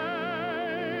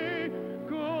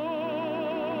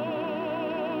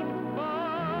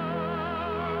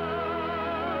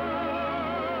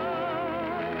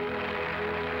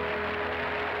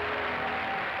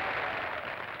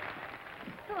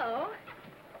Hello.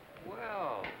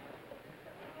 Well.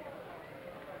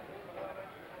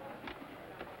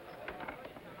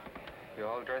 You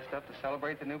all dressed up to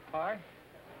celebrate the new part?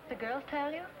 The girls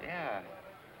tell you? Yeah.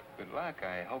 Good luck.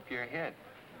 I hope you're hit.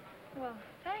 Well,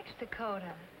 thanks,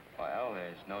 Dakota. Well,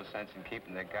 there's no sense in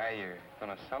keeping the guy you're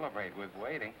going to celebrate with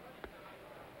waiting.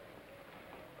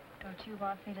 Don't you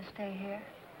want me to stay here?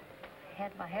 I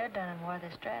had my hair done and wore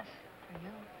this dress for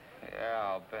you. Yeah,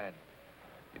 I'll bet.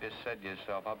 You just said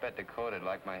yourself, I'll bet Dakota'd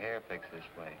like my hair fixed this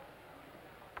way.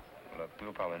 Look,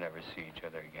 we'll probably never see each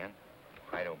other again.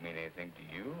 I don't mean anything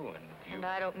to you, and you... And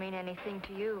I don't mean anything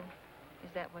to you.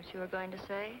 Is that what you were going to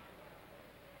say?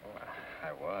 Well,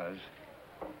 I was.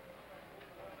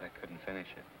 I couldn't finish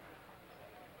it.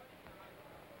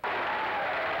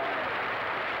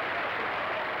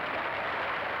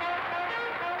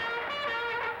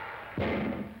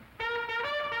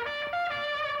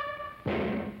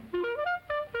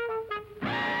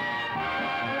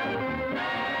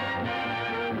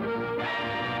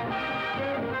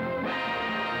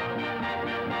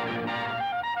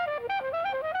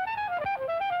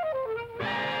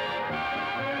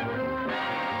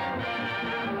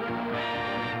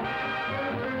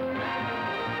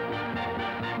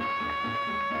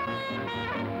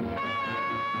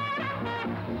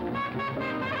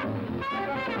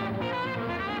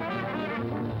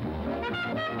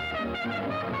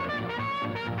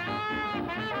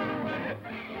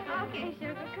 Okay,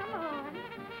 sugar, come on.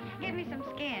 Give me some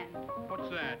skin. What's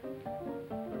that?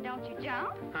 Don't you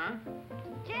jump? Huh?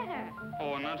 Jitter.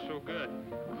 Oh, not so good.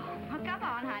 Well, come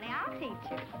on, honey, I'll teach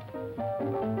you.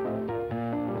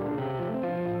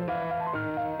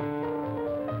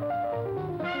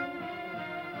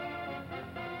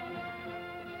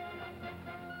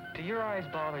 Do your eyes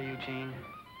bother you, Gene?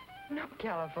 No,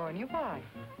 California, why?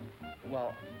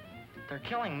 Well, they're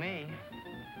killing me.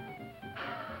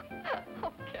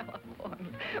 Oh,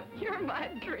 California, you're my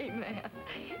dream man.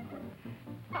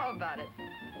 How about it?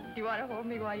 You want to hold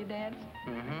me while you dance?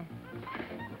 Mm-hmm.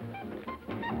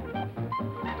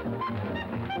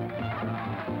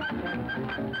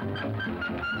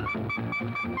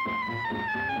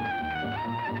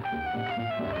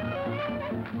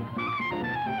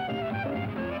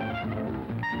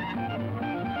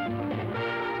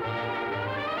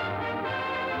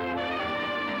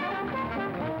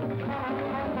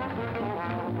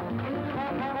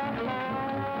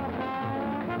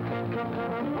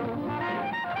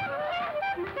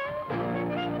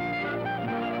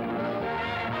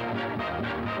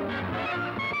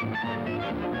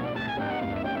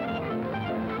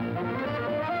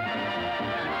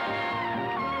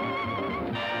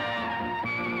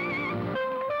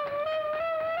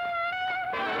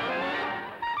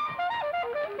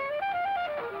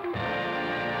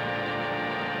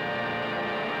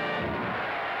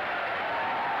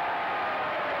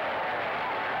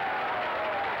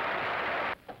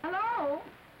 Hello?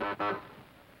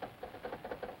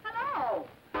 Hello?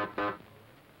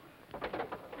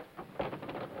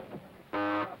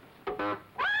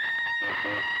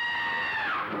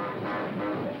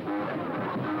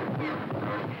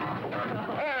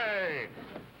 Hey!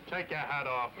 Take your hat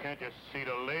off. Can't you see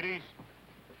the ladies?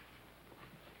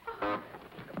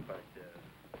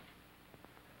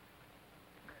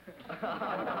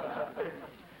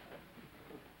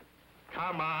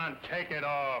 Come on, take it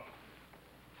off.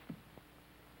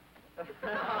 It's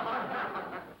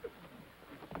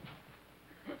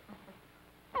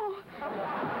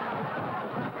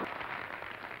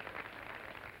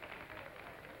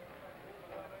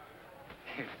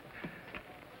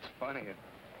funny. It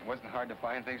wasn't hard to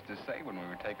find things to say when we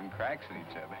were taking cracks at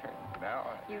each other. Now,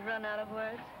 You've run out of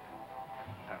words?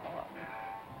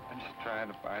 I'm just trying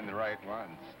to find the right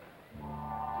ones.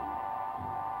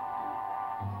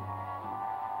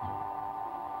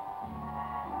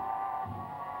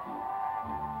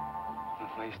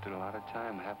 We've wasted a lot of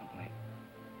time, haven't we?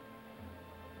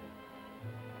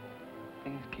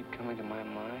 Things keep coming to my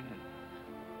mind,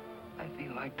 and I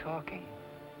feel like talking.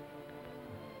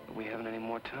 But we haven't any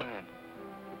more time.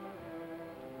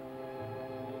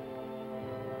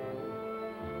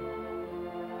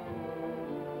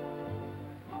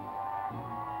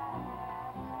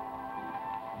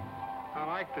 I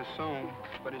like the song,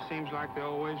 but it seems like they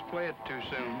always play it too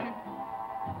soon.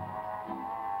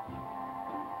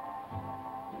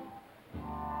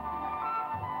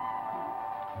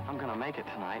 I'm gonna make it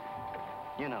tonight.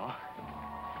 You know.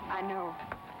 I know.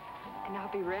 And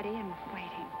I'll be ready and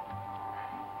waiting.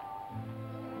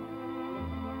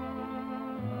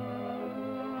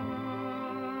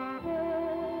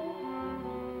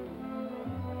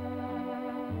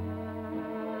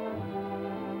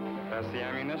 That's the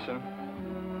ammunition.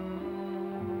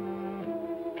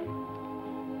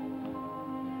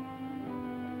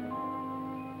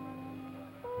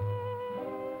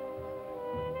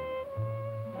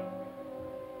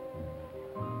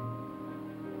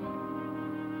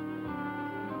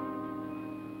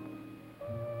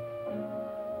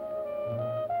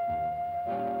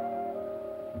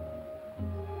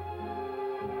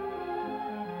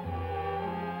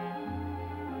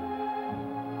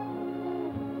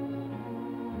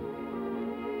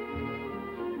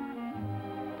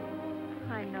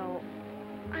 I know.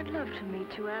 I'd love to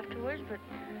meet you afterwards, but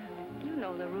you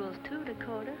know the rules too,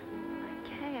 Dakota. I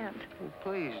can't. Oh,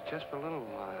 please, just for a little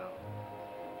while.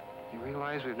 You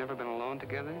realize we've never been alone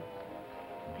together?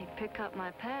 They'd pick up my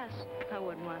past. I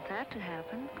wouldn't want that to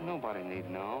happen. Nobody need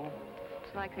know.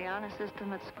 It's like the honor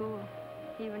system at school.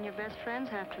 Even your best friends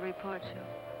have to report you.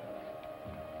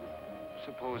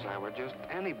 Suppose I were just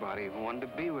anybody who wanted to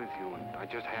be with you, and I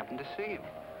just happened to see you.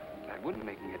 That wouldn't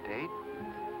make me a date.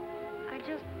 I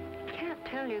just can't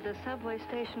tell you the subway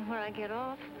station where I get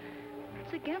off.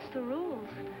 It's against the rules.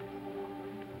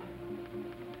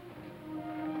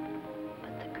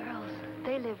 But the girls,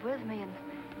 they live with me, and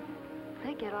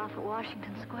they get off at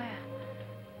Washington Square.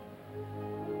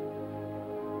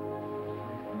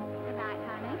 Good night,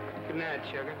 honey. Good night,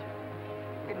 sugar.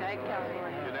 Good night,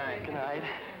 California. Good night. Good night.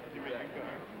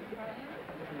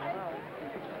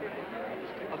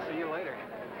 I'll see you later.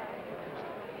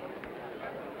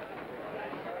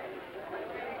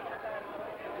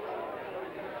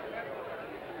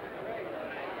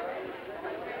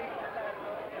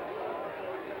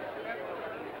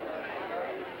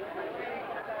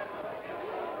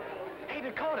 Hey,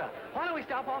 Dakota, why don't we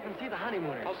stop off and see the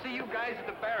honeymooners? I'll see you guys at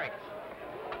the barracks.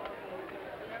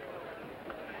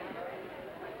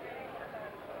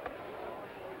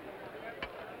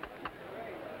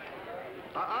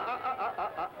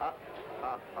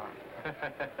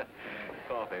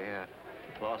 Coffee, yeah.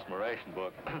 Lost my ration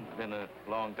book. Been a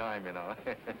long time, you know.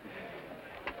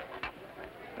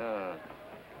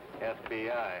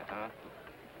 FBI, huh?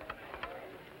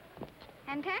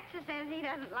 And Texas says he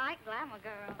doesn't like glamour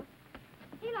girls.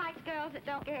 He likes girls that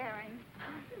don't scare him.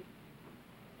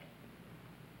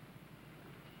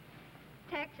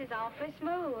 Tex is awfully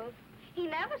smooth. He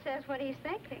never says what he's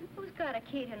thinking. Who's got a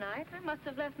key tonight? I must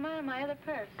have left mine in my other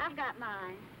purse. I've got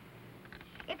mine.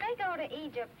 If they go to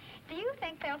Egypt, do you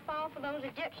think they'll fall for those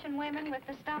Egyptian women with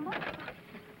the stomach?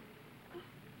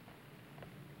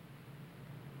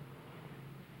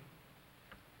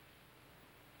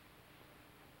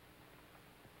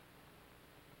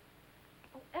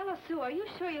 Oh, Ella Sue, are you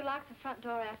sure you locked the front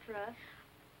door after us?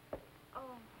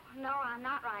 Oh, no, I'm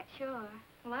not right sure.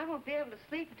 Well, I won't be able to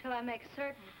sleep until I make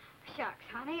certain. Shucks,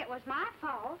 honey, it was my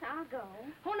fault. I'll go.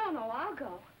 Oh, no, I'll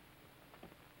go.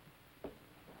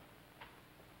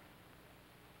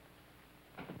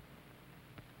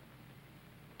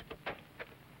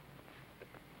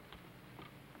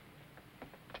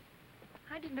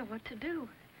 I didn't know what to do.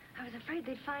 I was afraid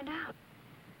they'd find out.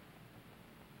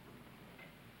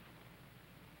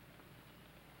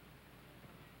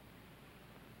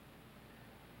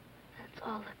 That's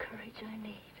all the courage I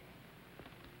need.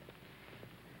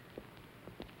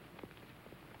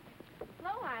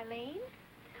 Hello, Eileen.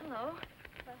 Hello.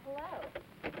 Well,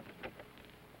 hello.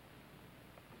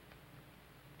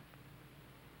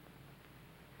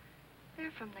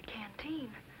 They're from the canteen.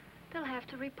 They'll have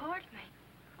to report me.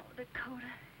 Oh,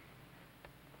 Dakota.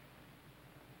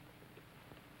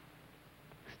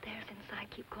 The stairs inside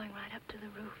keep going right up to the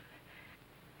roof.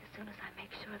 As soon as I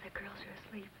make sure the girls are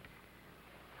asleep,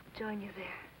 I'll join you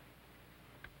there.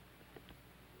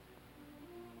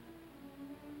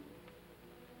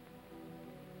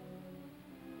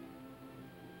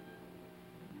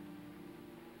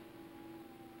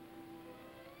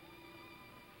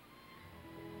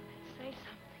 Say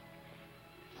something,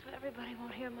 so everybody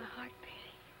won't hear my heart beating.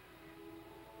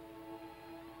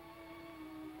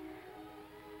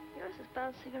 Yours is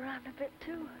bouncing around a bit,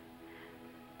 too. Boom,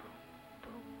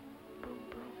 boom, boom,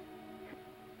 boom.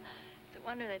 It's a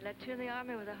wonder they'd let you in the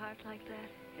army with a heart like that.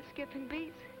 You're skipping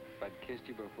beats. If I'd kissed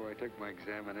you before I took my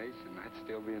examination, I'd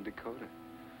still be in Dakota.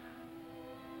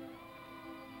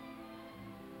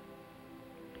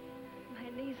 My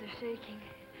knees are shaking.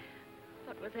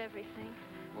 What with everything.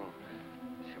 Well,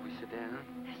 shall we sit down?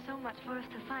 There's so much for us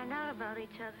to find out about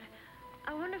each other.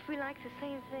 I wonder if we like the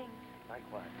same things. Like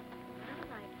what?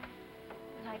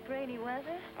 Like rainy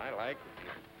weather. I like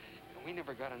it. We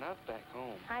never got enough back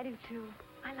home. I do, too.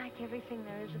 I like everything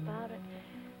there is about it.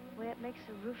 The way it makes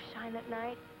the roof shine at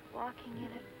night, walking in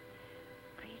it,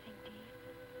 breathing deep.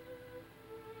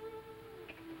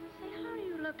 Say, how do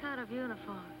you look out of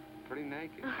uniform? Pretty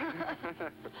naked.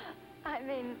 I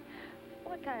mean,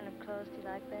 what kind of clothes do you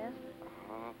like best?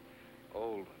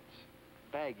 Old ones.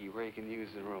 Baggy where you can use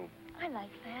the room. I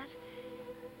like that.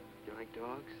 You like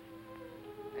dogs?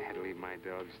 I had to leave my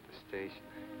dogs at the station.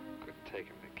 Couldn't take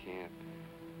them to camp.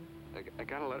 I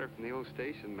got a letter from the old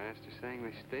station master saying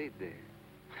they stayed there.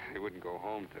 They wouldn't go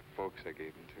home to folks I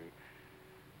gave them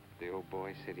to. The old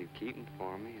boy said he'd keep them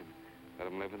for me and let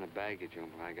them live in the baggage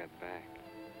room when I got back.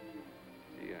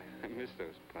 Gee, I miss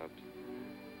those pups.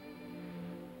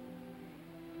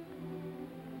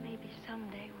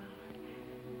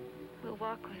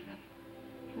 walk with them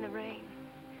in the rain.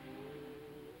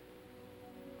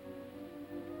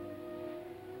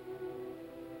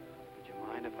 Would you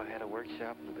mind if I had a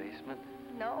workshop in the basement?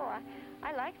 No,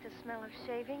 I like the smell of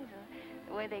shavings,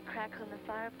 the way they crackle in the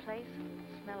fireplace,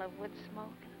 the smell of wood smoke,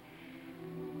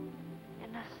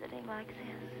 and us sitting like this.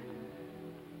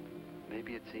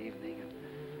 Maybe it's evening, and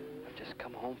I've just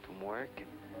come home from work, and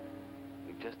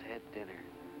we've just had dinner.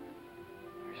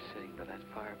 We're sitting by that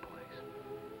fireplace.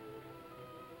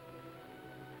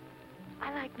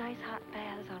 I like nice hot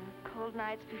baths on cold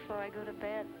nights before I go to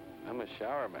bed. I'm a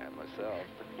shower man myself.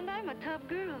 And I'm a tough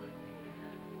girl.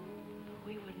 But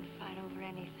we wouldn't fight over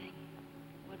anything,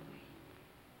 would we?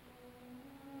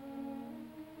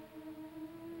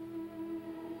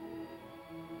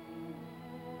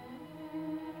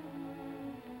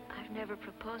 I've never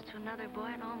proposed to another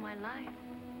boy in all my life.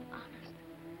 Honest.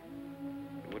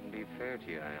 It wouldn't be fair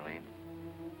to you, Eileen.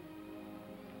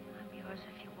 I'm yours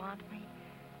if you want me.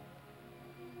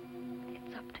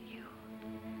 It's up to you.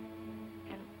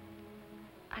 And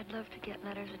I'd love to get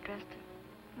letters addressed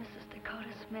to Mrs. Dakota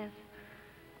Smith.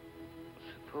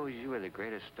 Suppose you were the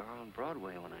greatest star on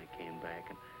Broadway when I came back,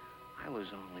 and I was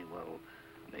only, well,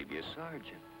 maybe a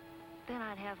sergeant. Then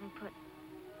I'd have them put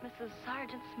Mrs.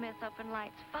 Sergeant Smith up in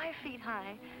lights 5 feet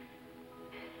high.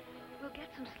 We'll get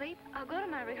some sleep. I'll go to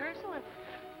my rehearsal, and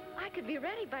I could be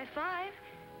ready by 5.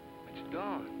 It's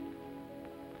dawn.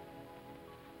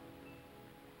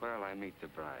 Where'll I meet the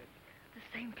bride?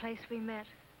 The same place we met,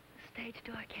 the Stage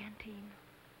Door Canteen.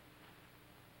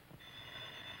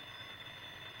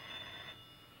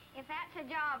 If that's a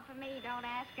job for me, don't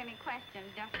ask any questions.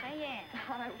 Just say yes.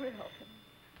 I will.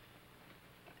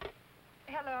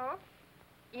 Hello?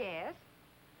 Yes?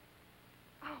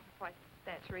 Oh, what?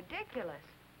 That's ridiculous.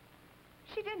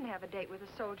 She didn't have a date with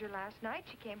a soldier last night.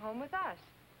 She came home with us.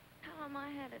 Tell him I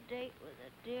had a date with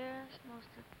the dearest, most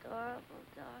adorable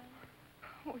darling.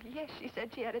 Oh, yes, she said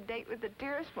she had a date with the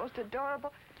dearest, most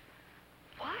adorable...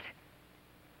 What?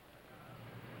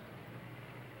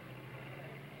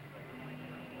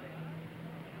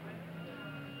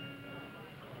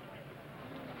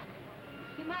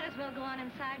 You might as well go on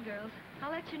inside, girls.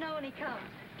 I'll let you know when he comes.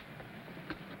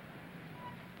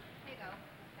 Here you go.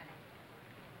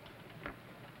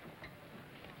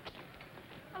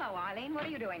 Hello, Eileen. What are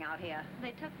you doing out here?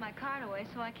 They took my card away,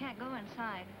 so I can't go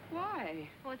inside. Why?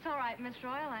 Oh, it's all right, Miss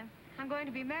Royal. I'm going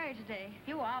to be married today.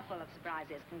 You are full of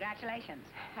surprises. Congratulations.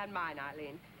 And mine,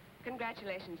 Eileen.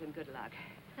 Congratulations and good luck.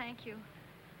 Thank you.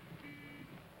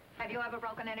 Have you ever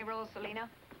broken any rules, Selena?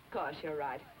 Of course, you're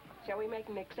right. Shall we make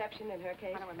an exception in her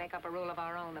case? Why don't we make up a rule of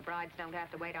our own? The brides don't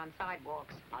have to wait on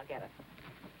sidewalks. I'll get it.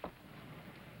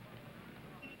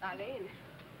 Eileen.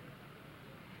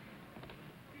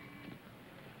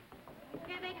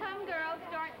 Here they come, girls.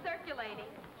 Start circulating.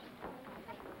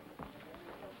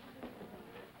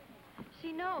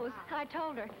 She knows. I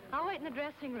told her. I'll wait in the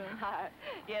dressing room.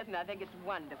 Yes, and I think it's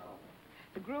wonderful.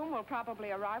 The groom will probably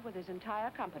arrive with his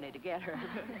entire company to get her.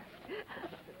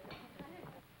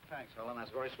 Thanks, Helen.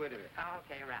 That's very sweet of you.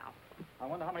 Okay, Ralph. I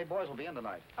wonder how many boys will be in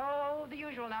tonight. Oh, the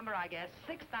usual number, I guess.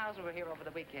 6,000 were here over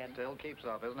the weekend. Still keeps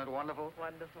up, isn't it wonderful?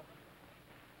 Wonderful.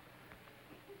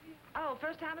 Oh,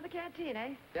 first time at the canteen,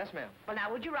 eh? Yes, ma'am. Well,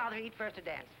 now, would you rather eat first or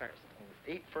dance first?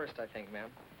 Eat first, I think, ma'am.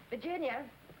 Virginia,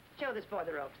 show this boy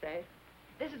the ropes, eh?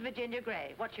 This is Virginia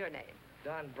Gray. What's your name?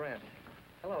 Don Brent.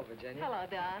 Hello, Virginia. Hello,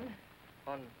 Don.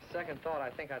 On second thought, I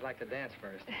think I'd like to dance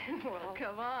first. Well,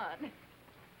 come on.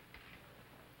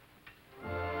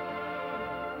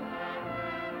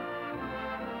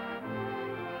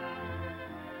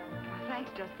 Thanks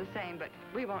just the same, but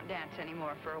we won't dance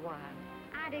anymore for a while.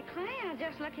 I declare,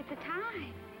 just look at the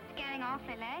time. It's getting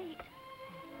awfully late.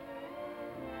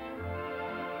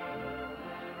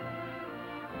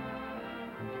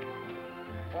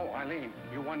 Oh, Eileen,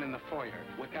 you won in the foyer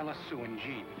with Ella Sue and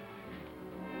Jean.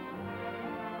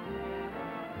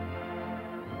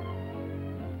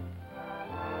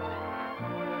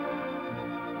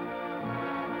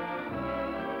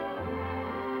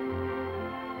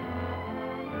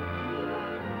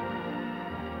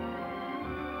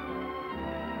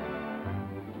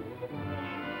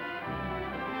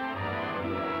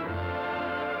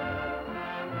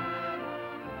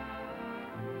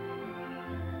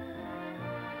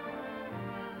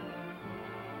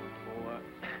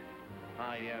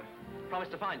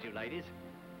 Promised to find you, ladies.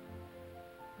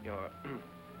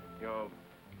 Your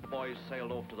boys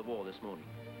sailed off to the war this morning.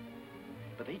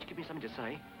 But they each give me something to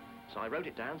say, so I wrote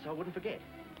it down so I wouldn't forget.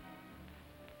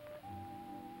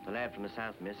 The lad from the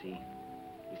south, miss, he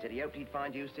said he hoped he'd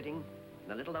find you sitting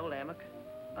in a little old hammock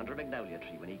under a magnolia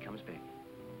tree when he comes back.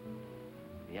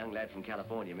 The young lad from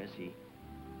California, miss, he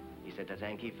He said to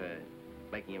thank you for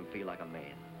making him feel like a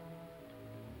man.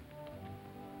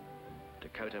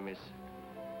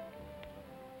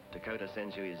 Dakota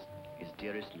sends you his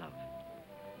dearest love.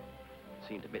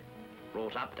 Seemed a bit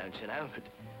wrought up, don't you know, but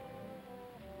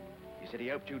he said he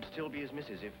hoped you'd still be his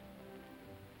missus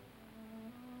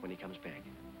when he comes back.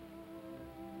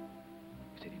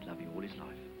 He said he'd love you all his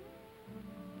life.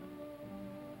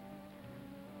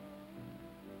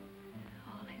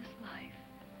 All his life.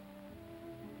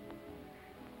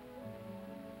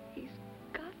 He's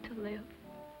got to live.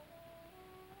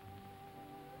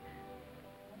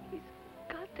 He's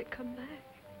got to come back.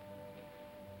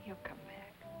 He'll come back.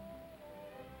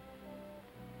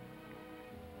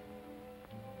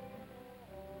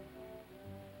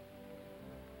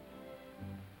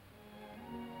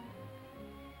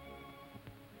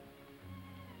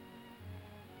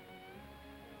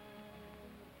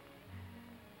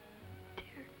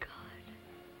 Dear God,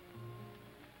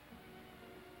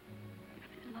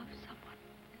 if you love someone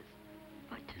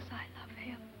as much as I love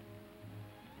him,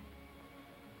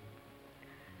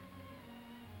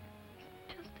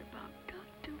 he's just about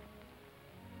got to.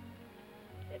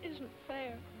 It isn't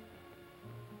fair.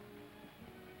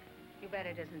 You bet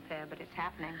it isn't fair, but it's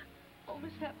happening. Oh,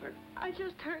 Miss Hepburn, I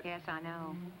just heard... Yes, I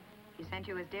know. He sent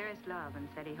you his dearest love and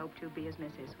said he hoped you'd be his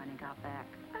missus when he got back.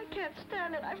 I can't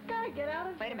stand it. I've got to get out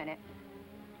of here. Wait a minute.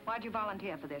 Why'd you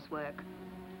volunteer for this work?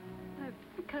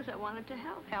 Because I wanted to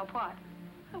help. Help what?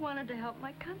 I wanted to help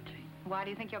my country. Why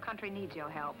do you think your country needs your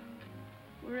help?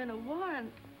 We're in a war,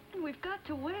 and we've got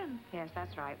to win. Yes,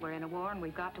 that's right. We're in a war, and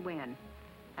we've got to win.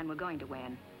 And we're going to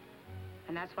win.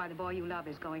 And that's why the boy you love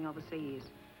is going overseas.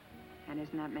 And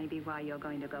isn't that maybe why you're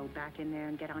going to go back in there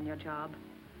and get on your job?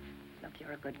 Look,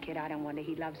 you're a good kid. I don't wonder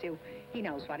he loves you. He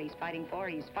knows what he's fighting for.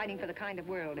 He's fighting for the kind of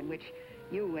world in which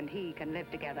you and he can live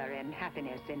together in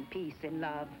happiness, in peace, in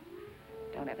love.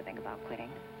 Don't ever think about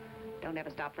quitting. Don't ever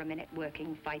stop for a minute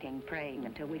working, fighting, praying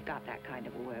until we've got that kind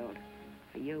of a world.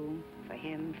 For you, for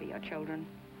him, for your children,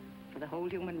 for the whole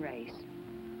human race.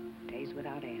 Days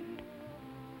without end.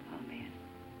 Amen.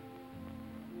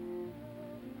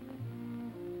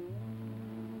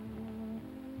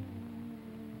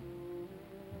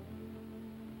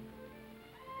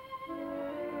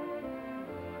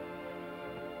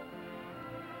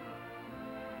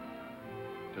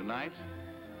 Tonight,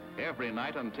 every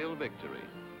night until victory,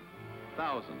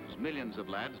 thousands, millions of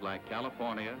lads like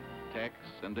California,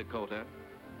 Texas, and Dakota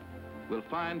will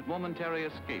find momentary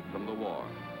escape from the war,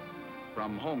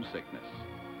 from homesickness.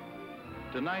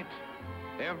 Tonight,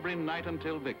 every night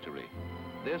until victory,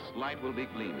 this light will be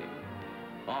gleaming,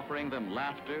 offering them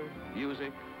laughter,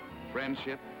 music,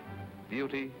 friendship,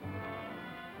 beauty,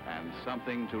 and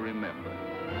something to remember.